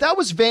 by the way, that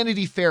was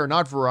Vanity Fair,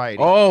 not Variety.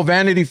 Oh,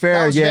 Vanity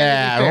Fair. Vanity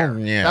Yeah. Fair. Oh,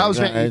 yeah. That was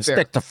Vanity Fair.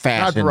 Stick to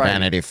fashion,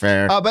 Vanity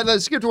Fair. But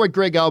let's get to what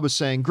Greg Alba's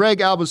saying.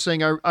 Greg Alba's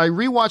saying, I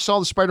rewatched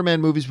all the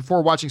Spider-Man movies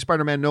before watching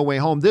Spider-Man No Way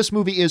Home. This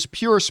movie is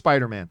pure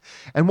Spider-Man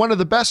and one of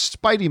the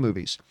best Spidey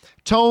movies.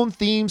 Tone,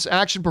 themes,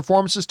 action,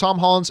 performances, Tom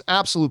Holland's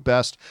absolute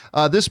best.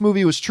 This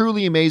movie was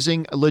truly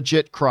amazing.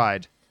 Legit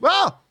cried.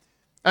 Well,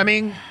 I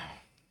mean,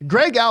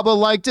 Greg Alba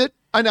liked it.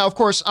 I know, of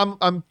course,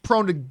 I'm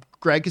prone to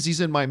Greg because he's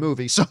in my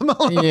movie. So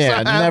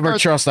never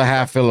trust a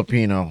half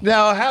Filipino.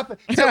 No,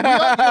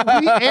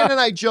 Ann and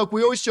I joke.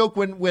 We always joke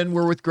when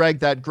we're with Greg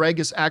that Greg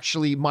is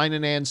actually mine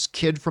and Ann's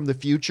kid from the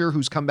future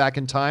who's come back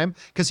in time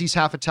because he's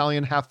half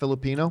Italian, half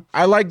Filipino.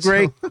 I like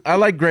Greg. I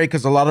like Greg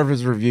because a lot of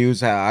his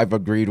reviews I've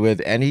agreed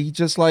with, and he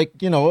just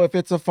if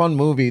it's a fun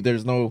movie,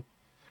 there's no,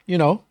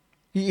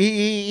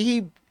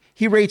 he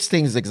rates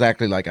things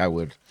exactly like I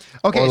would.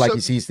 Okay, or so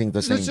he sees things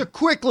the same. Just a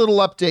quick little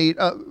update.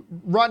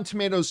 Rotten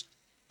Tomatoes.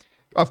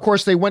 Of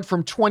course, they went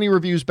from 20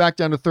 reviews back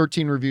down to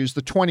 13 reviews.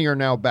 The 20 are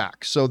now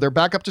back. So they're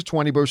back up to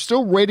 20, but we're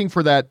still waiting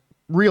for that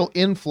real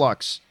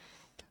influx.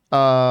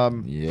 For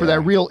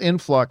that real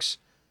influx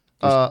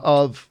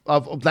of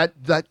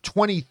that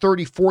 20,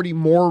 30, 40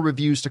 more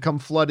reviews to come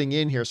flooding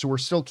in here. So we're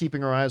still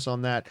keeping our eyes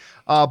on that.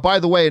 By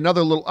the way,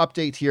 another little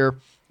update here.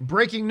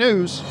 Breaking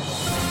news.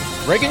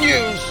 Breaking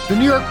news. The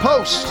New York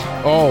Post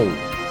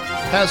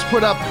has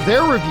put up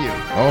their review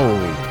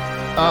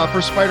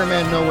for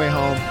Spider-Man No Way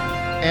Home.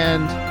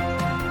 And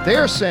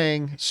they're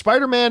saying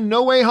Spider-Man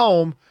No Way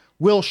Home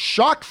will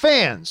shock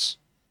fans,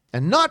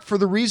 and not for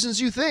the reasons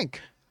you think.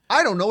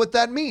 I don't know what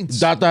that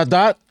means. ...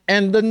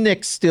 And the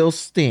Knicks still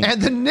stink. And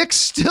the Knicks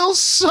still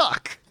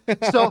suck.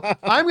 So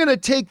I'm going to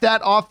take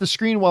that off the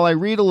screen while I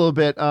read a little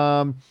bit.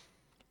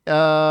 This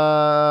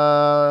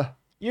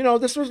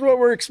was what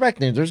we're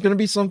expecting. There's going to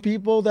be some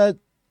people that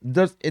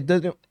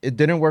it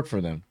didn't work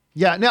for them.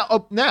 Yeah.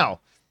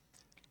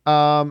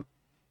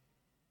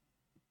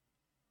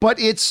 But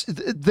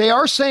they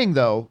are saying,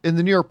 though, in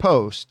the New York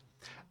Post,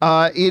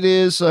 it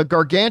is a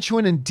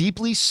gargantuan and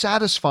deeply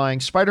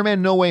satisfying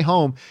Spider-Man No Way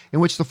Home, in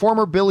which the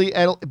former Billy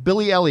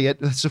Elliot,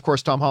 that's of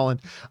course Tom Holland,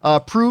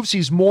 proves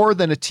he's more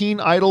than a teen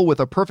idol with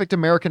a perfect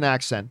American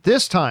accent.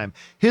 This time,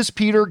 his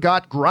Peter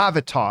got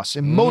gravitas,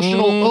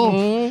 emotional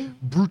oomph,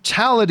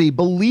 brutality,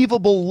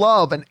 believable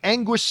love, an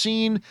anguish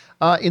scene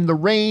in the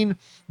rain.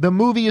 The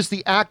movie is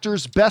the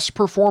actor's best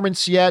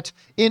performance yet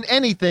in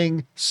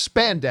anything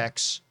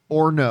spandex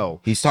or no.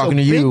 He's talking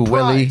to you,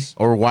 Willie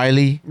or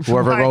Wiley,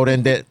 whoever wrote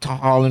in that Tom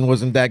Holland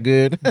wasn't that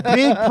good.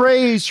 Big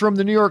praise from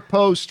the New York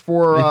Post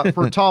for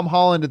Tom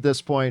Holland at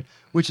this point,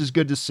 which is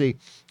good to see.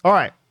 All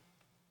right.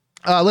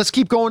 Let's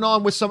keep going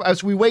on with some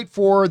as we wait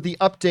for the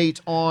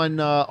update on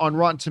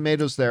Rotten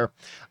Tomatoes there.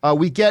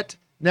 We get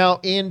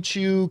now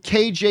into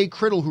KJ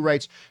Criddle, who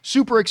writes,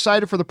 super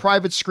excited for the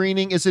private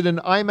screening. Is it an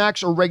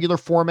IMAX or regular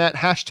format?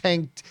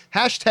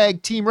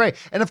 Hashtag Team Ray.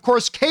 And of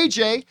course,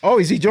 KJ. Oh,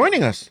 is he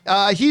joining us?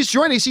 He's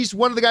joining us. He's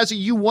one of the guys that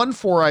you won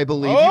for, I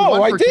believe.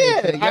 Oh, I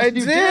did. KJ. Yes, I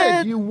you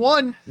did. You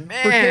won for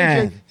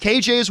KJ.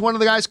 KJ is one of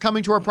the guys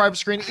coming to our private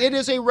screening. It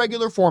is a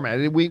regular format.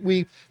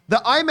 The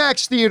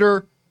IMAX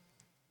theater,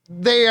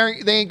 they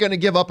ain't going to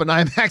give up an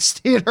IMAX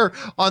theater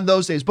on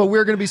those days, but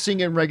we're going to be seeing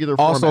it in regular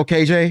format. Also,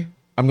 KJ,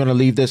 I'm going to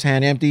leave this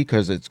hand empty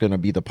because it's going to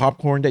be the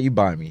popcorn that you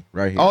buy me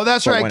right here. Oh,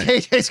 that's right.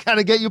 KJ's got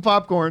to get you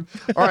popcorn.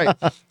 All right.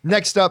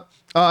 Next up,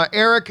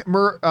 Eric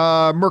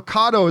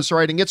Mercado is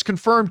writing, it's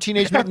confirmed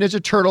Teenage Mutant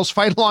Ninja Turtles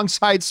fight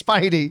alongside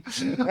Spidey.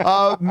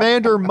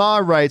 Mander Ma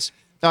writes,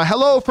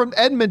 hello from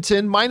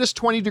Edmonton, minus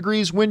 20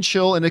 degrees wind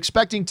chill and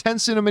expecting 10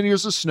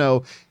 centimeters of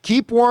snow.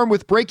 Keep warm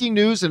with breaking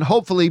news and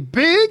hopefully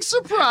big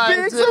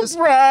surprises. Big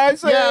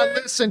surprises. Yeah,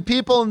 listen,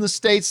 people in the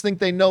States think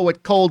they know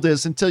what cold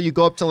is until you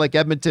go up to like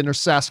Edmonton or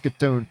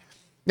Saskatoon.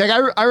 Like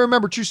I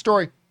remember, true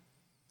story,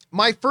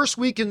 my first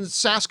week in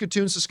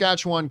Saskatoon,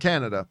 Saskatchewan,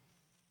 Canada,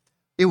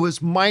 it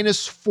was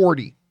minus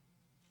 40.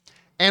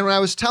 And when I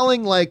was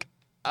telling like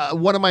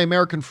one of my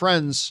American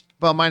friends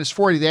about minus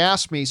 40, they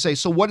asked me,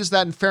 so what is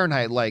that in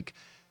Fahrenheit? Like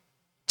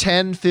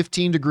 10,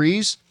 15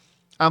 degrees?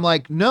 I'm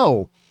like,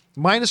 no,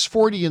 minus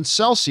 40 in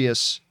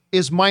Celsius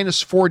is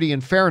minus 40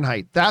 in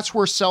Fahrenheit. That's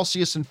where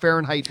Celsius and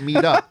Fahrenheit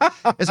meet up.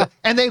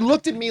 And they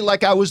looked at me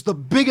like I was the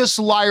biggest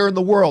liar in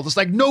the world. It's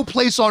like, no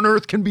place on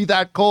earth can be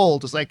that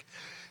cold. It's like,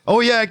 Oh,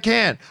 yeah, it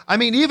can. I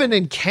mean, even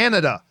in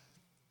Canada,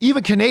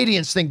 even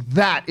Canadians think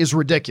that is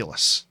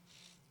ridiculous.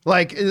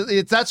 Like,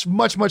 that's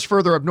much, much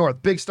further up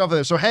north. Big stuff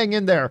there. So hang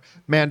in there,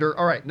 Mander.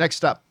 All right,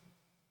 next up.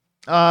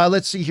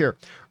 Let's see here.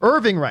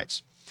 Irving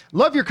writes,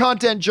 love your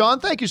content,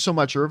 John. Thank you so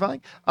much,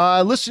 Irving.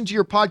 Listen to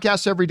your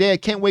podcast every day. I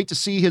can't wait to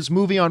see his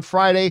movie on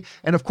Friday.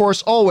 And of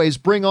course, always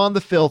bring on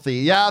the filthy.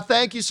 Yeah,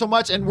 thank you so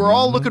much. And we're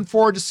all looking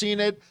forward to seeing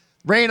it.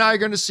 Ray and I are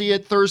going to see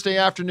it Thursday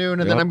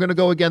afternoon, and then I'm going to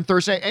go again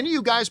Thursday. Any of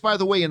you guys, by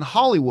the way, in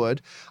Hollywood,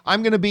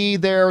 I'm going to be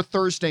there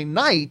Thursday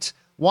night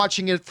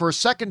watching it for a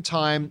second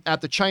time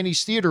at the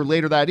Chinese Theater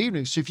later that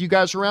evening. So if you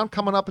guys are around,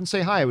 come on up and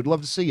say hi. I would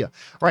love to see you. All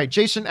right,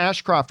 Jason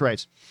Ashcroft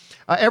writes,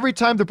 every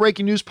time the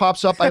breaking news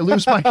pops up, I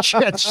lose my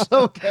shit.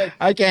 Okay.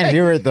 I can't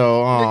hear it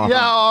though.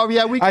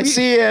 Yeah, I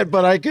see it,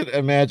 but I could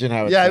imagine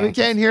how it sounds. We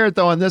can't hear it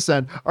though on this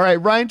end. All right,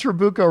 Ryan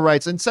Trabuco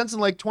writes, and sends in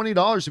like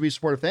 $20 to be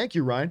supportive. Thank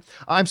you, Ryan.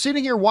 I'm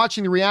sitting here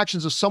watching the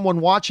reactions of someone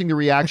watching the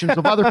reactions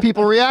of other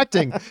people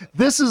reacting.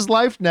 This is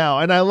life now,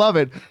 and I love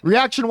it.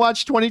 Reaction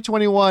Watch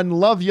 2021.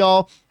 Love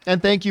y'all,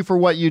 and thank you for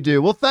what you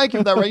do. Well, thank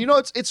you for that, Ray. You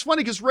know, it's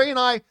funny because Ray and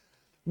I,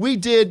 we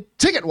did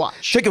Ticket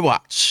Watch.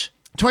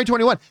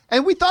 2021.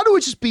 And we thought it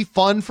would just be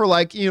fun for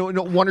like, 1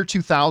 or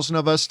 2,000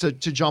 of us to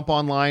jump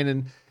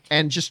online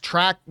and just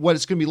track what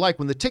it's going to be like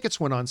when the tickets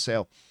went on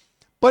sale.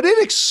 But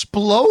it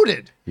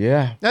exploded.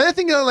 Yeah. Now, I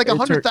think like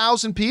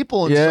 100,000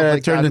 people and stuff like that.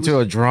 It turned into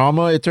a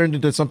drama. It turned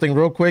into something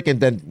real quick.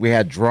 And then we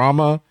had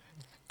drama.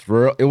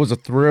 Thrill. It was a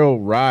thrill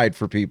ride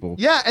for people.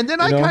 Yeah. And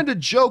then I kind of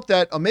joked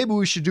that maybe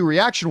we should do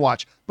Reaction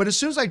Watch. But as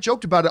soon as I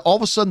joked about it, all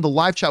of a sudden the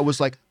live chat was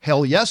like,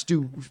 hell yes,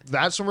 do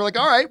that. So we're like,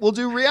 all right, we'll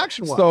do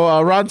Reaction Watch.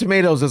 So Rotten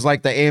Tomatoes is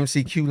like the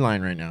AMC queue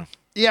line right now.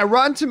 Yeah,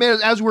 Rotten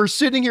Tomatoes, as we're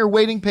sitting here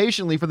waiting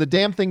patiently for the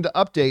damn thing to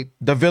update.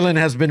 The villain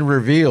has been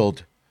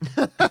revealed.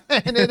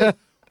 And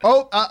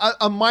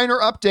a minor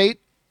update.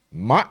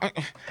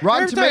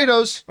 Rotten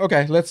Tomatoes.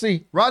 Okay, let's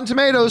see. Rotten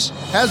Tomatoes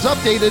has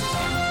updated.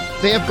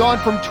 They have gone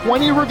from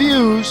 20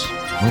 reviews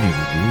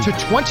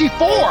to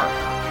 24.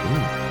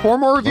 Ooh. 4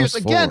 more reviews.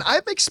 Again,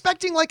 I'm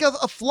expecting like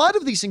a flood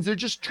of these things. They're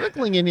just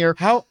trickling in here.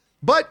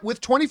 But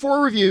with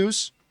 24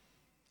 reviews,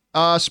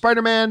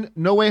 Spider-Man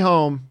No Way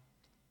Home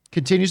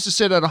continues to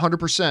sit at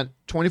 100%.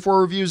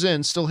 24 reviews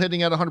in, still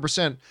hitting at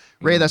 100%.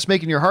 Ray, that's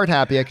making your heart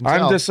happy, I can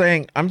tell.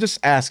 I'm just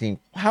asking,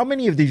 how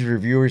many of these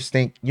reviewers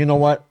think, you know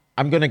what,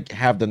 I'm going to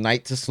have the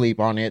night to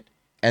sleep on it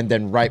and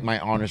then write my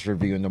honest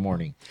review in the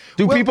morning?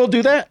 Do people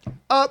do that?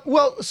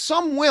 Well,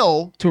 some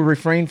will. To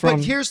refrain from...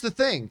 But here's the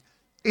thing.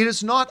 It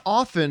is not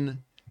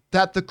often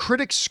that the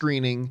critic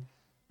screening...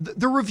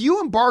 The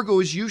review embargo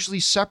is usually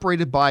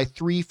separated by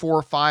 3,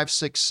 4, 5,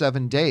 6,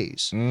 7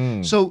 days.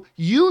 So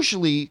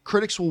usually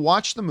critics will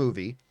watch the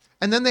movie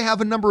and then they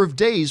have a number of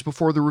days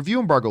before the review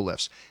embargo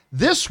lifts.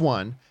 This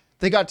one,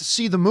 they got to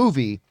see the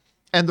movie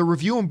and the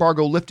review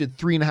embargo lifted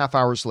 3.5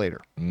 hours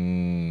later.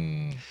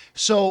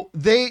 So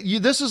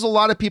this is a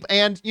lot of people,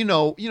 and you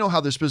know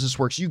how this business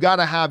works. You got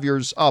to have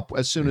yours up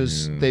as soon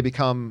as they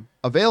become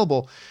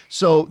available.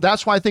 So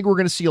that's why I think we're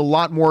going to see a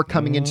lot more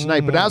coming in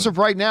tonight. But as of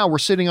right now, we're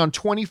sitting on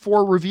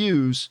 24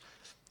 reviews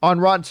on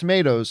Rotten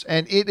Tomatoes,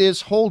 and it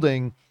is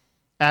holding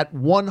at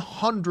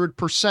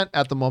 100%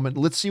 at the moment.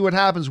 Let's see what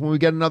happens when we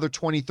get another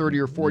 20, 30,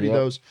 or 40 of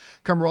those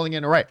come rolling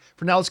in. All right.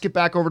 For now, let's get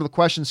back over to the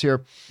questions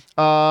here.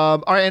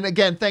 All right. And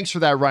again, thanks for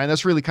that, Ryan.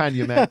 That's really kind of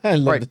you, man.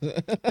 Right.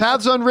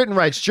 Paths Unwritten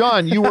writes,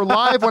 John, you were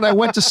live when I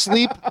went to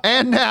sleep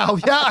and now.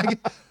 Yeah,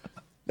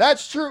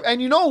 that's true. And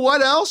you know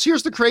what else?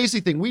 Here's the crazy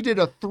thing. We did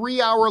a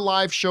 3-hour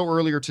live show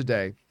earlier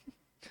today.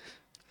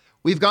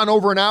 We've gone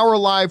over an hour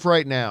live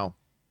right now.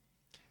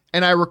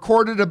 And I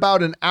recorded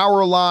about an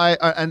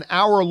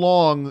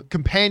hour-long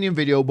companion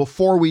video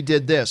before we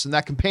did this. And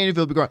that companion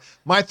video will be going,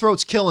 my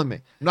throat's killing me.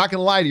 I'm not going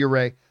to lie to you,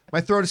 Ray.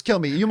 My throat is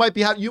killing me. You might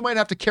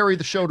have to carry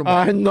the show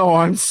tomorrow. I know.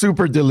 I'm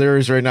super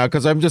delirious right now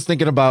because I'm just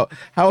thinking about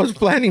how I was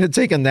planning to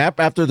take a nap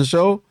after the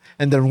show.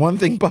 And then one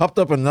thing popped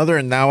up another,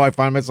 and now I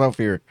find myself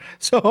here.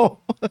 So,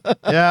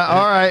 yeah,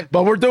 all right.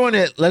 But we're doing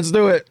it. Let's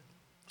do it.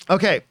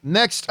 Okay,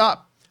 next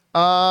up.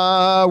 Where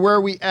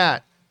are we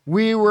at?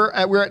 We're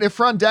at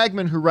Efron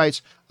Dagman, who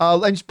writes,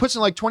 and puts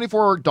in like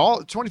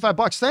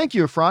 $25. Thank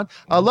you, Efron.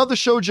 Love the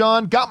show,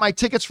 John. Got my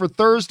tickets for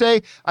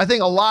Thursday. I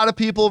think a lot of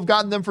people have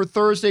gotten them for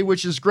Thursday,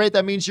 which is great.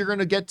 That means you're going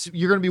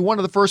to be one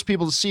of the first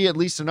people to see it, at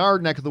least in our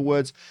neck of the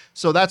woods.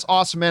 So that's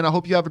awesome, man. I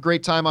hope you have a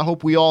great time. I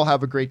hope we all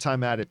have a great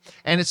time at it.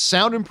 And it's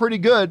sounding pretty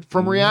good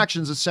from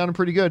reactions. It's sounding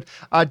pretty good.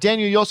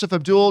 Daniel Yosef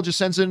Abdul just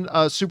sends in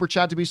a super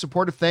chat to be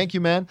supportive. Thank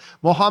you, man.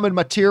 Mohammed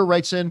Matir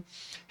writes in,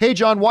 hey,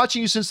 John,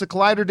 watching you since the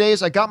Collider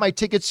days. I got my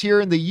tickets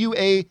here in the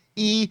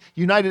UAE,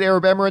 United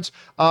Arab Emirates,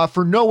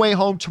 for No Way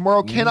Home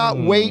tomorrow. Cannot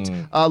wait.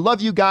 Love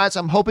you guys.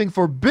 I'm hoping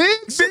for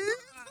big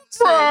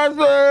surprise.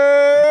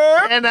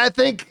 And I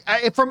think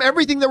from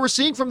everything that we're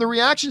seeing from the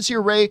reactions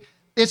here, Ray,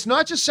 it's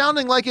not just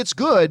sounding like it's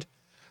good,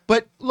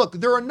 but look,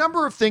 there are a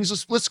number of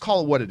things. Let's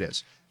call it what it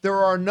is. There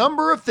are a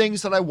number of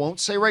things that I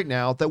won't say right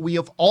now that we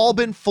have all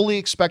been fully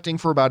expecting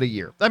for about a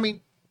year. I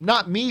mean,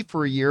 not me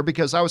for a year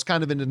because I was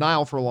kind of in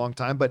denial for a long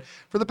time, but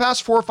for the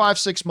past 4, 5,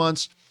 6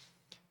 months,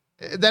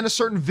 Then a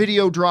certain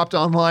video dropped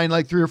online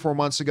like 3 or 4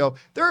 months ago.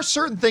 There are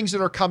certain things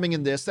that are coming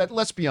in this that,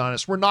 let's be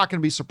honest, we're not going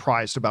to be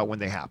surprised about when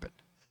they happen.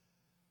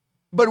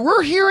 But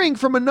we're hearing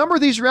from a number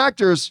of these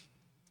reactors,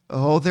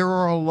 oh, there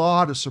are a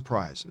lot of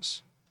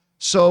surprises.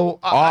 So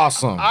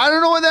awesome. I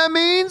don't know what that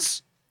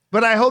means,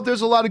 but I hope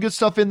there's a lot of good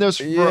stuff in there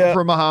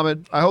for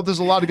Muhammad. I hope there's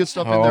a lot of good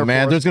stuff in there. Oh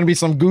man, there's gonna be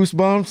some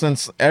goosebumps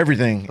and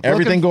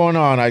everything going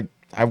on.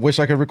 I wish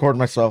I could record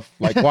myself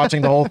like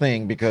watching the whole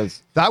thing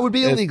because that would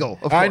be illegal.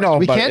 Of course. I know,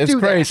 we but can't it's do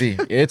crazy.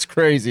 That. It's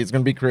crazy. It's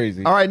gonna be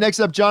crazy. All right, next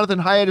up, Jonathan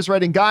Hyatt is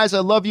writing, guys, I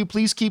love you.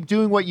 Please keep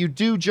doing what you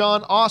do,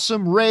 John.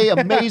 Awesome. Ray,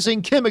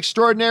 amazing. Kim,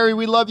 extraordinary.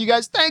 We love you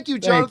guys. Thank you,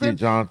 Jonathan. Thank you,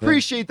 Jonathan.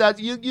 Appreciate that.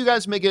 You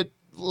guys make it.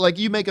 Like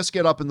you make us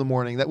get up in the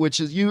morning,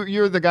 which is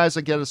you're the guys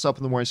that get us up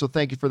in the morning. So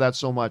thank you for that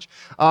so much.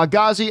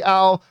 Ghazi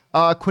Al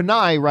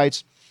Quinai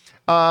writes,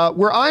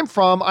 where I'm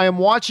from, I am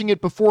watching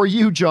it before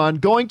you, John,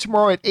 going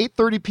tomorrow at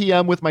 8:30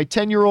 p.m. with my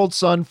 10-year-old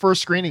son,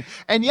 first screening.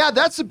 And yeah,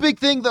 that's the big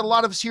thing that a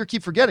lot of us here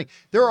keep forgetting.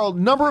 There are a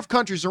number of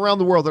countries around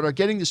the world that are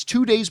getting this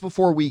 2 days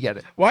before we get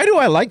it. Why do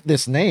I like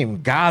this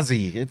name,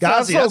 Ghazi?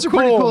 Ghazi, that's a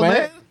pretty cool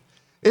name.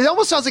 It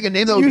almost sounds like a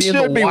name that would be in The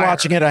Wire. You should be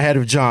watching it ahead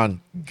of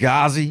John.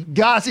 Ghazi.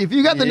 Ghazi. If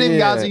you got the name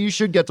Ghazi, you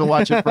should get to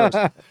watch it first.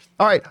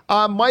 All right.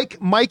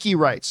 Mikey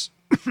writes,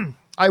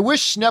 I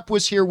wish Snep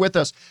was here with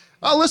us.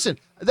 Listen,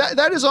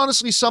 that is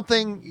honestly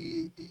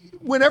something.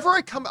 Whenever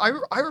I come,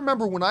 I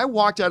remember when I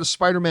walked out of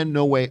Spider-Man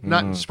No Way,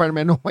 not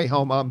Spider-Man No Way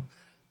Home.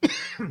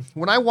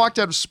 When I walked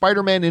out of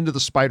Spider-Man Into the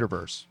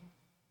Spider-Verse,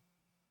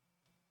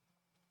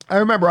 I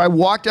remember I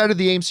walked out of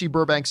the AMC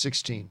Burbank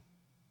 16.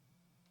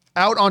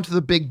 Out onto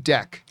the big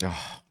deck.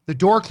 The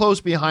door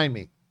closed behind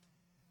me.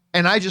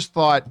 And I just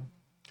thought,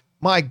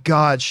 my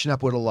God,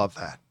 Schnepp would have loved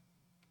that.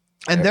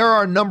 And there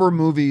are a number of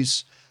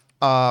movies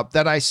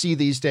that I see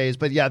these days.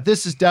 But yeah,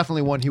 this is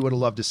definitely one he would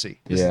have loved to see.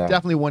 This is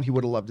definitely one he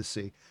would have loved to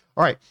see.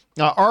 All right.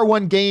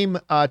 R1 Game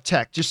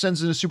Tech just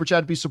sends in a super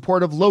chat to be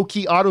supportive. Low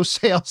Key Auto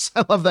Sales.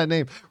 I love that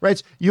name.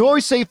 Right. You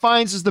always say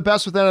Fiennes is the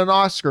best without an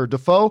Oscar.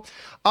 Defoe.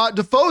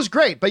 Defoe's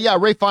great. But yeah,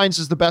 Ray Fiennes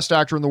is the best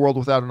actor in the world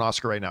without an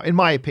Oscar right now, in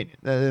my opinion.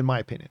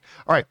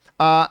 All right.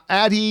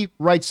 Adi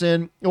writes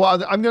in.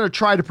 Well, I'm going to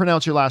try to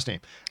pronounce your last name.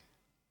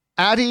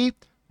 Adi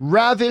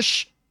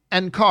Ravish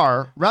and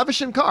Carr.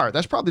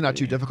 That's probably not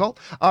too difficult.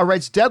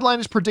 Writes,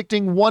 Deadline is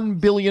predicting $1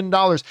 billion.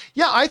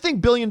 Yeah, I think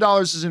 $1 billion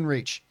is in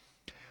reach.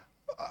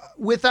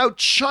 Without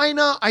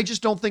China, I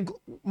just don't think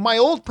my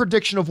old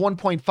prediction of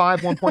 1.5,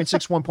 1.6,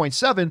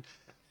 1.7,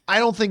 I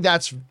don't think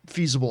that's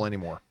feasible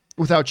anymore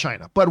without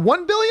China. But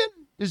 1 billion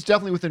is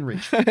definitely within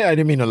reach. I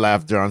didn't mean to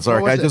laugh, John.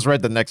 Sorry. I just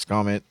read the next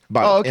comment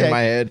in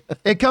my head.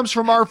 It comes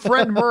from our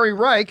friend Murray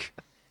Reich.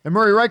 And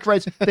Murray Reich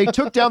writes, they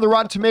took down the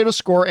Rotten Tomato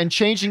score and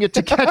changing it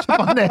to Ketchup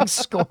on Eggs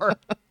score.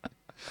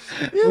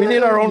 We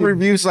need our own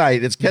review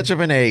site. It's Ketchup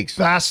and Eggs.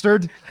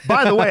 Bastard.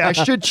 By the way, I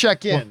should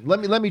check in.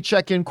 Let me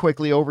check in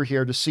quickly over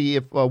here to see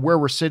if where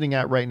we're sitting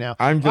at right now.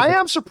 I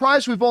am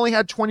surprised we've only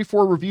had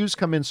 24 reviews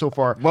come in so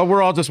far. Well,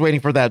 we're all just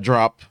waiting for that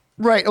drop.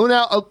 Right. Well,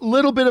 now a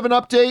little bit of an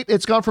update.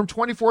 It's gone from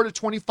 24 to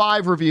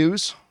 25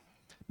 reviews,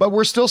 but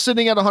we're still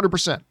sitting at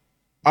 100%.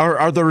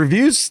 Are the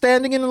reviews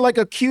standing in like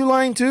a queue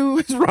line too?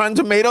 Is Rotten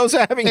Tomatoes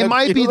having It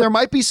might be. There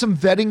might be some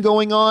vetting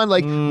going on.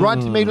 Like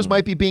Rotten Tomatoes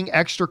might be being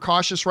extra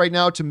cautious right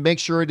now to make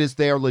sure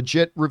they are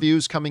legit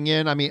reviews coming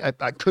in. I mean,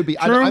 I could be.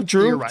 I'm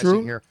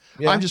theorizing here.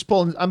 Yeah. I'm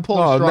pulling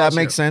straws that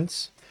makes here.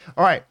 Sense.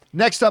 All right.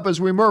 Next up, as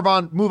we move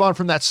on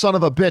from that son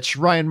of a bitch,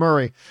 Ryan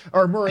Murray,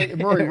 or Murray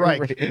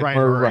Reich.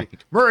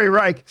 Murray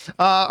Reich.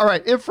 All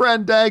right.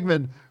 Ifran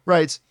Dagman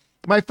writes,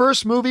 my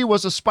first movie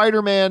was a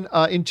Spider-Man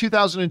in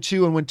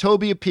 2002, and when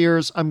Toby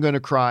appears, I'm going to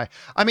cry.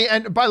 I mean,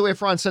 and by the way,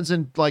 Efron sends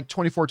in like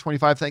 24,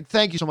 25.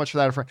 Thank you so much for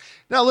that, Efron.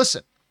 Now,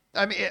 listen,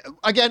 I mean,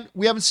 again,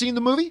 we haven't seen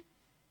the movie.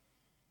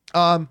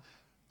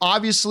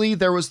 Obviously,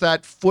 there was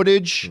that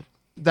footage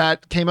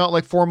that came out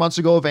like 4 months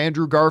ago of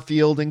Andrew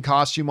Garfield in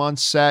costume on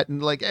set,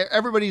 and like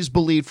everybody's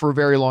believed for a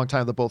very long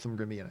time that both of them are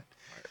going to be in it.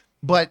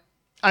 But,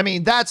 I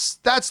mean, that's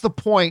the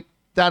point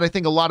that I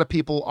think a lot of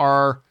people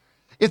are...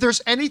 If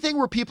there's anything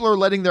where people are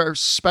letting their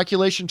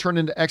speculation turn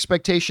into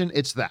expectation,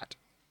 it's that,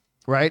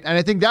 right? And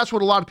I think that's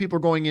what a lot of people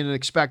are going in and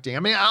expecting. I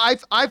mean,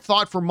 I've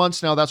thought for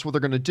months now that's what they're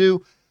going to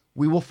do.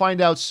 We will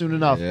find out soon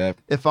enough. Yeah.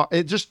 If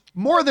it just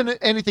more than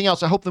anything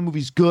else, I hope the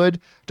movie's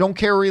good. Don't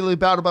care really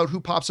about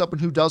who pops up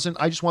and who doesn't.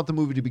 I just want the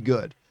movie to be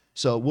good.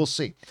 So we'll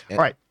see. Yeah.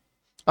 All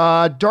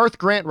right. Darth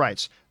Grant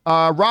writes,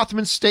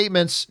 Rothman's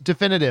statements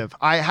definitive.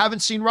 I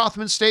haven't seen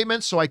Rothman's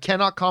statements, so I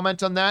cannot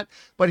comment on that.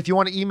 But if you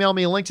want to email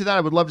me a link to that,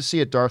 I would love to see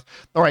it, Darth.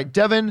 All right.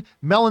 Devin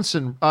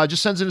Mellinson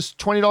just sends in a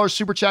 $20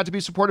 super chat to be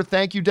supportive.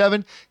 Thank you,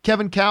 Devin.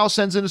 Kevin Cow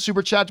sends in a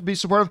super chat to be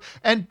supportive.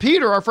 And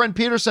Peter, our friend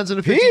Peter, sends in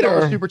a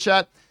 $50 super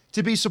chat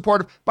to be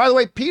supportive. By the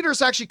way,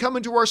 Peter's actually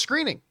coming to our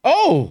screening.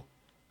 Oh.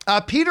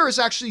 Peter is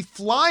actually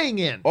flying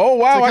in. Oh,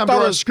 wow. I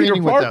thought it was Peter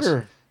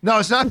Parker. No,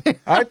 it's not.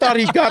 I thought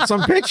he got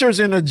some pictures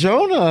in a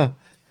Jonah.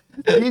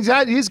 He's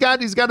got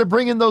to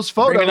bring in those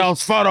photos. Bring in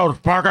those photos,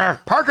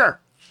 Parker. Parker.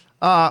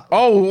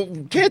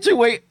 Can't you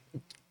wait?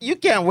 you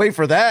can't wait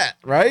for that,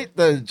 right?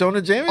 The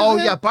Jonah Jameson. Oh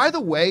yeah. By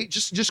the way,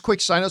 just quick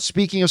sign up.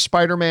 Speaking of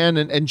Spider-Man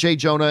and Jay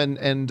Jonah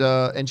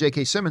and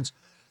J.K. Simmons,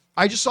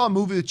 I just saw a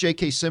movie with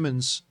J.K.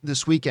 Simmons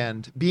this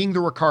weekend, Being the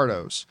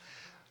Ricardos.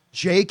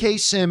 J.K.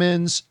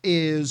 Simmons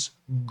is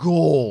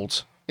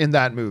gold in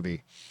that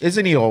movie.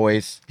 Isn't he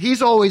always?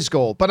 He's always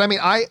gold. But I mean,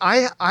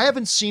 I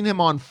haven't seen him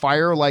on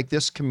fire like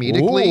this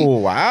comedically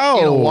Ooh, wow.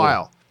 in a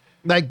while.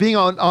 Like being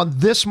on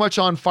this much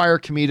on fire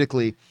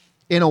comedically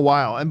in a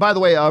while. And by the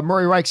way,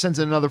 Murray Reich sends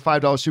in another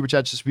 $5 super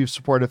chat just to be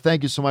supportive.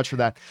 Thank you so much for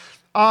that.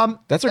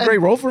 That's a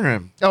great role for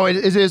him. Oh, it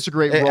is a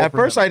great role. At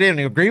first, I didn't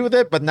agree with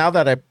it, but now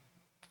that I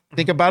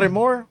think about it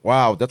more,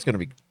 wow, that's going to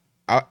be,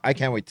 I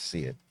can't wait to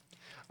see it.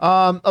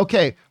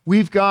 Okay,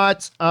 we've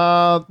got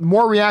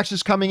more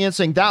reactions coming in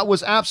saying that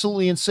was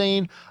absolutely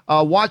insane.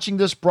 Watching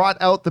this brought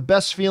out the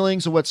best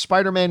feelings of what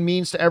Spider-Man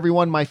means to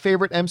everyone. My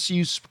favorite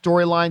MCU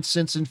storyline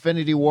since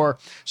Infinity War.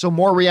 So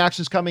more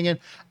reactions coming in.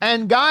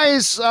 And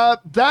guys,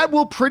 that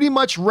will pretty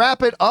much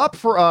wrap it up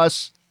for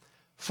us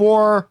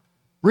for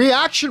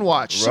Reaction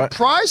Watch. Right.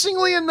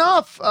 Surprisingly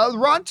enough,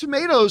 Rotten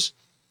Tomatoes,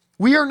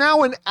 we are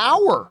now an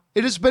hour.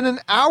 It has been an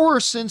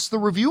hour since the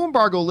review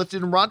embargo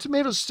lifted, and Rotten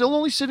Tomatoes still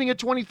only sitting at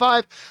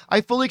 25.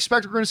 I fully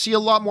expect we're going to see a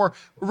lot more.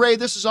 Ray,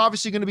 this is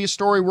obviously going to be a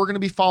story we're going to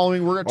be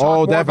following. We're going to talk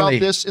more definitely.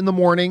 about this in the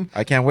morning.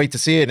 I can't wait to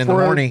see it in the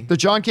morning. The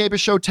John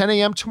Campus Show, 10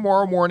 a.m.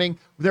 tomorrow morning,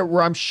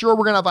 where I'm sure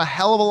we're going to have a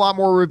hell of a lot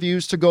more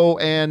reviews to go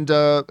and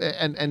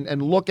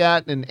look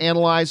at and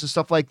analyze and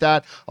stuff like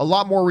that. A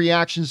lot more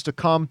reactions to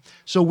come.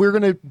 So we're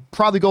going to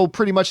probably go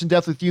pretty much in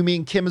depth with you. Me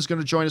and Kim is going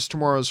to join us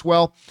tomorrow as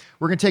well.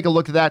 We're going to take a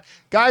look at that.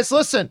 Guys,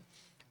 listen.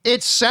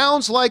 It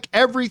sounds like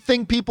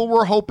everything people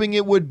were hoping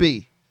it would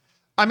be.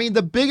 I mean,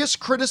 the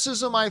biggest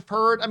criticism I've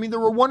heard, I mean, there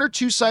were one or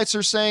two sites that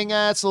are saying,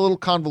 it's a little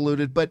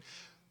convoluted, but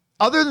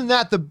other than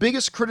that, the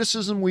biggest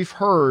criticism we've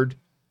heard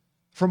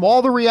from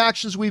all the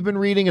reactions we've been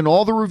reading and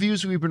all the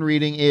reviews we've been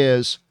reading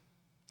is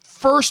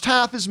first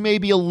half is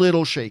maybe a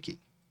little shaky,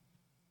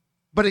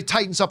 but it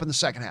tightens up in the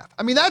second half.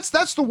 I mean,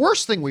 that's the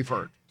worst thing we've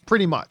heard,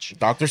 pretty much.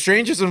 Doctor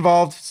Strange is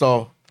involved,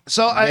 so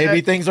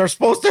maybe things are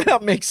supposed to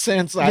make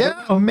sense. I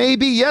don't know.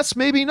 Maybe yes,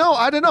 maybe no.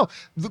 I don't know.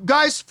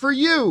 Guys, for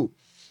you,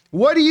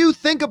 what do you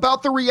think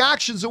about the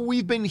reactions that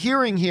we've been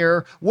hearing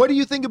here? What do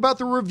you think about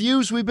the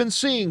reviews we've been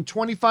seeing?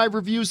 25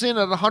 reviews in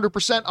at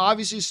 100%.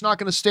 Obviously, it's not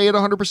going to stay at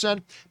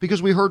 100%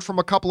 because we heard from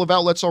a couple of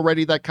outlets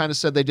already that kind of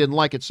said they didn't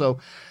like it. So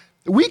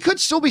we could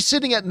still be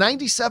sitting at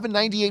 97,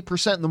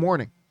 98% in the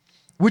morning,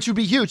 which would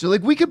be huge.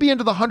 Like we could be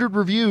into the 100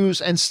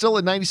 reviews and still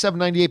at 97,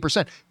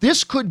 98%.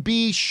 This could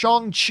be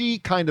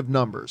Shang-Chi kind of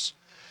numbers,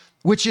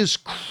 which is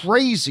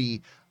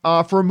crazy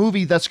for a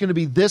movie that's going to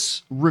be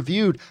this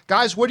reviewed.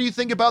 Guys, what do you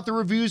think about the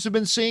reviews we've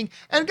been seeing?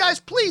 And guys,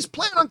 please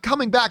plan on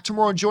coming back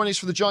tomorrow and joining us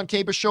for the John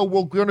Capus Show.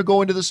 We're going to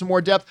go into this in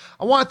more depth.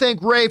 I want to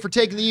thank Ray for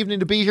taking the evening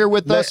to be here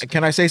with us.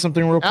 Can I say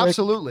something real quick?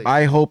 Absolutely.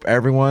 I hope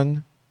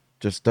everyone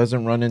just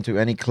doesn't run into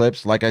any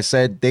clips. Like I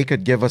said, they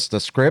could give us the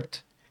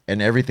script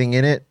and everything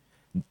in it.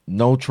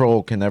 No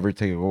troll can ever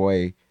take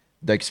away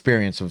the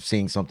experience of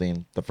seeing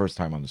something the first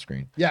time on the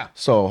screen. Yeah.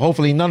 So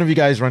hopefully none of you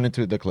guys run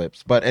into the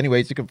clips. But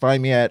anyways, you can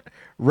find me at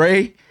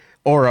Ray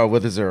Aura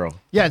with a 0.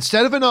 Yeah,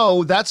 instead of an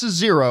O, that's a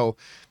 0.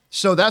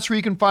 So that's where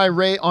you can find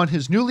Ray on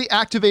his newly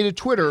activated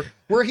Twitter,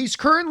 where he's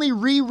currently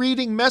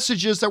rereading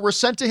messages that were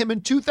sent to him in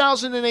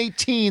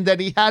 2018 that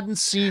he hadn't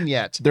seen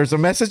yet. There's a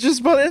messages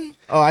button?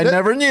 Oh, I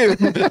never knew.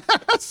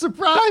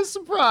 Surprise,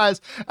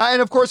 surprise.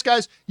 And of course,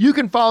 guys, you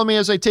can follow me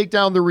as I take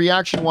down the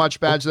Reaction Watch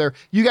badge there.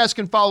 You guys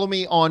can follow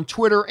me on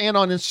Twitter and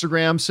on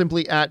Instagram,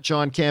 simply at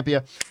John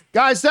Campia.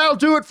 Guys, that'll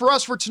do it for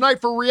us for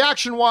tonight for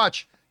Reaction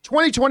Watch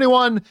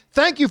 2021.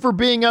 Thank you for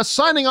being us.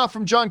 Signing off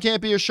from John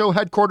Campia Show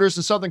headquarters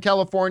in Southern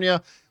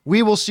California.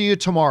 We will see you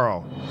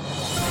tomorrow.